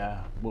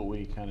 yeah, what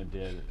we kind of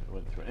did,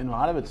 went through. And a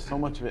lot of it's, so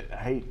much of it, I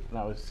hate, and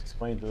I was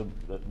explaining to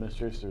the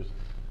administrators, there's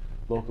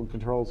local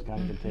controls kind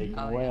of been taken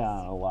away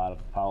on a lot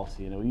of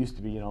policy. And it used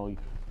to be,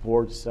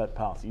 board set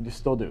policy. You just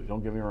still do,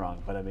 don't get me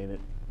wrong, but I mean,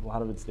 a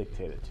lot of it's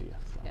dictated to you.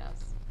 So.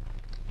 Yes.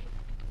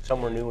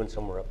 Some were new and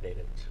some were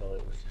updated, so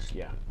it was just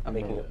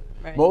making it,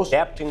 Right.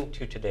 adapting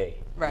to today.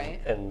 Right.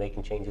 And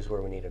making changes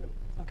where we needed them.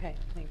 Okay,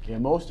 thank you. Yeah,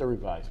 most are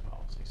revised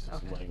policies, so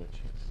some Okay. language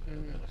changes,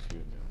 and a few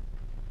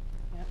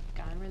new. Yep,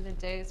 gone were the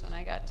days when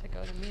I got to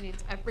go to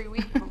meetings every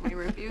week when we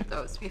reviewed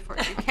those before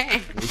you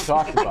came. We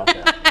talked about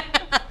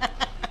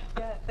that.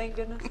 Yeah, thank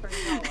goodness for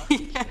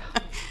Neola. Yeah.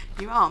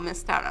 You all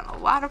missed out on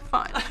a lot of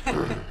fun.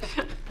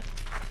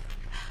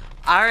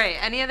 All right,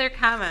 any other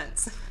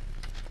comments?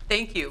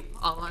 Thank you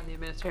all on the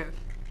administrative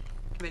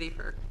committee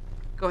for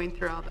going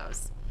through all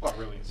those. Well,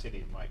 really, and Cindy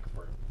and Mike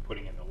for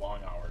putting in the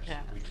long hours.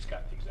 Yeah. We just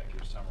got the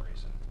executive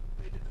summaries, and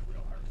they did the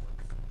real hard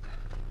work.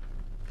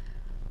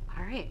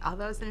 All right, all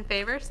those in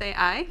favor, say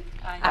aye.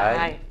 Aye.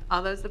 Aye.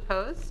 All those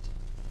opposed?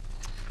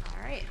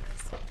 All right,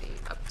 this will be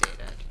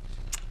updated.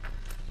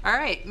 All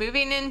right,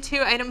 moving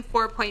into item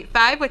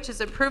 4.5, which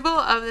is approval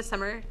of the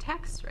summer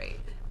tax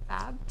rate.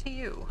 Bob, to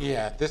you.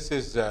 Yeah, this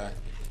is,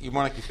 you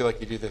want to feel like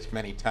you do this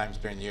many times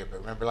during the year, but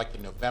remember, like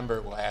in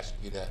November, we'll ask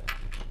you to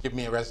give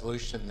me a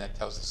resolution that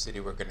tells the city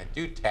we're going to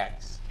do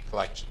tax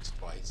collections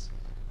twice.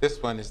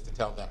 This one is to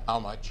tell them how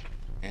much,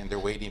 and they're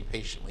waiting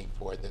patiently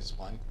for this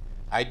one.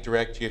 I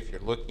direct you, if you're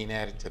looking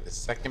at it, to the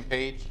second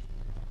page.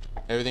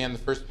 Everything on the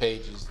first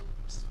page is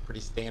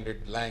pretty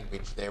standard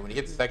language there. When you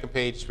get to the second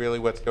page, really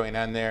what's going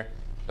on there.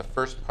 The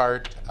first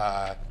part,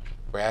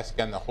 we're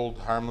asking the hold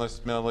harmless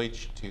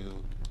millage to,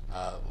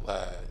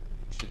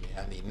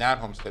 on the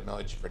non-homestead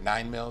millage for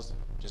 9 mills,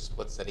 just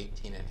splits at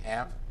 18 and a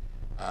half.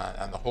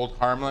 On the hold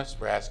harmless,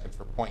 we're asking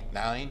for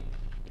 0.9,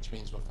 which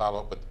means we'll follow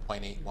up with the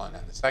 0.81 on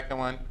the second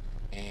one,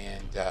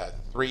 and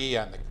 3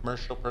 on the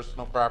commercial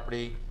personal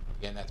property.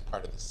 Again, that's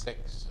part of the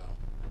 6, so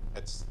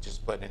that's just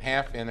split in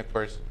half. And of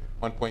course,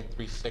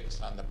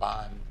 1.36 on the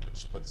bond, which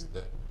splits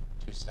the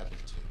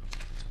 272.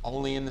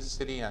 Only in the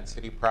city, on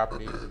city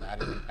properties,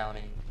 not in the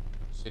county.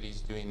 City's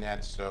doing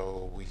that,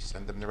 so we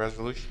send them the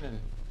resolution and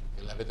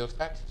they levy those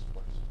taxes for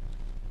us.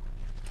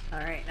 All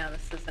right, now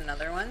this is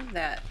another one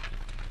that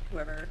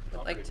whoever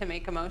would like to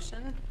make a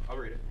motion. I'll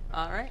read it.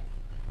 All right.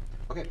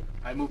 Okay,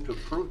 I move to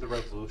approve the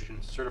resolution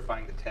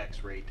certifying the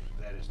tax rate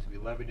that is to be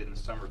levied in the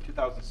summer of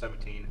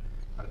 2017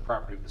 on the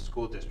property of the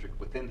school district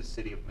within the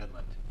city of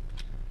Midland.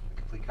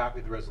 A complete copy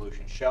of the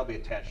resolution shall be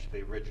attached to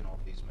the original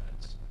of these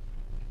minutes.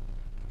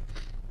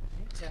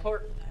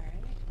 Support. All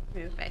right,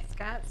 moved by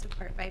Scott,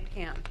 support by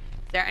Pam.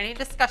 Is there any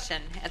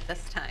discussion at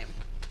this time?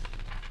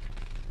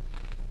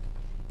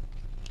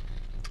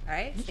 All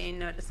right, seeing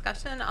no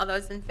discussion, all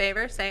those in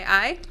favor say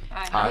aye.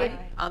 Aye.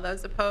 All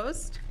those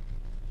opposed?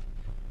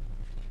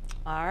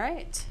 All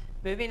right,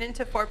 moving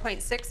into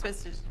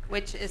 4.6,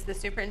 which is the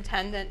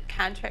superintendent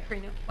contract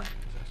renewal. What?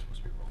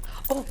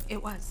 Oh,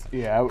 it was.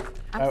 Yeah.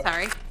 I'm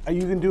sorry. You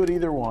can do it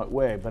either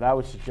way, but I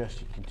would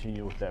suggest you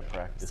continue with that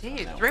practice. See, on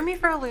you that threw one. me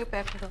for a loop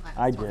after the last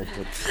I one. did,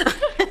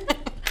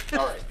 but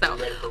All right, So,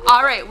 you ready for roll all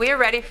call? right, we are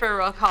ready for a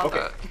roll call Okay,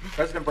 vote.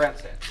 President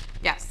Branstad,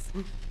 Yes.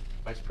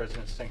 Vice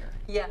President Singer,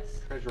 Yes.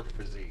 Treasurer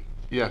Frazee,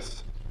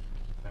 Yes.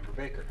 Member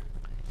Baker,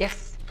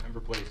 Yes.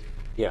 Member Blasey,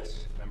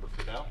 Yes. Member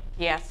Fidel,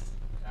 Yes.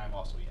 and I'm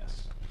also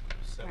yes.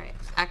 All right,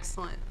 7-0.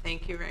 excellent.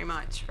 Thank you very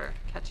much for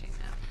catching that.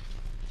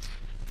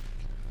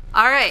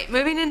 All right,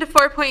 moving into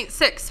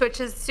 4.6, which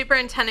is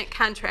superintendent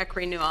contract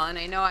renewal. And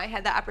I know I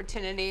had the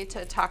opportunity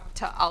to talk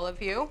to all of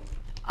you,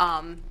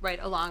 right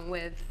along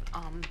with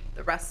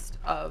the rest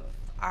of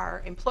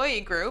our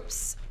employee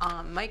groups.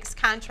 Mike's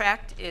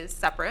contract is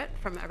separate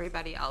from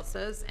everybody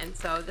else's, and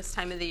so this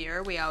time of the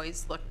year, we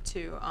always look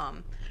to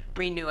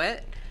renew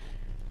it.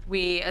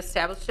 We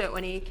established it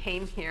when he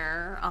came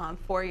here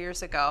 4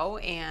 years ago,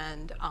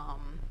 and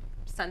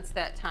since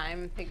that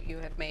time, I think you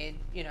have made,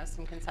 you know,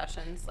 some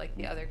concessions like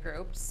the other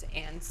groups.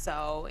 And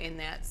so in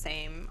that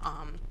same,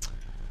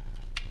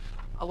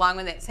 along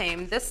with that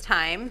same this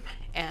time,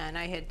 and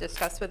I had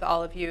discussed with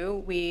all of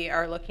you, we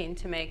are looking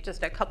to make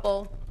just a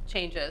couple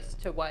changes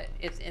to what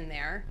is in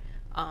there.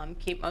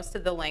 Keep most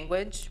of the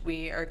language.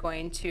 We are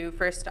going to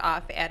first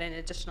off add an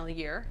additional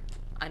year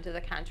onto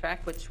the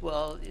contract, which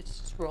will, it's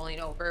just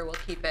rolling over. We'll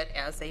keep it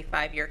as a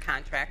 5-year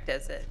contract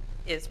as it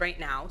is right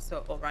now. So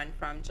it will run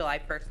from July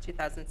 1st,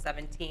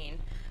 2017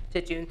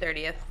 to June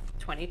 30th,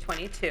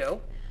 2022.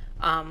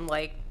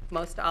 Like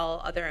most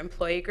all other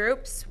employee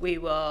groups, we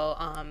will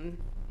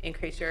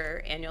increase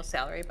your annual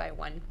salary by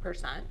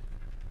 1%.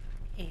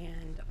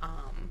 And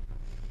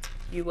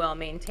you will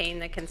maintain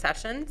the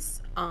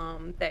concessions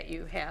that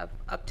you have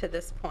up to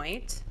this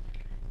point.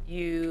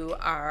 You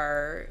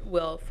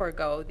will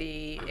forego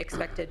the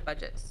expected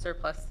budget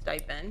surplus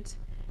stipend,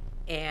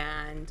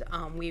 and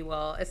we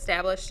will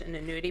establish an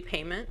annuity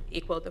payment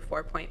equal to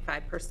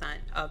 4.5%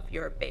 of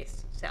your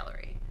base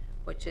salary,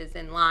 which is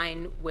in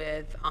line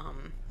with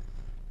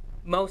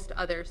most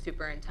other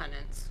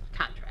superintendents'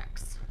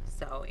 contracts.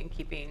 So in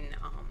keeping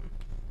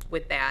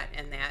with that,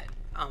 and that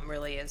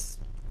really is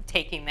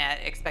taking that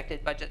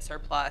expected budget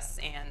surplus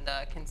and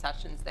the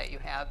concessions that you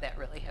have that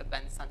really have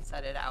been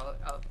sunsetted out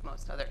of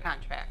most other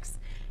contracts,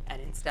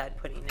 and instead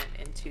putting it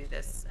into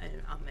this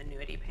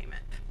annuity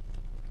payment.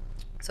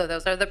 So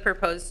those are the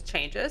proposed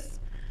changes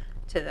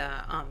to the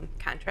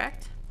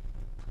contract.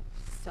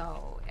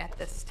 So at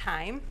this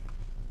time,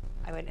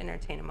 I would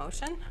entertain a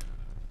motion.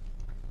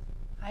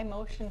 I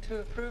motion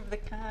to approve the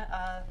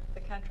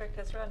contract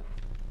as read.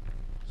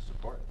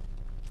 Support.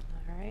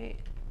 All right.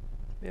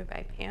 Moved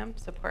by Pam,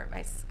 support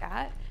by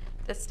Scott.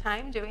 This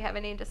time, do we have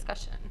any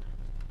discussion?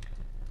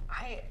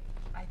 I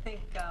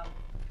think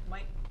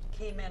Mike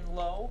came in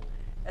low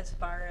as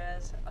far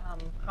as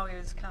how he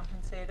was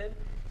compensated,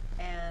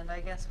 and I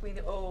guess we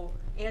owe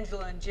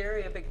Angela and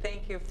Jerry a big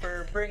thank you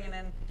for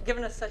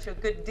giving us such a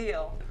good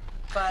deal.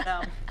 But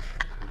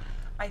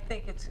I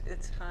think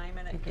it's time,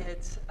 and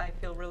I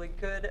feel really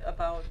good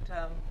about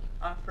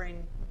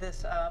offering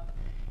this up.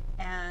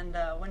 And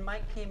when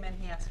Mike came in,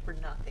 he asked for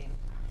nothing.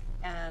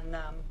 And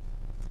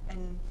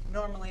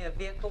normally a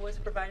vehicle was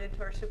provided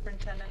to our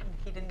superintendent, and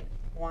he didn't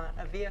want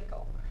a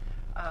vehicle.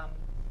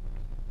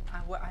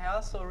 I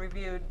also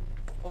reviewed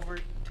over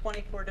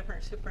 24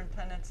 different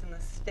superintendents in the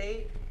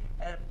state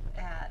at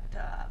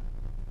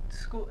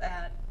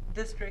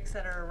districts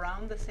that are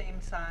around the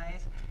same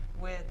size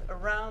with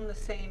around the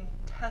same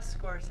test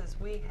scores as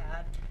we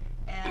had,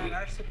 and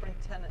our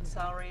superintendent's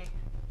salary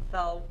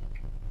fell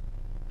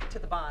to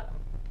the bottom.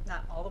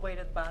 Not all the way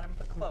to the bottom,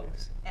 but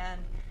close. And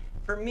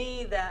for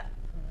me, that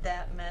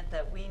meant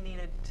that we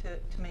needed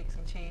to make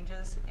some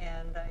changes,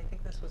 and I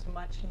think this was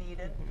much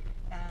needed,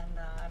 and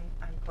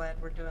I'm glad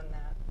we're doing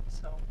that.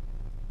 So,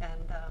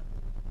 and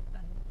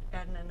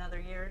adding another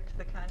year to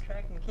the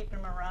contract and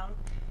keeping them around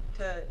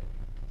to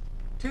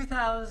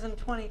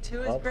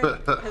 2022 is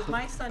great, because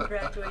my son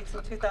graduates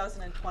in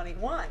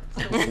 2021,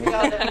 so we'll be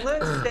out at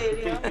Lynn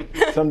Stadium.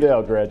 Someday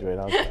I'll graduate.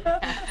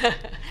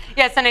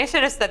 Yes, and I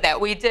should have said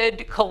that. We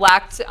did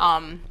collect,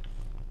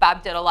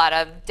 Bob did a lot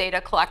of data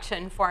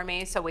collection for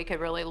me, so we could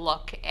really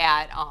look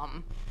at,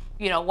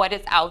 you know, what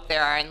is out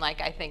there. And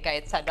like I think I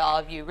had said to all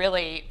of you,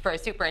 really, for a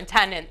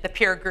superintendent, the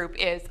peer group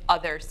is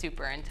other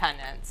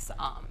superintendents.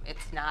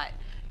 It's not,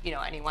 you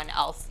know, anyone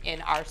else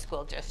in our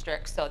school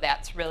district. So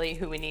that's really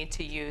who we need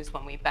to use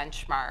when we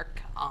benchmark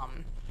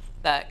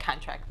the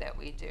contract that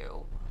we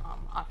do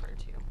offer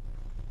to.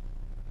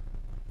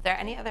 Is there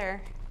any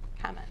other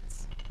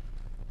comments,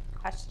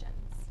 questions?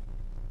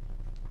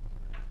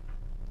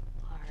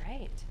 All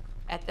right.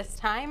 At this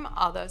time,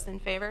 all those in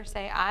favor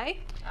say aye.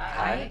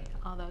 Aye.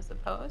 All those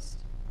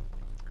opposed?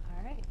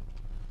 All right.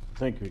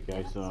 Thank you,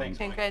 guys.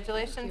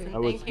 Congratulations, and I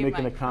was thank you, making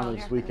a Mike, comment for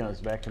this all your weekend. I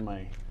was back in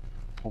my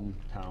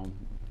hometown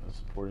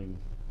supporting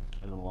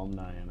an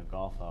alumni in a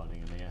golf outing,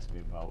 and they asked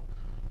me about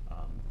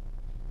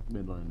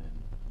Midland and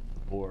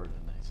the board,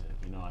 and I said,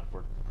 you know, I've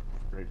worked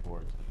for great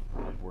boards.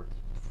 I've worked,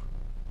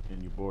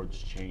 and your board's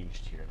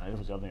changed here. And that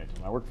was the other thing I told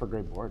them. I work for a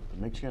great board. It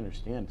makes you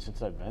understand,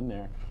 since I've been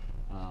there,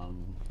 how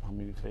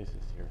many faces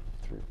here?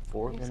 3 or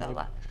 4?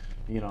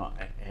 You know,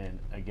 and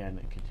again,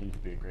 it continues to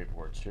be a great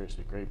board.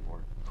 Seriously, great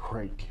board.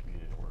 Great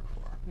community to work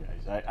for,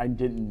 guys. I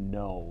didn't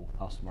know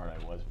how smart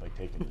I was by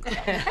taking the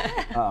test.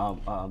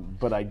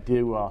 But I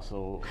do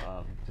also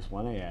just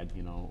want to add,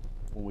 you know,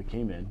 when we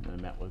came in and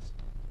I met with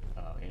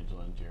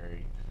Angela and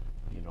Jerry,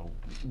 you know,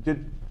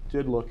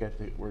 did look at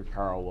where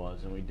Carl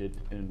was, and we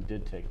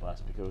did take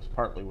less, because it was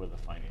partly where the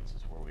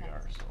finances where we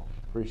are. So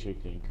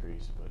appreciate the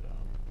increase, but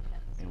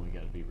and we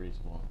got to be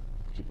reasonable,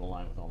 keep in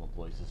line with all the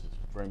employees. This is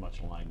very much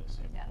aligned the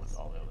same with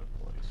all the other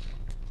employees.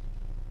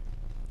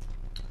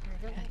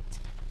 Very good.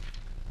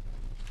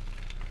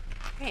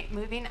 Great.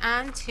 Moving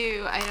on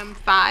to item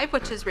 5,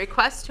 which is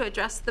request to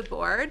address the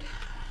board.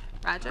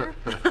 Roger.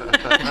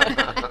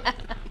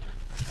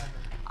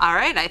 All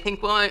right, I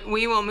think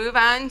we will move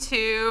on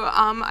to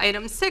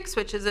item 6,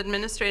 which is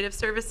administrative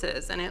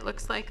services. And it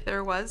looks like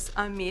there was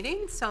a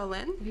meeting. So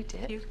Lynn, We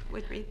did. if you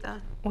would read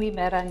the... We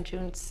met on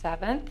June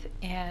 7th,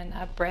 and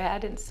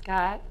Brad and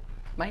Scott,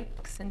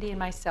 Mike, Cindy, and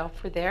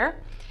myself were there.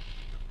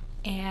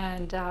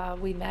 And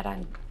we met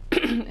on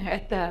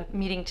at the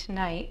meeting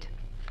tonight.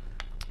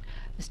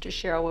 Mr.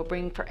 Sherrill will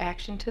bring for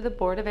action to the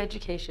Board of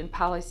Education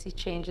policy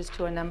changes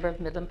to a number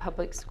of Midland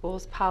Public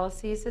Schools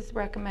policies as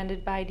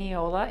recommended by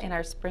Neola in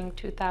our spring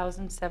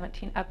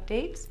 2017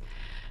 updates.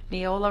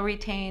 Neola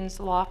retains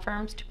law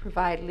firms to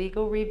provide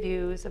legal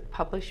reviews of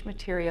published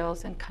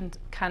materials and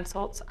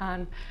consults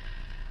on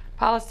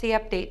policy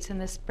updates in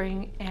the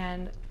spring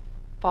and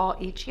fall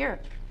each year.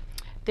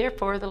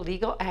 Therefore, the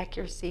legal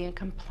accuracy and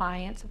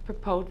compliance of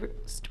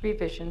proposed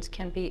revisions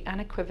can be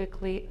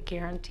unequivocally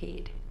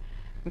guaranteed.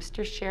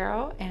 Mr.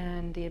 Sherrill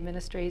and the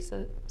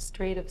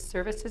Administrative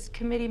Services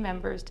Committee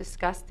members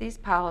discussed these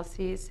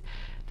policies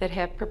that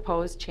have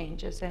proposed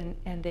changes, and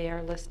they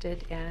are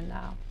listed in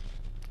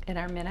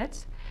our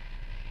minutes.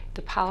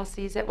 The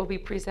policies that will be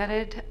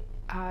presented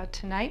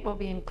tonight will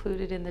be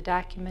included in the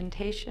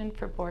documentation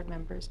for board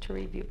members to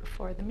review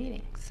before the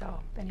meeting. So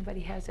if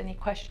anybody has any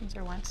questions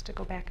or wants to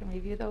go back and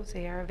review those,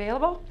 they are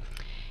available.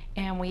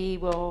 And we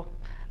will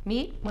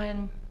meet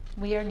when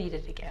we are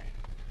needed again.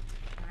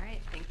 All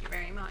right, thank you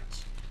very much.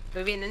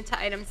 Moving into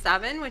item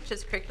 7, which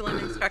is curriculum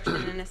instruction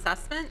and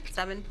assessment,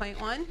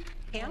 7.1.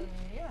 Pam?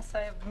 Yes, I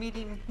have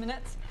meeting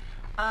minutes.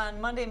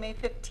 On Monday, May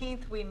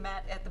 15th, we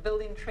met at the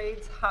Building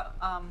Trades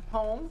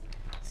home.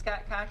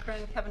 Scott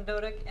Cochran, Kevin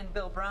Dodick, and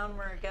Bill Brown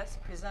were guest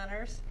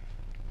presenters.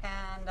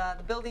 And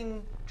the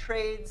Building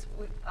Trades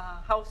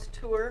house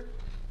tour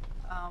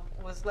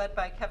was led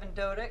by Kevin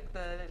Dodick,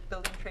 the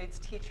Building Trades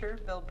teacher,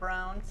 Bill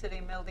Brown,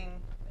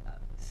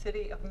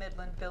 City of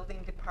Midland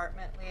Building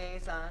Department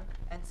Liaison,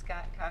 and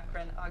Scott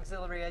Cochran,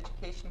 Auxiliary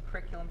Education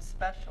Curriculum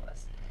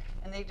Specialist.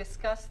 And they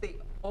discussed the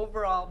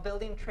overall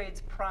Building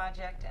Trades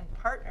project and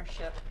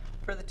partnership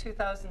for the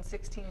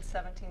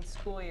 2016-17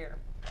 school year.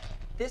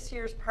 This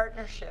year's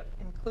partnership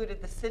included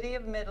the City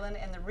of Midland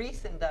and the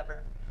Reese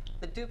Endeavor.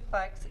 The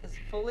duplex is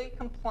fully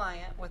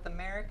compliant with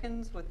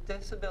Americans with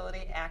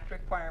Disability Act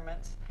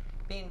requirements,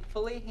 being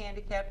fully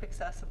handicap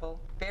accessible,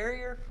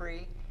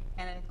 barrier-free,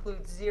 and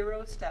includes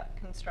zero-step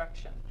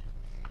construction.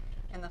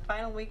 In the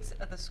final weeks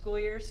of the school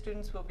year,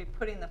 students will be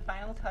putting the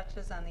final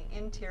touches on the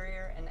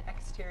interior and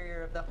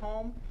exterior of the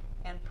home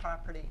and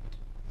property.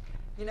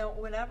 You know,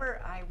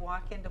 whenever I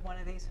walk into one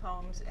of these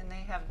homes and they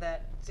have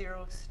that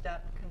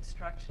zero-step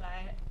construction,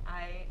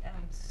 I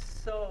am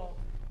so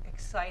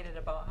excited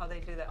about how they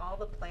do that. All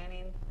the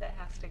planning that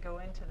has to go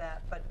into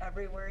that, but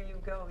everywhere you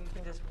go, you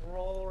can just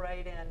roll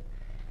right in,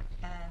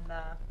 and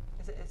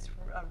it's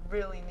a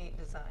really neat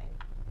design.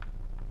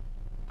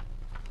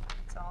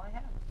 That's all I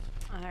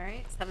have. All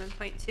right,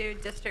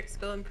 7.2, district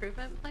school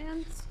improvement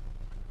plans.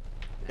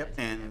 Yep,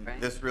 and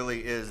this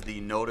really is the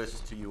notice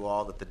to you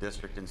all that the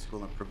district and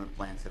school improvement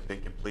plans have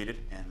been completed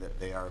and that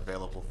they are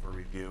available for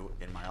review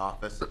in my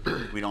office.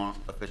 We don't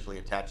officially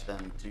attach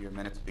them to your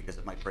minutes because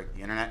it might break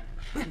the internet.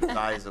 The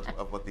size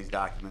of what these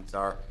documents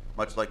are,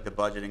 much like the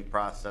budgeting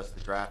process,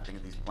 the drafting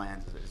of these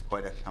plans is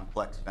quite a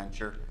complex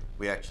venture.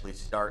 We actually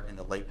start in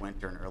the late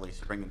winter and early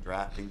spring in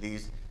drafting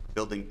these.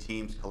 Building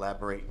teams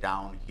collaborate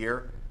down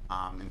here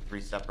in 3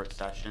 separate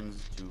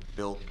sessions to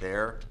build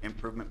their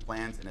improvement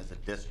plans, and as a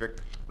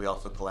district we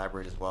also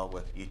collaborate as well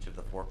with each of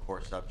the 4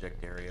 core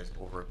subject areas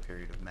over a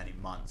period of many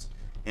months.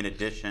 In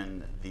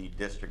addition, the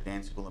district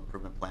and school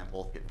improvement plan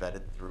both get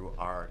vetted through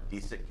our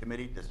DSIC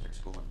committee, District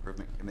School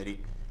Improvement Committee,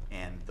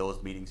 and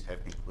those meetings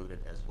have concluded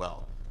as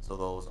well. So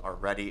those are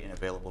ready and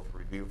available for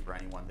review for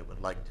anyone that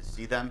would like to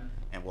see them,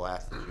 and we'll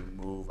ask that you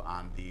move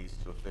on these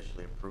to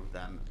officially approve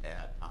them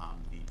at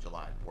the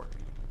July board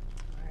meeting.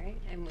 All right,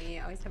 and we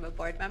always have a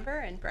board member,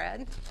 and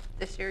Brad,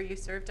 this year you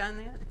served on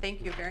that.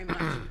 Thank you very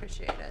much,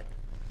 appreciate it.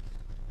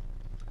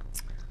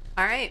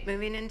 All right,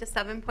 moving into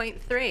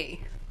 7.3.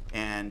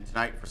 And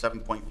tonight for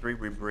 7.3,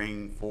 we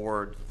bring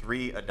forward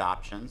 3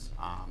 adoptions.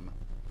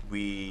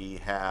 We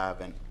have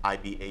an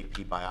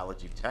IB/AP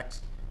biology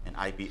text, an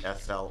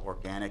IB/SL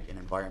organic and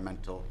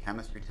environmental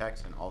chemistry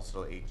text, and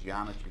also a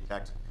geometry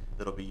text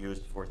that'll be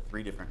used for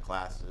 3 different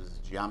classes,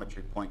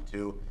 Geometry Point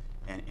 2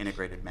 and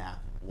Integrated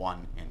Math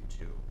 1 and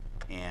 2.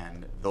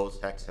 And those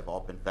texts have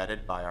all been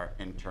vetted by our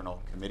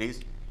internal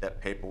committees.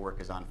 That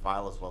paperwork is on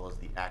file, as well as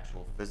the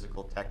actual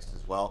physical texts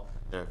as well.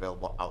 They're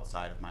available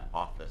outside of my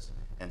office.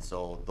 And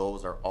so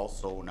those are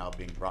also now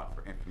being brought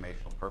for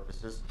informational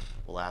purposes.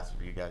 We'll ask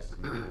for you guys to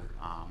move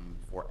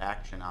for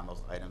action on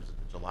those items at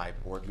the July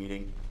board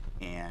meeting,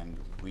 and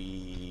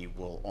we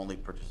will only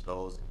purchase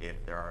those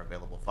if there are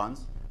available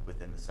funds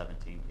within the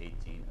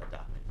 17-18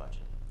 adopted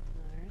budget.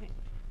 All right,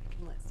 I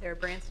can let Sarah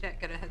Branstad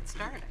get a head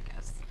start, I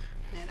guess,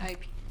 at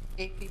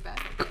AP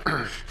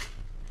budget.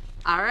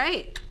 All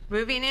right,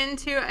 moving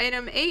into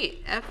item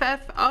 8,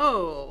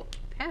 FFO.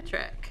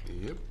 Patrick.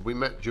 Yep, we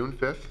met June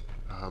 5th.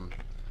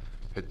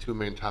 Had 2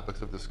 main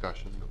topics of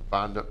discussion: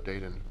 bond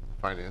update and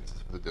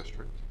finances for the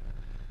district.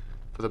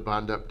 For the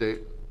bond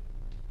update,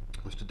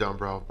 Mr.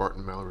 Dombrowski of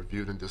Barton Mallon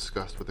reviewed and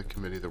discussed with the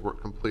committee the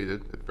work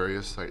completed at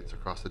various sites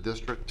across the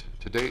district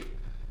to date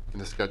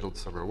and the scheduled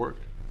summer work.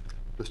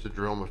 Mr.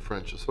 Jerome of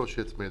French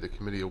Associates made the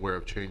committee aware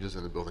of changes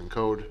in the building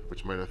code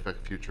which might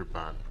affect future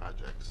bond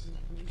projects.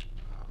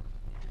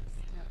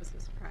 That was a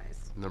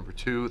surprise. Number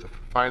 2, the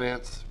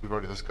finance. We've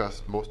already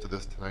discussed most of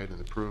this tonight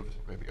and approved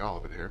maybe all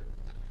of it here.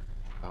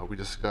 We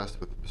discussed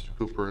with Mr.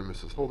 Cooper and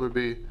Mrs.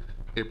 Holderby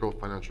April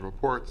financial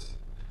reports,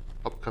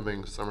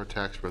 upcoming summer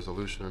tax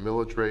resolution and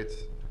millage rates,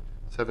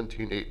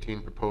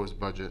 17-18 proposed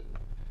budget,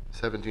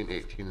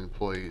 17-18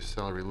 employee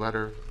salary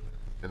letter,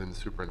 and then the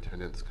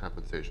superintendent's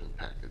compensation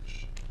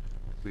package.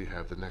 We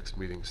have the next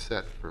meeting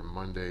set for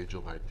Monday,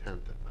 July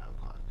 10th at 5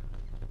 o'clock.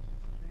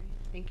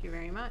 Thank you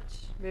very much.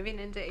 Moving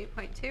into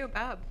 8.2,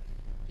 Bob.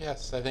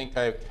 Yes, I think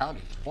I've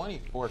counted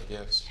 24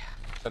 gifts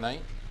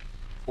tonight,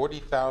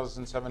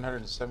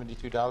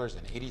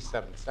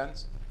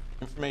 $40,772.87.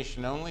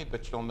 Information only,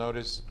 but you'll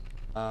notice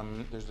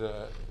there's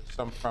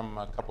some from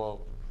a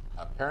couple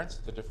parents,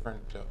 the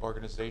different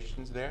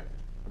organizations there,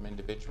 from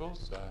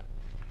individuals.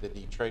 The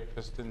Detroit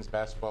Pistons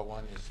basketball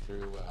one is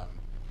through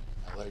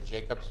Larry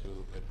Jacobs,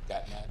 who had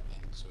gotten that,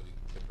 and so he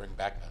could bring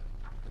back a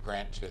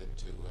grant to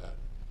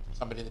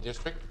somebody in the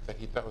district that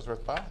he thought was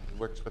worthwhile. He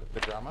works with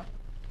the drama.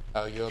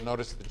 You'll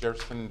notice the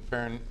Jefferson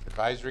Parent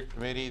Advisory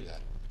Committee, the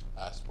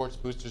sports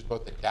boosters,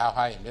 both at Dow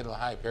High and Middle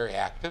High, very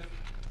active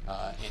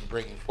in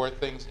bringing forth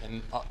things.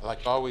 And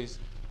like always,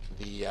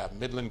 the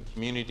Midland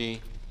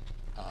Community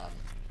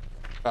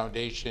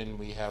Foundation,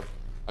 we have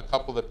a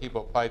couple that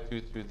people apply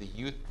through the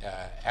Youth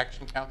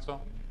Action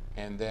Council,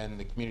 and then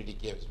the Community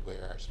Gives,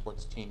 where our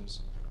sports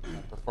teams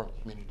perform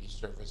community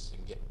service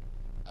and get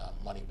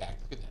money back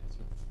through that,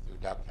 through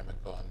Dow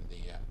Chemical and the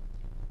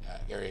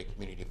Area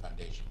Community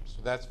Foundation.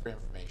 So that's for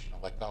informational.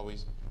 Like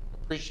always,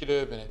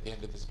 appreciative, and at the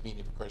end of this meeting,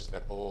 of course,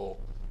 that whole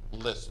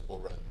list will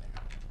run there.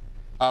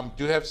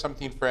 Do have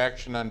something for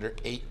action under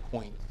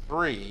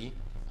 8.3.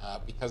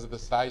 Because of the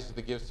size of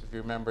the gifts, if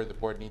you remember, the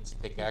board needs to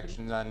take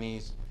action on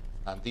these.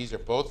 These are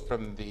both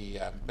from the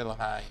Middle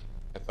High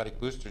Athletic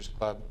Boosters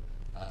Club.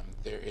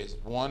 There is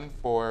one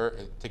for,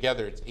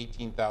 together it's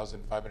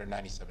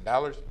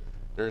 $18,597.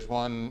 There's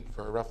one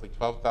for roughly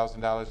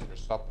 $12,000 for a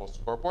softball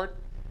scoreboard,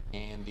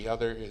 and the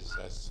other is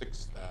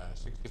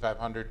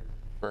 $6,500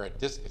 for a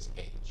discus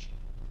cage,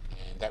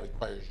 and that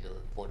requires your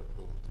board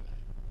approval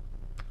tonight.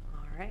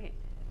 All right.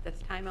 At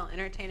this time, I'll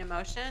entertain a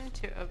motion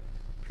to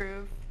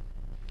approve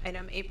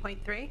item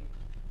 8.3.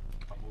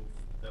 I'll move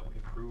that we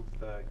approve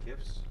the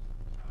gifts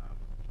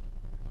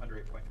under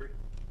 8.3.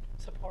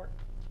 Support.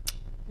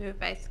 Moved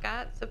by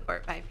Scott,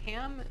 support by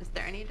Pam. Is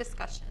there any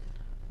discussion?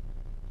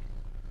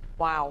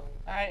 Wow.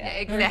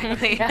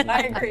 Exactly.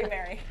 I agree,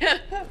 Mary.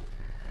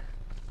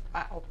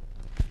 Wow.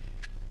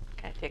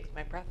 Kind of takes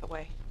my breath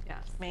away.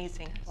 Yes.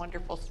 Amazing.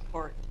 Wonderful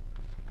support.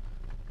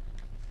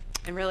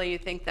 And really, you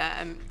think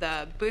that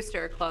the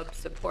Booster Club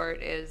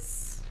support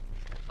is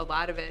a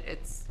lot of it.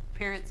 It's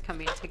parents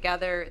coming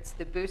together. It's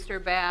the Booster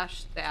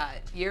Bash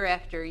that year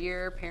after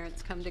year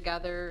parents come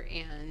together,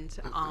 and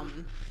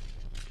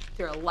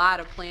there are a lot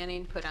of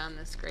planning put on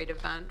this great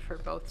event for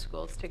both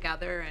schools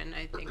together. And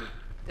I think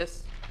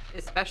this,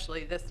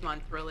 especially this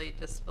month, really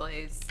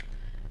displays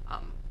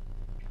how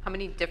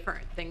many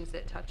different things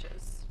it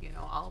touches. You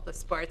know, all the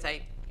sports.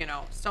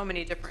 So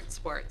many different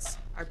sports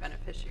are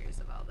beneficiaries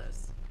of all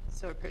this.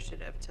 So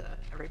appreciative to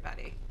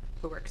everybody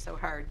who works so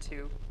hard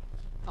to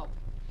help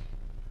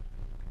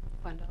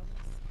fund all this.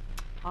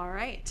 All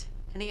right.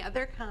 Any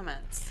other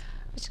comments? I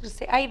was going to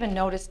say, I even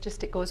noticed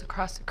just it goes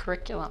across the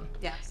curriculum.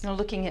 Yes. You know,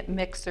 looking at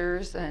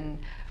mixers and,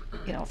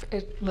 you know,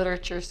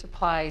 literature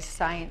supplies,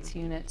 science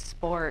units,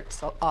 sports.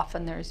 So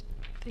often there's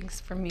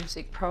things for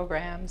music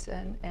programs,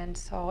 and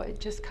so it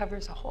just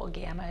covers a whole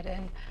gamut.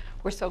 And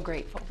we're so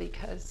grateful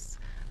because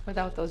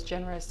without those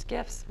generous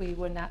gifts, we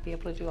would not be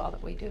able to do all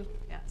that we do.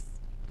 Yes,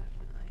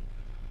 definitely.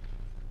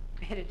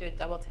 I had to do a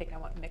double take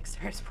on what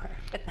mixers were,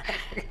 but then I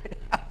figured it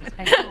out.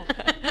 I know.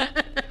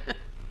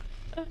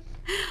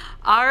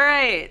 All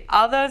right.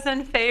 All those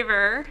in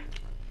favor,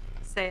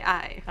 say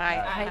aye.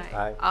 Aye.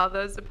 Aye. All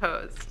those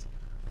opposed.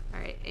 All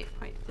right.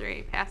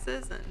 8.3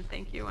 passes, and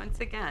thank you once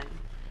again.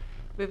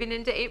 Moving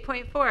into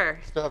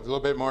 8.4. Still have a little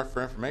bit more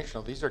for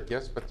informational. These are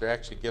gifts, but they're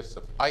actually gifts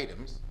of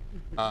items.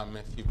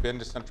 If you've been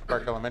to Central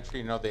Park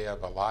Elementary, you know they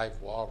have a live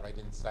wall right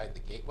inside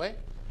the gateway,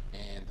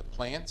 and the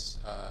plants,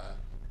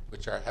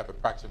 which have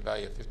approximate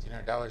value of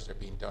 $1,500, are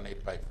being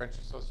donated by French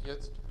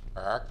Associates,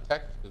 our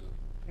architect, who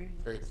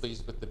very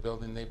pleased with the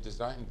building they've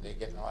designed. They're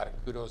getting a lot of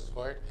kudos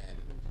for it, and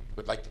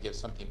would like to give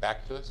something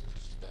back to us,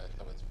 which I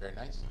thought was very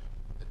nice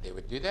that they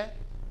would do that.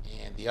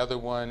 And the other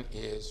one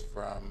is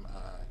from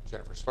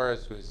Jennifer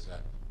Suarez, who's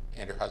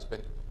and her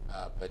husband,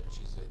 but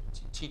she's a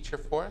teacher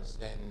for us,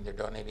 and they're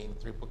donating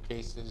 3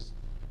 bookcases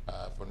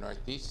for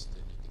Northeast,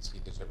 and you can see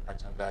there's an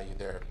approximate value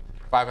there,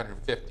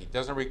 $550.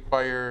 Doesn't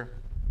require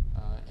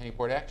any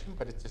board action,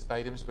 but it's just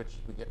items which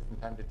we get from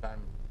time to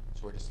time,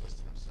 so we're just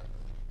listing them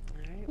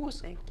separately. All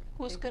right.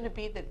 Who's going to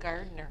be the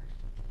gardener?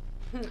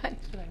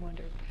 That's what I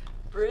wondered.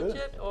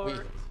 Bridget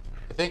or?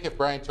 I think if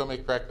Brian told me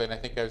correctly, and I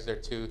think I was there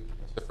too,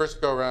 the first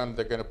go around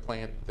they're going to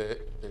plant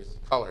there's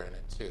color in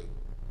it too.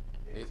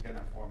 It's going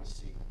to form a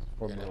C.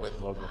 So they're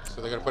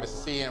going to put a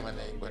C in when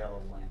they.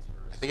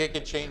 I think it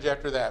can change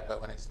after that,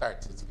 but when it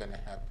starts, it's going to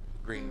have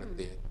green with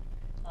the.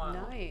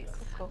 Nice.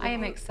 I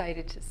am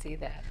excited to see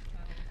that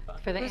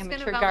for the Who's gonna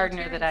amateur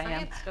gardener volunteer that in I am.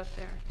 science stuff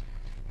there?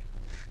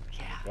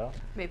 Yeah.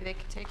 Maybe they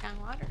could take on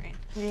watering.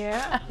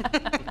 Yeah.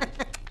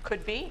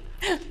 Could be.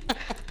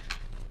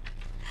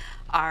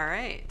 All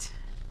right.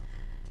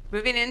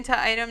 Moving into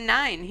item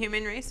 9,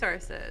 human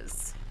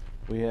resources.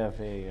 We have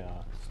a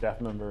staff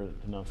member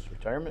announced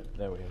retirement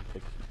that we have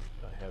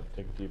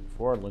taken to you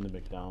before, Linda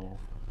McDonald,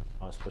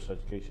 special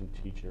education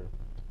teacher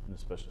in the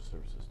special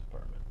services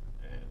department,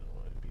 and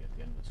it'll be at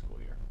the end of the school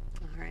year.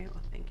 All right,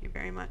 well, thank you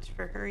very much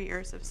for her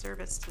years of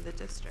service to the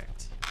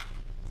district.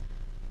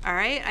 All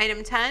right,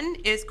 item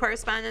 10 is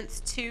correspondence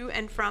to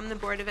and from the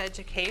Board of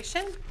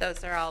Education.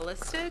 Those are all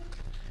listed.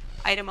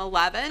 Item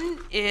 11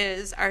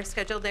 is our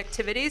scheduled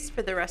activities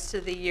for the rest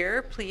of the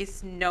year.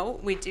 Please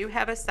note we do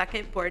have a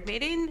second board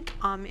meeting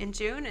in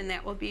June, and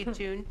that will be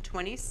June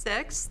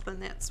 26th.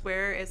 And that's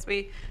where, as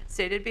we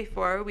stated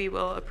before, we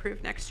will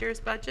approve next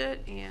year's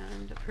budget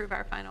and approve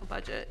our final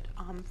budget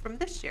from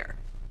this year.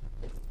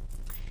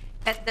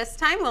 At this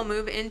time, we'll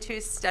move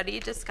into study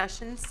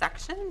discussion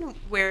session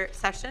where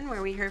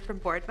we hear from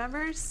board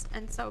members.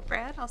 And so,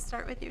 Brad, I'll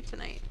start with you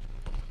tonight.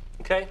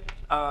 Okay.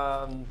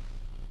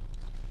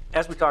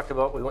 As we talked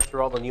about, we went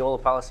through all the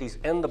Neola policies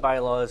and the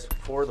bylaws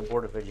for the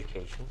Board of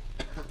Education.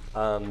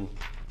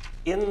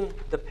 In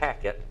the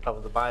packet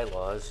of the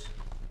bylaws,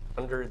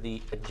 under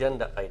the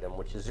agenda item,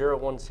 which is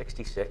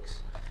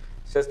 0166,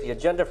 says the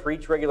agenda for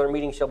each regular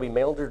meeting shall be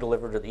mailed or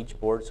delivered to each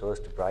board so as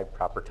to provide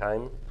proper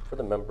time for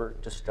the member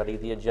to study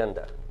the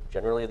agenda.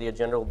 Generally, the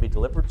agenda will be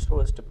delivered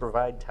so as to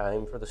provide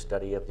time for the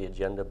study of the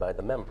agenda by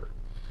the member.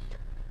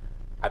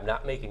 I'm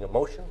not making a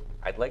motion.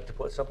 I'd like to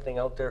put something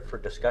out there for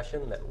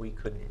discussion that we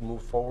could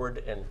move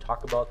forward and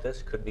talk about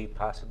this. Could be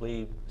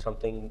possibly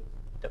something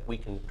that we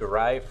can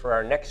derive for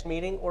our next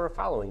meeting or a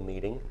following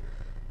meeting,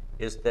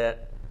 is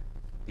that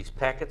these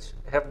packets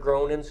have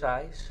grown in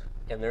size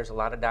and there's a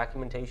lot of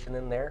documentation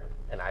in there.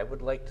 And I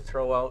would like to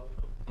throw out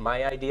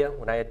my idea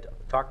when I had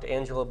talked to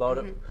Angela about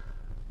it,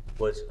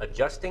 was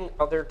adjusting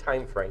other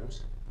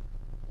timeframes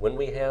when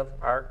we have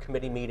our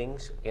committee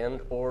meetings and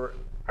or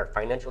our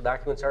financial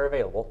documents are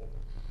available.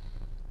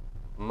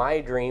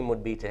 My dream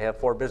would be to have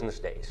 4 business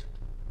days.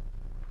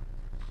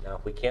 Now,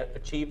 if we can't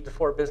achieve the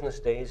 4 business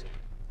days,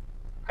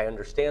 I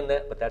understand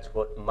that, but that's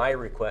what my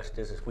request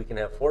is we can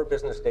have 4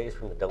 business days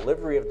from the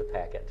delivery of the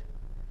packet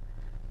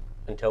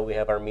until we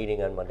have our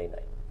meeting on Monday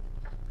night.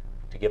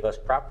 To give us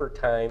proper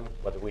time,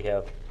 whether we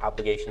have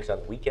obligations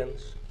on the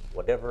weekends,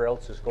 whatever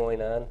else is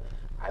going on,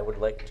 I would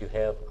like to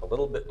have a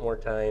little bit more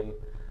time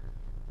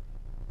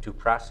to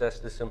process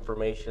this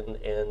information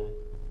and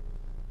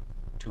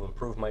to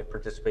improve my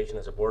participation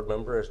as a board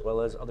member as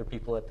well as other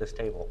people at this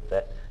table.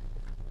 That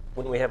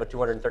when we have a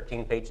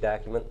 213-page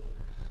document,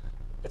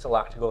 it's a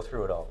lot to go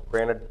through it all.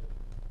 Granted,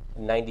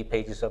 90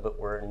 pages of it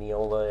were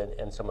Neola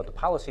and some of the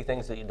policy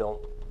things that you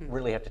don't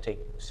really have to take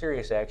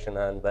serious action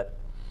on, but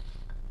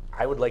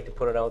I would like to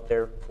put it out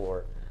there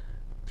for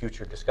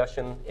future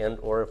discussion and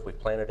or if we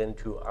plan it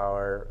into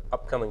our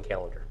upcoming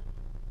calendar.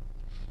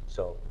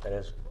 So that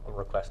is a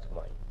request of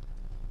mine.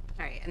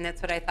 All right, and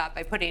that's what I thought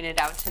by putting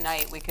it out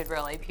tonight, we could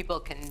really, people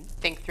can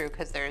think through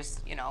because there's,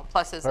 you know,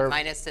 pluses and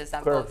minuses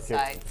on both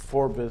sides.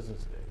 4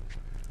 business days.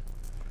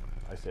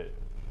 I said,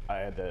 I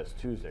had that as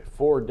Tuesday.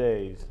 4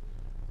 days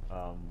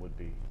would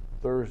be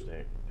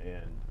Thursday,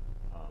 and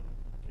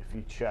if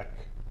you check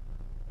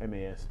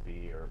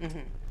MASB or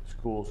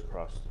schools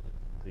across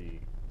the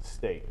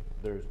state,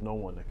 there's no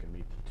one that can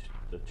meet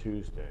the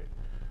Tuesday.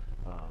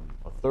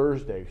 A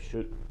Thursday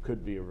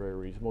could be a very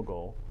reasonable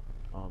goal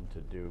to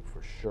do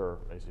for sure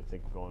as you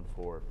think going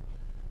forward.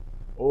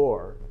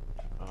 Or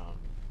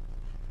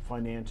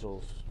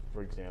financials,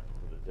 for example,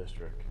 for the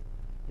district,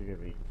 you're going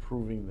to be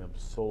proving them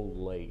so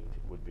late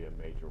would be a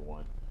major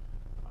one.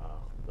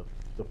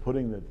 The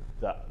putting the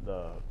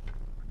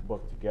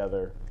book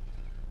together,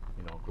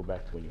 you know, go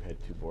back to when you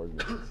had 2 board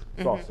meetings.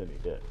 That's all Cindy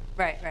did.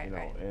 Right.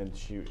 And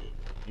you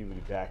would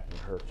be backing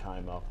her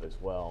time up as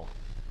well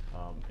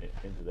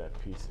into that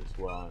piece as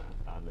well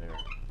on there.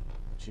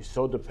 She's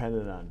so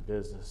dependent on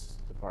business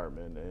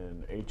department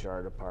and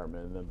HR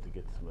department and them to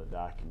get some of the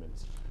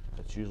documents.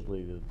 That's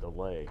usually the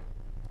delay.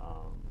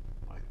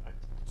 I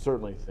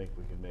certainly think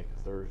we can make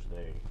a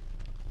Thursday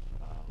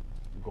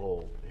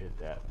goal to hit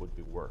that would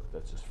be work.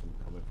 That's just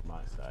coming from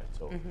my side.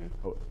 So,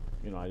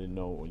 you know, I didn't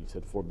know when you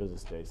said 4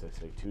 business days, I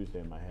say Tuesday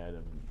in my head,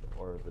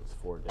 or if it's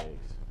 4 days.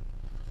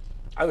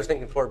 I was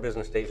thinking 4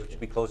 business days, which would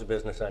be close of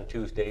business on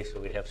Tuesday, so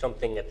we'd have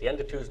something at the end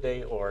of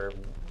Tuesday or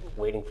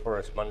waiting for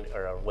us Monday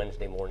or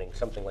Wednesday morning,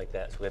 something like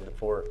that. So we have the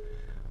 4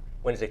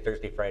 Wednesday,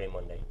 Thursday, Friday,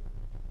 Monday.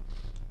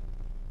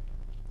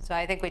 So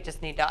I think we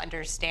just need to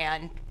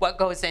understand what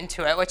goes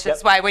into it, which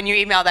is why when you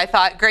emailed, I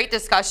thought great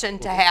discussion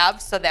to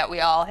have so that we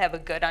all have a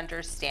good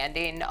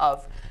understanding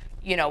of,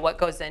 you know, what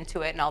goes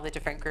into it and all the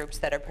different groups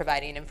that are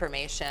providing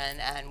information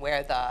and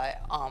where the,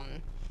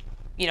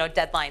 you know,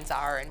 deadlines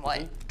are and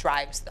what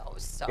drives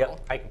those. So. Yep,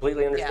 I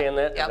completely understand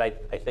Yeah, that. yep. And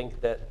I think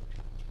that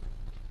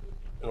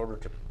in order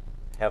to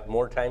have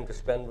more time to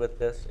spend with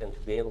this and to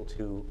be able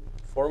to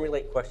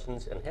formulate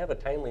questions and have a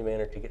timely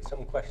manner to get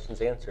some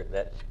questions answered,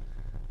 that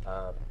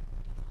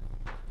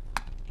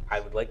I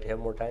would like to have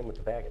more time with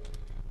the packet.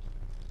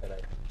 And I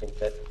think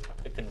that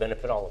it could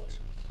benefit all of us.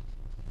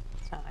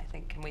 So I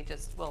think, can we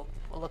just, we'll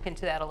look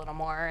into that a little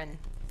more and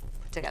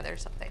put together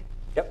something.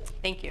 Yep.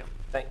 Thank you.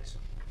 Thanks.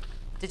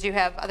 Did you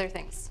have other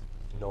things?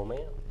 No, ma'am.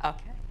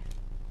 Okay.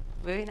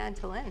 Moving on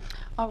to Lynn.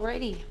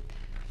 Alrighty.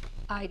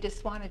 I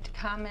just wanted to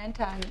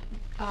comment on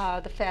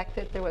the fact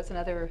that there was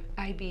another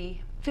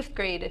fifth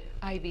grade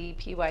IB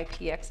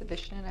PYP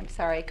exhibition, and I'm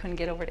sorry I couldn't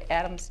get over to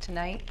Adams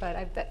tonight, but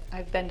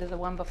I've been to the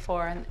one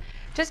before, and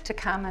just to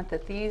comment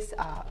that these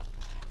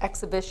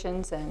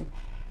exhibitions and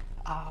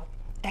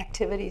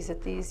activities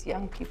that these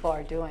young people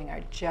are doing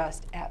are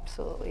just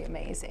absolutely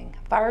amazing.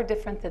 Far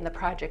different than the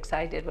projects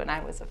I did when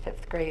I was a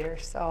fifth grader.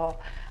 So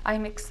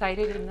I'm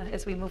excited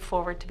as we move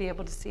forward to be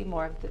able to see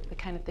more of the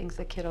kind of things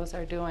that kiddos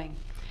are doing.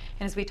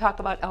 And as we talk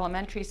about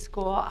elementary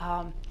school,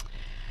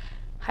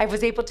 I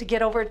was able to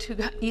get over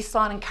to East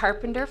Lawn and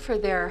Carpenter for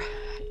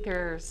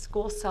their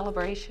school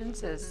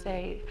celebrations as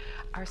they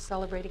are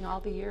celebrating all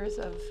the years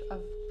of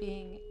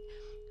being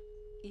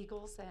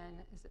Eagles and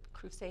is it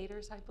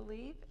Crusaders, I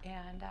believe,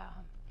 and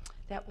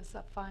that was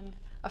a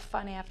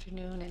fun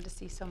afternoon, and to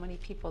see so many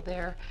people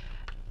there,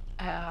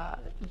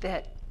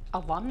 that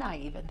alumni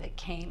even that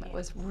came. It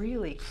was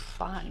really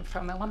fun,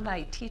 from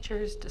alumni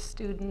teachers to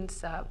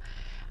students.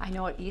 I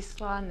know at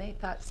East Lawn they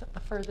thought the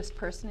furthest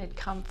person had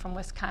come from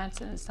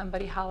Wisconsin, and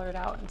somebody hollered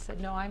out and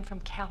said, "No, I'm from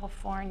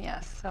California."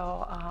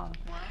 So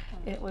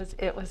it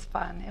was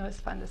fun. It was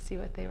fun to see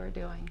what they were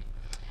doing.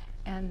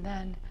 And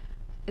then,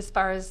 as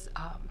far as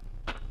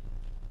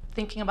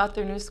thinking about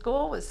their new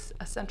school, was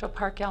Central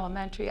Park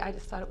Elementary. I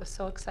just thought it was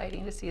so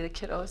exciting to see the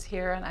kiddos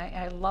here, and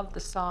I love the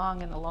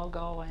song and the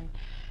logo and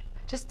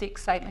just the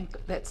excitement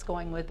that's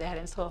going with that.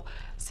 And so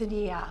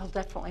Cindy, I'll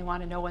definitely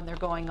want to know when they're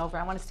going over.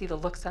 I want to see the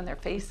looks on their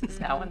faces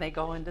now when they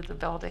go into the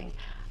building.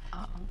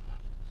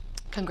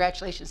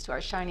 Congratulations to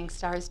our shining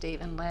stars,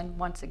 Dave and Lynn.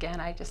 Once again,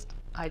 I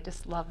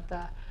just love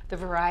the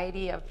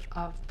variety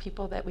of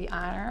people that we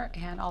honor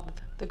and all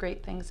the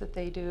great things that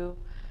they do.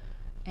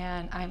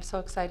 And I'm so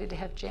excited to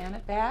have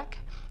Janet back,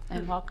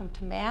 and welcome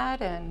to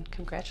Matt, and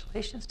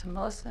congratulations to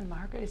Melissa and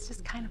Margaret. It's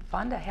just kind of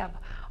fun to have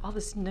all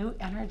this new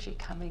energy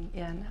coming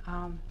in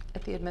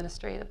at the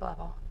administrative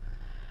level.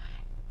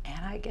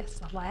 And I guess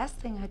the last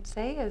thing I'd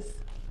say is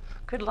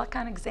good luck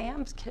on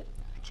exams,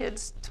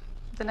 kids,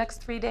 the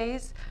next 3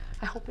 days.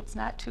 I hope it's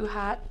not too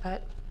hot,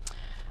 but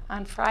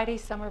on Friday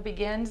summer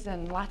begins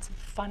and lots of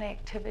fun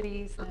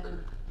activities,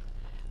 and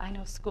I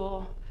know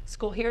school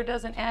here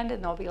doesn't end,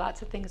 and there'll be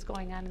lots of things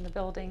going on in the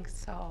building.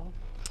 So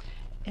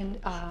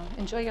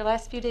enjoy your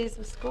last few days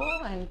of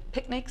school and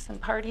picnics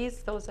and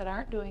parties, those that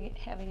aren't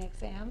having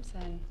exams,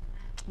 and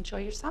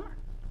enjoy your summer.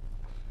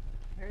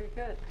 Very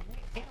good.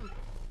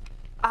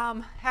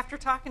 After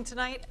talking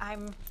tonight,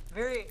 I'm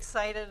very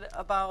excited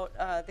about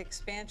the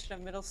expansion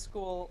of middle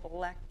school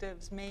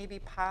electives, maybe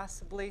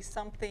possibly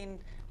something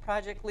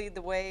Project Lead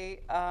the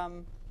Way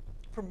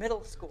for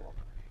middle school.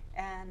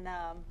 And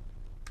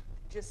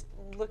just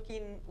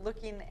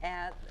looking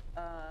at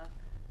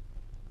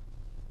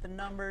the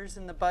numbers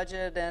in the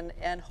budget,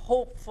 and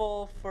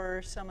hopeful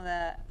for some of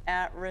that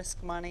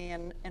at-risk money,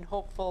 and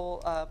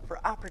hopeful for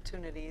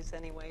opportunities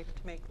anyway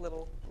to make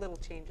little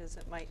changes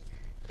that might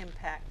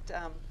impact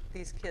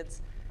these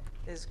kids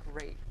is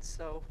great.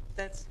 So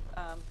that's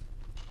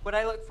what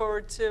I look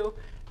forward to.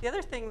 The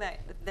other thing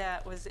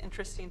that was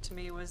interesting to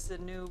me was the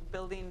new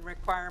building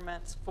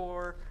requirements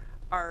for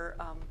our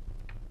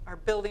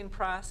building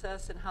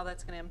process and how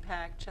that's going to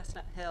impact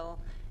Chestnut Hill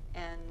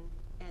and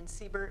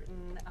Siebert.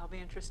 And I'll be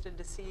interested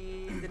to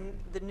see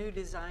the new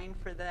design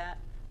for that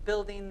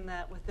building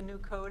that with the new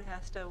code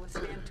has to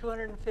withstand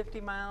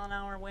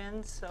 250-mile-an-hour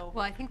winds. So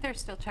Well, I think they're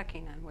still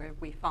checking on where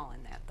we fall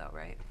in that, though,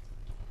 right?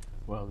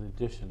 Well, the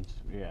additions,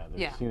 yeah, they're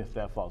Yeah. seeing if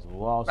that falls. The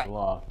law's Right. the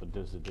law, but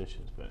there's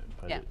additions. But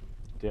Yeah.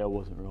 Dale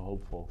wasn't real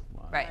hopeful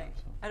on Right. that,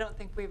 so. I don't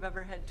think we've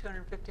ever had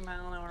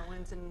 250-mile-an-hour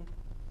winds in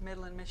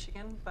Midland,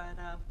 Michigan, but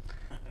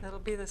that'll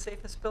be the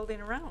safest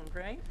building around,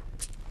 right?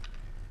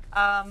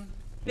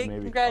 Big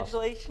Maybe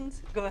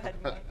congratulations. Go ahead,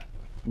 Mike.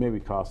 Maybe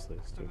costly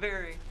too.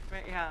 Very,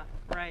 yeah,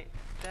 right.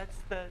 That's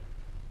the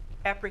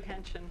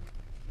apprehension.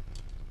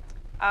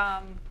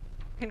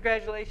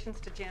 Congratulations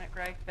to Janet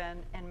Greif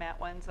and Matt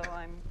Wenzel.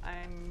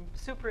 I'm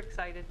super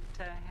excited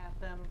to have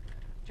them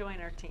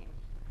join our team.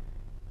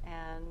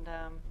 And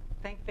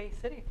thank Bay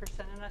City for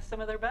sending us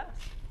some of their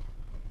best.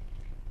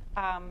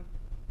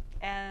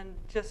 And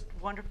just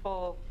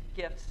wonderful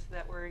gifts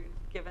that were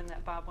given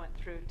that Bob went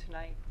through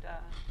tonight.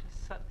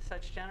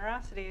 Such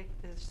generosity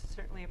is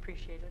certainly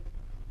appreciated.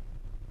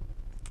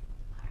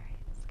 All right,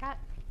 Scott.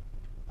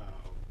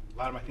 A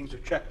lot of my things are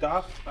checked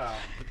off.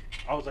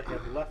 All I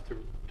have left to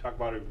talk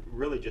about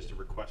really just a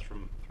request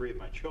from 3 of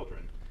my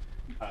children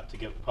to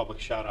give public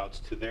shout outs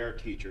to their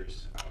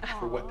teachers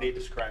for what they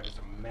describe as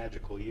a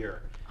magical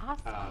year.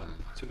 Awesome.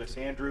 To Miss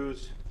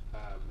Andrews,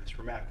 Miss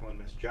Remackle, and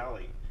Miss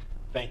Jolly,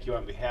 thank you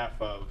on behalf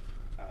of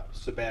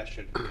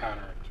Sebastian,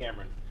 Connor, and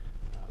Cameron.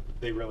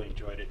 They really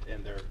enjoyed it,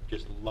 and they're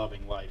just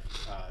loving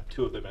life.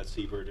 2 of them at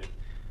Seabird, and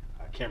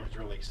Cameron's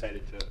really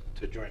excited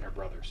to join her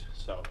brothers.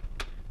 So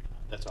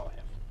that's all I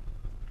have.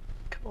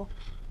 Cool.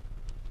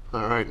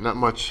 All right, not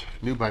much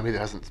new by me that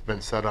hasn't been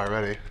said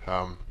already.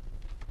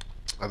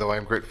 Although I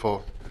am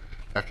grateful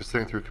after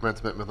sitting through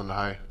commencement Midland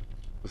High,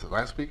 was it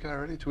last week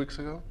already, 2 weeks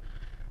ago?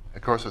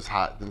 Of course it's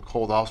hot, then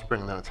cold all spring,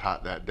 and then it's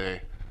hot that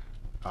day.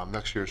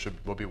 Next year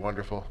will be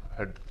wonderful.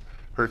 I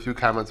heard a few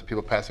comments of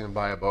people passing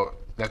by about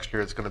next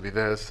year it's going to be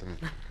this, and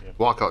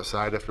walk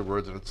outside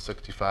afterwards and it's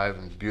 65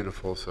 and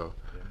beautiful, so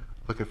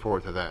looking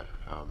forward to that.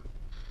 I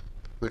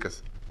think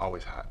it's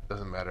always hot.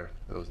 Doesn't matter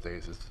those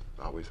days, it's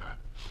always hot.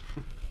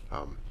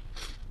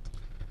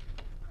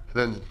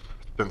 Then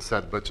it's been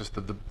said, but just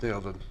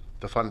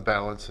the fund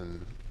balance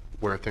and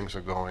where things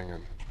are going,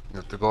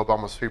 and to go up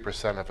almost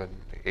 3% of an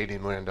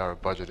 $80 million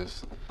budget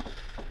is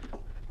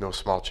no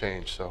small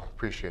change. So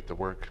appreciate the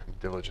work and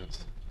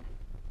diligence.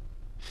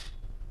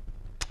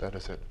 That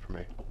is it for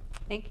me.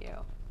 Thank you.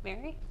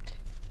 Mary?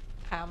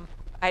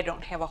 I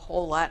don't have a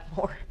whole lot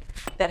more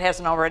that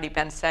hasn't already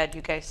been said.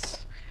 You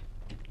guys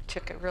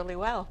took it really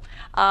well.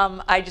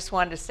 I just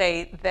wanted to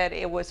say that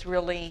it was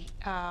really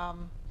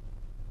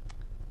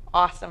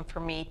awesome for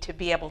me to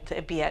be able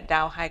to be at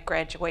Dow High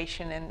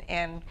graduation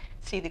and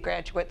see the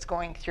graduates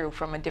going through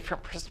from a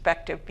different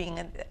perspective.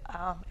 Being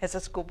as a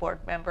school board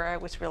member, I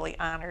was really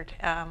honored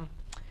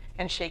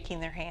and shaking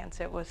their hands.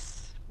 It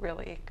was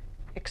really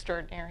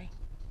extraordinary.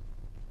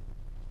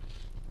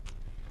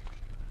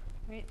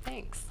 Great,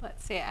 thanks.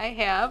 Let's see,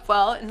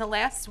 well, in the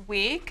last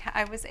week,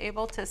 I was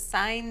able to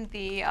sign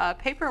the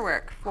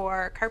paperwork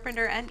for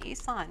Carpenter and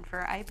East Lawn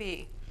for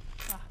IB.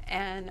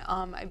 And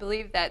I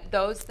believe that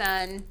those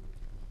then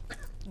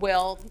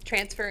will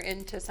transfer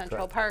into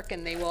Central Park,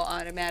 and they will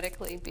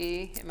automatically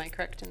be, am I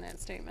correct in that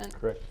statement?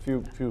 Correct.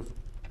 Few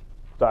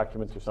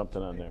documents or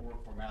something on there.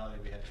 Formality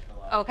we had to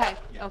fill out. Okay,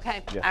 Yes.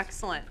 okay, Yes.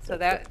 excellent. So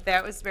That's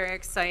that was very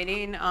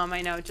exciting.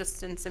 I know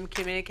just in some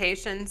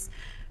communications,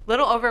 a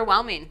little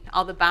overwhelming,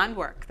 all the bond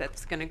work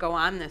that's going to go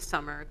on this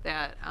summer,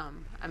 that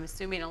I'm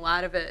assuming a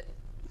lot of it,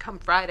 come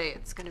Friday,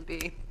 it's going to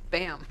be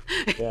bam.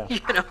 Yeah.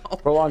 You know.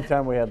 For a long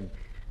time, we had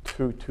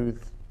 3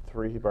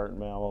 Barton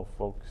Mallow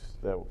folks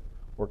that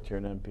worked here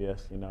in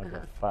MPS. You know,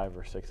 got 5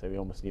 or 6. We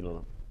almost need a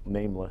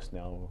name list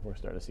now. We're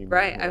starting to see more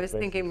Right, more I was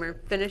faces. thinking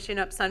we're finishing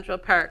up Central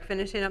Park,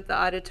 finishing up the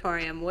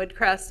auditorium,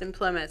 Woodcrest and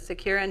Plymouth,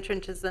 secure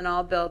entrances in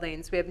all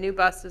buildings. We have new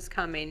buses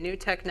coming, new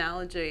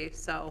technology.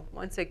 So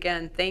once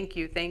again, thank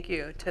you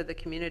to the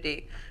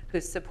community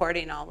who's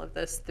supporting all of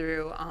this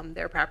through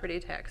their property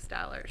tax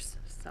dollars.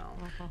 So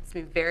it's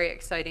been very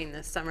exciting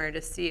this summer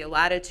to see a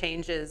lot of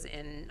changes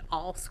in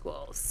all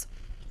schools.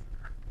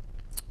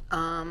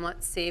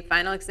 Let's see,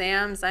 final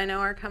exams I know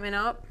are coming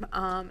up,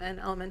 and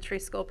elementary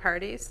school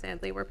parties.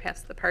 Sadly, we're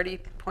past the party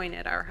point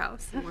at our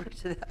house, and we're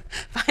to the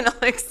final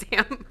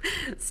exam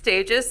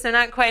stages. So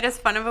not quite as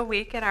fun of a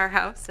week at our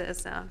house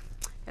as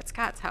at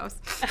Scott's house.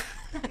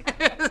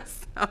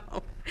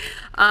 So,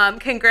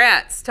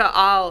 congrats to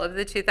all of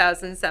the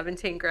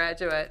 2017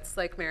 graduates.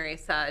 Like Mary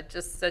said,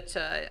 just such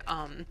a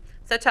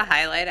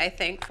highlight, I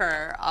think,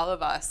 for all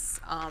of us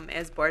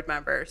as board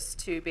members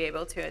to be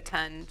able to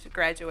attend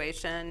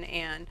graduation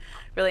and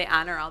really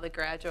honor all the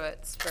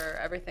graduates for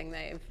everything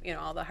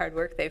all the hard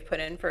work they've put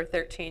in for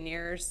 13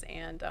 years,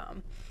 and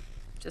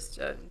just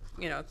a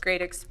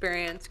great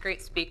experience,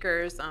 great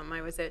speakers.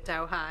 I was at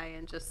Dow High,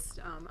 and just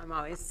I'm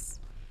always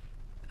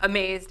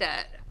amazed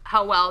at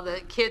how well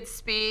the kids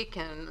speak,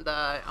 and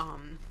the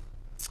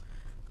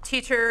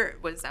teacher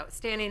was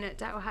outstanding at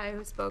Dow High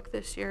who spoke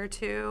this year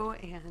too,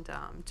 and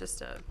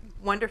just a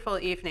wonderful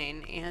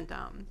evening. And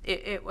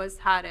it was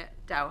hot at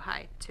Dow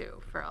High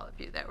too, for all of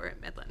you that were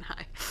at Midland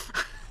High.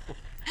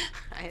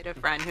 I had a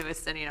friend who was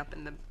sitting up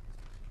in the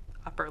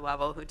upper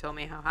level who told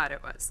me how hot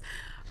it was.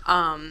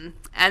 And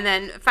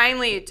then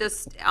finally,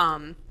 just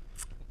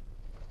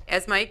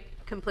as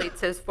Mike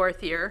completes his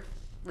 4th year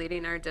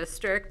leading our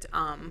district,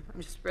 I'm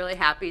just really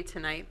happy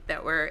tonight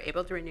that we're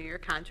able to renew your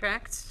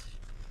contract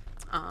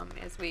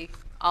as we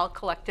all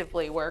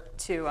collectively work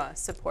to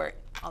support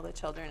all the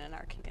children in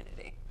our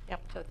community.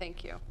 Yep. So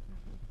thank you.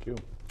 Thank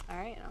you. All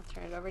right, and I'll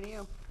turn it over to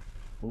you.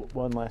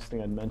 One last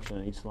thing I'd mention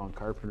on East Lawn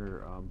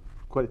Carpenter,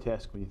 quite a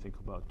task when you think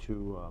about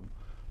 2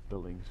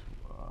 buildings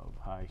of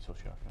high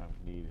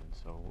socioeconomic need, and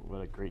so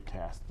what a great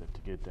task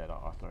to get that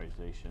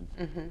authorization.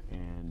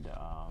 And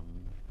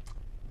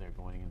they're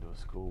going into a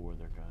school where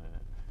they're going to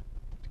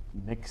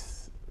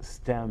mix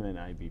STEM and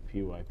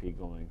IBPYP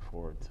going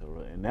forward.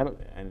 So, and as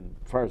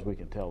far as we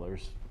can tell,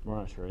 we're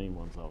not sure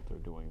anyone's out there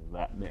doing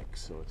that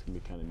mix. So it's gonna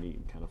be kind of neat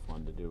and kind of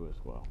fun to do as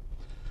well.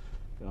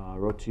 I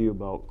wrote to you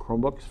about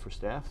Chromebooks for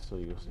staff, so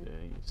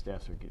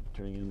staffs are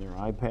turning in their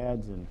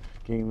iPads and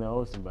getting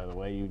those. And by the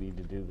way, you need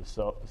to do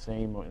the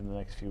same in the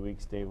next few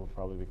weeks. Dave will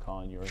probably be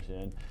calling yours in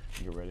and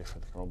get ready for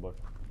the Chromebook.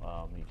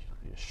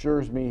 He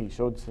assures me, he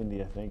showed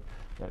Cindy, I think,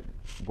 that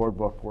board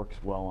book works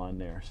well on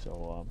there.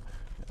 So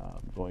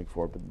going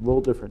forward, but a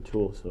little different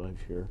tool. So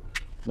if you're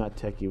not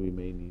techie, we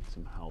may need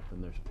some help.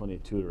 And there's plenty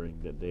of tutoring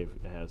that Dave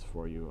has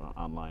for you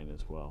online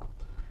as well.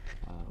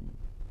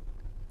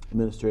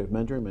 Administrative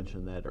mentoring,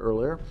 mentioned that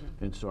earlier,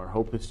 and so our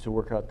hope is to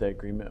work out that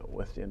agreement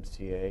with the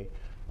MCA. It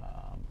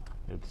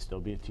would still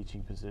be a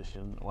teaching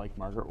position like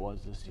Margaret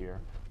was this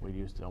year. We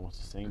used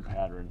almost the same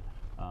pattern.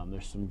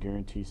 There's some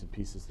guarantees and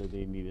pieces that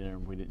they need in there,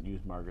 and we didn't use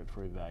Margaret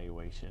for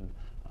evaluation.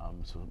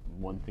 So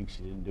one thing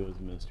she didn't do is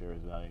administrative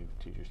evaluation.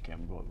 Teachers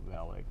can't vote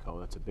evaluate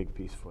code. That's a big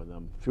piece for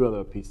them. A few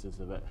other pieces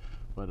of it,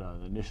 but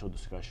the initial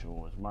discussion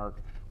was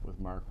Mark. With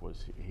Mark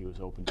was he was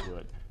open to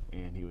it,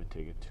 and he would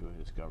take it to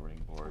his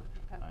governing board.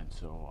 Okay. And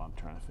so I'm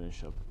trying to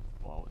finish up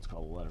what's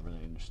called a letter of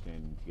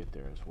understanding to get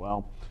there as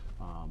well.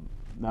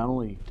 Not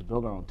only to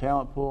build our own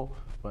talent pool,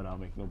 but I'll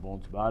make no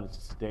bones about it.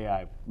 Since the day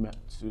I met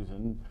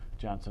Susan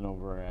Johnson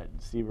over at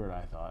Siebert,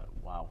 I thought,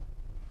 wow,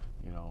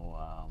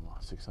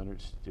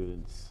 600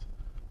 students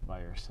by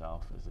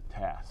yourself is a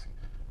task.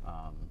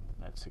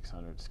 That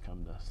 600's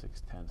come to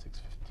 610,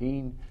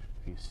 615.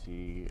 You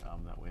see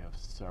that we have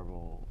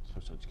several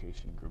special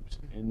education groups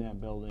in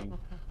that building.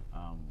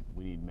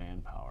 We need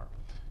manpower.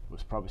 It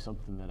was probably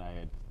something that I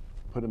had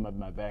put in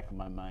my back of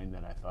my mind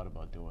that I thought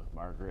about doing with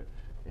Margaret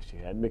if she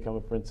hadn't become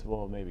a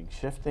principal, maybe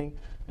shifting.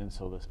 And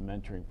so this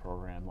mentoring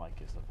program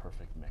is the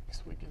perfect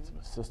mix. We get some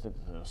assistance,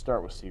 and it'll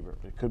start with Siebert.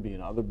 It could be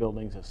in other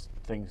buildings as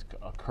things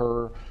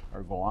occur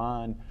or go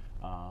on,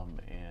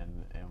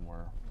 and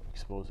we're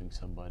exposing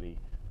somebody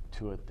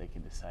to it. They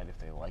can decide if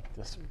they like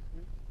this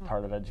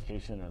part of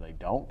education or they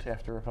don't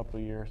after a couple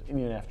of years. And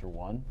even after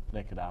one,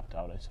 they could opt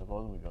out, I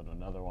suppose, and we go to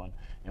another one,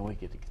 and we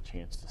get a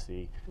chance to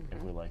see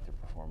if we like their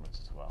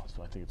performance as well.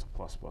 So I think it's a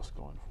plus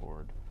going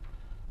forward.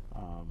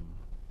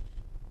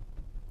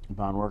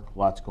 Bond work,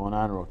 lots going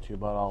on. I wrote to you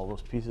about all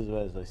those pieces of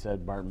it. As I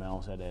said, Bart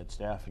Mel's had to add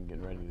staff and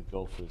getting ready to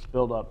go for this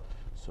build-up.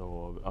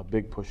 So a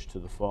big push to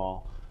the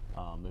fall.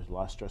 There's a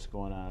lot of stress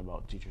going on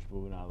about teachers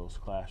moving out of those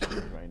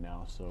classrooms right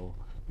now. So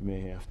you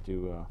may have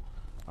to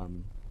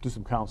do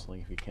some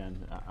counseling if you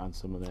can on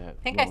some of that.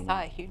 I think I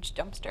saw a huge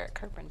dumpster at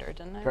Carpenter,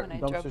 didn't I, when I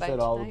drove by Dumpsters at tonight?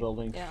 all the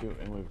buildings too,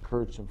 and we've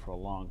encouraged them for a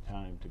long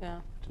time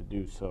to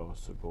do so.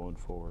 So going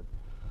forward,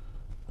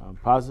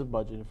 positive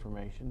budget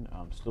information.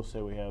 Still say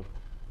we have,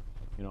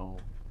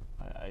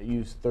 I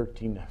use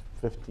 13 to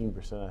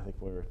 15%. I think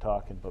when we were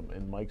talking, but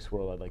in Mike's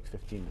world, I'd like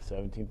 15 to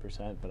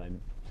 17%. But I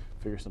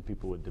figure some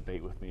people would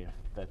debate with me if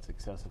that's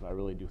excessive. I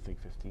really do think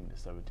 15 to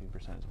 17%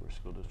 is where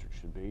school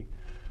districts should be.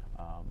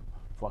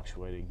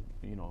 Fluctuating,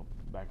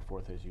 back and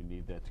forth as you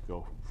need that to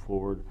go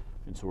forward,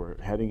 and so we're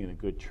heading in a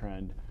good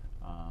trend.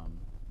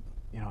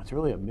 It's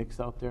really a mix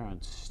out there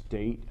on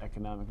state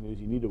economic news.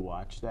 You need to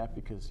watch that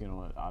because it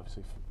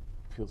obviously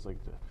feels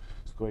like the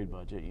school aid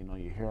budget.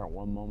 You hear at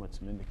one moment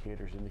some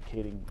indicators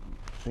indicating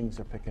things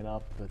are picking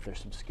up, but there's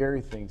some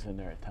scary things in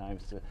there at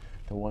times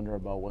to wonder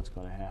about what's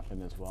going to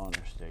happen as well in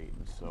our state,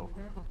 and so.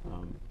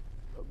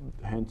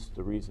 Hence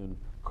the reason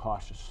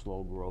cautious,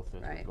 slow growth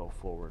as we go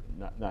forward,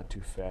 not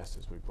too fast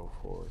as we go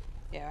forward.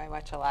 Yeah, I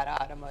watch a lot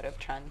of automotive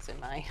trends in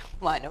my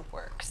line of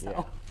work.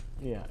 So.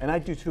 Yeah, and I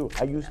do too.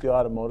 I use the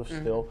automotive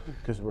still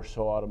because we're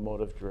so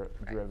automotive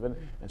driven,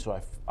 and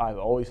so I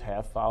always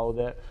have followed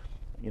that.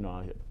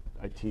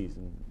 I tease,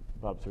 and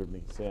Bob's heard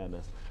me say on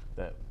this,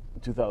 that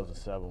in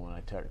 2007 when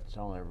I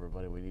telling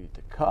everybody we needed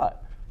to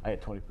cut, I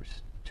had 2%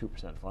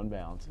 fund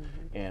balance,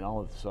 and all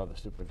of the other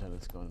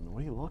superintendents going,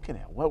 what are you looking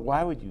at?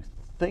 Why would you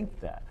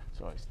think that?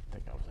 So I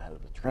think I was ahead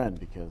of the trend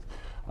because,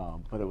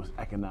 but it was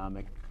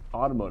economic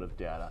automotive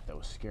data that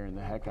was scaring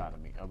the heck out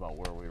of me about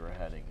where we were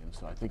heading, and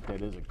so I think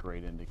that is a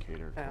great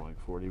indicator going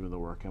forward, even though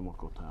we're a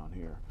chemical town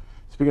here.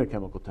 Speaking of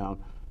chemical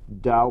town,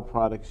 Dow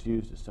products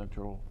used at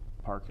Central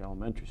Park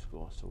Elementary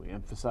School, so we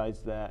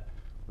emphasized that.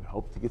 We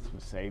hope to get some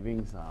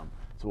savings.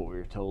 So what we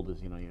were told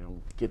is, you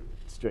don't get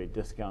straight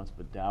discounts,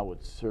 but Dow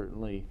would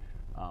certainly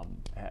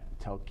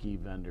tell key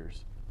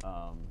vendors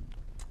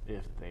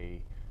if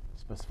they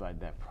specified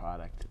that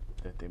product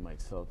that they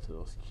might sell to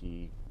those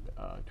key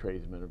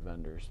tradesmen or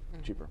vendors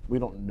cheaper. We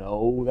don't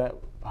know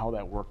how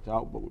that worked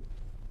out, but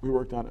we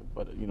worked on it.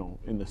 But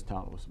in this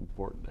town, it was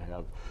important to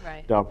have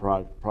Dow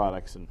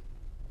products, and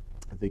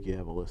I think you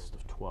have a list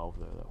of 12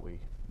 there that we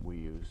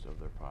used of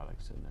their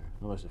products in there.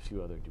 Now, there's a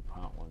few other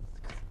DuPont ones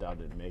because Dow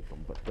didn't make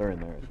them, but they're in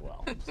there as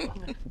well. So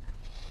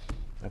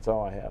that's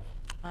all I have.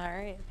 All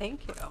right,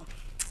 thank you. All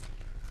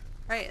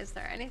right, is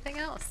there anything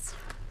else?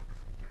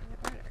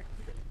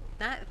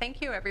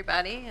 Thank you,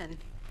 everybody, and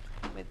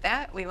with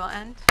that, we will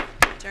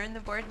adjourn the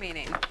board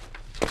meeting.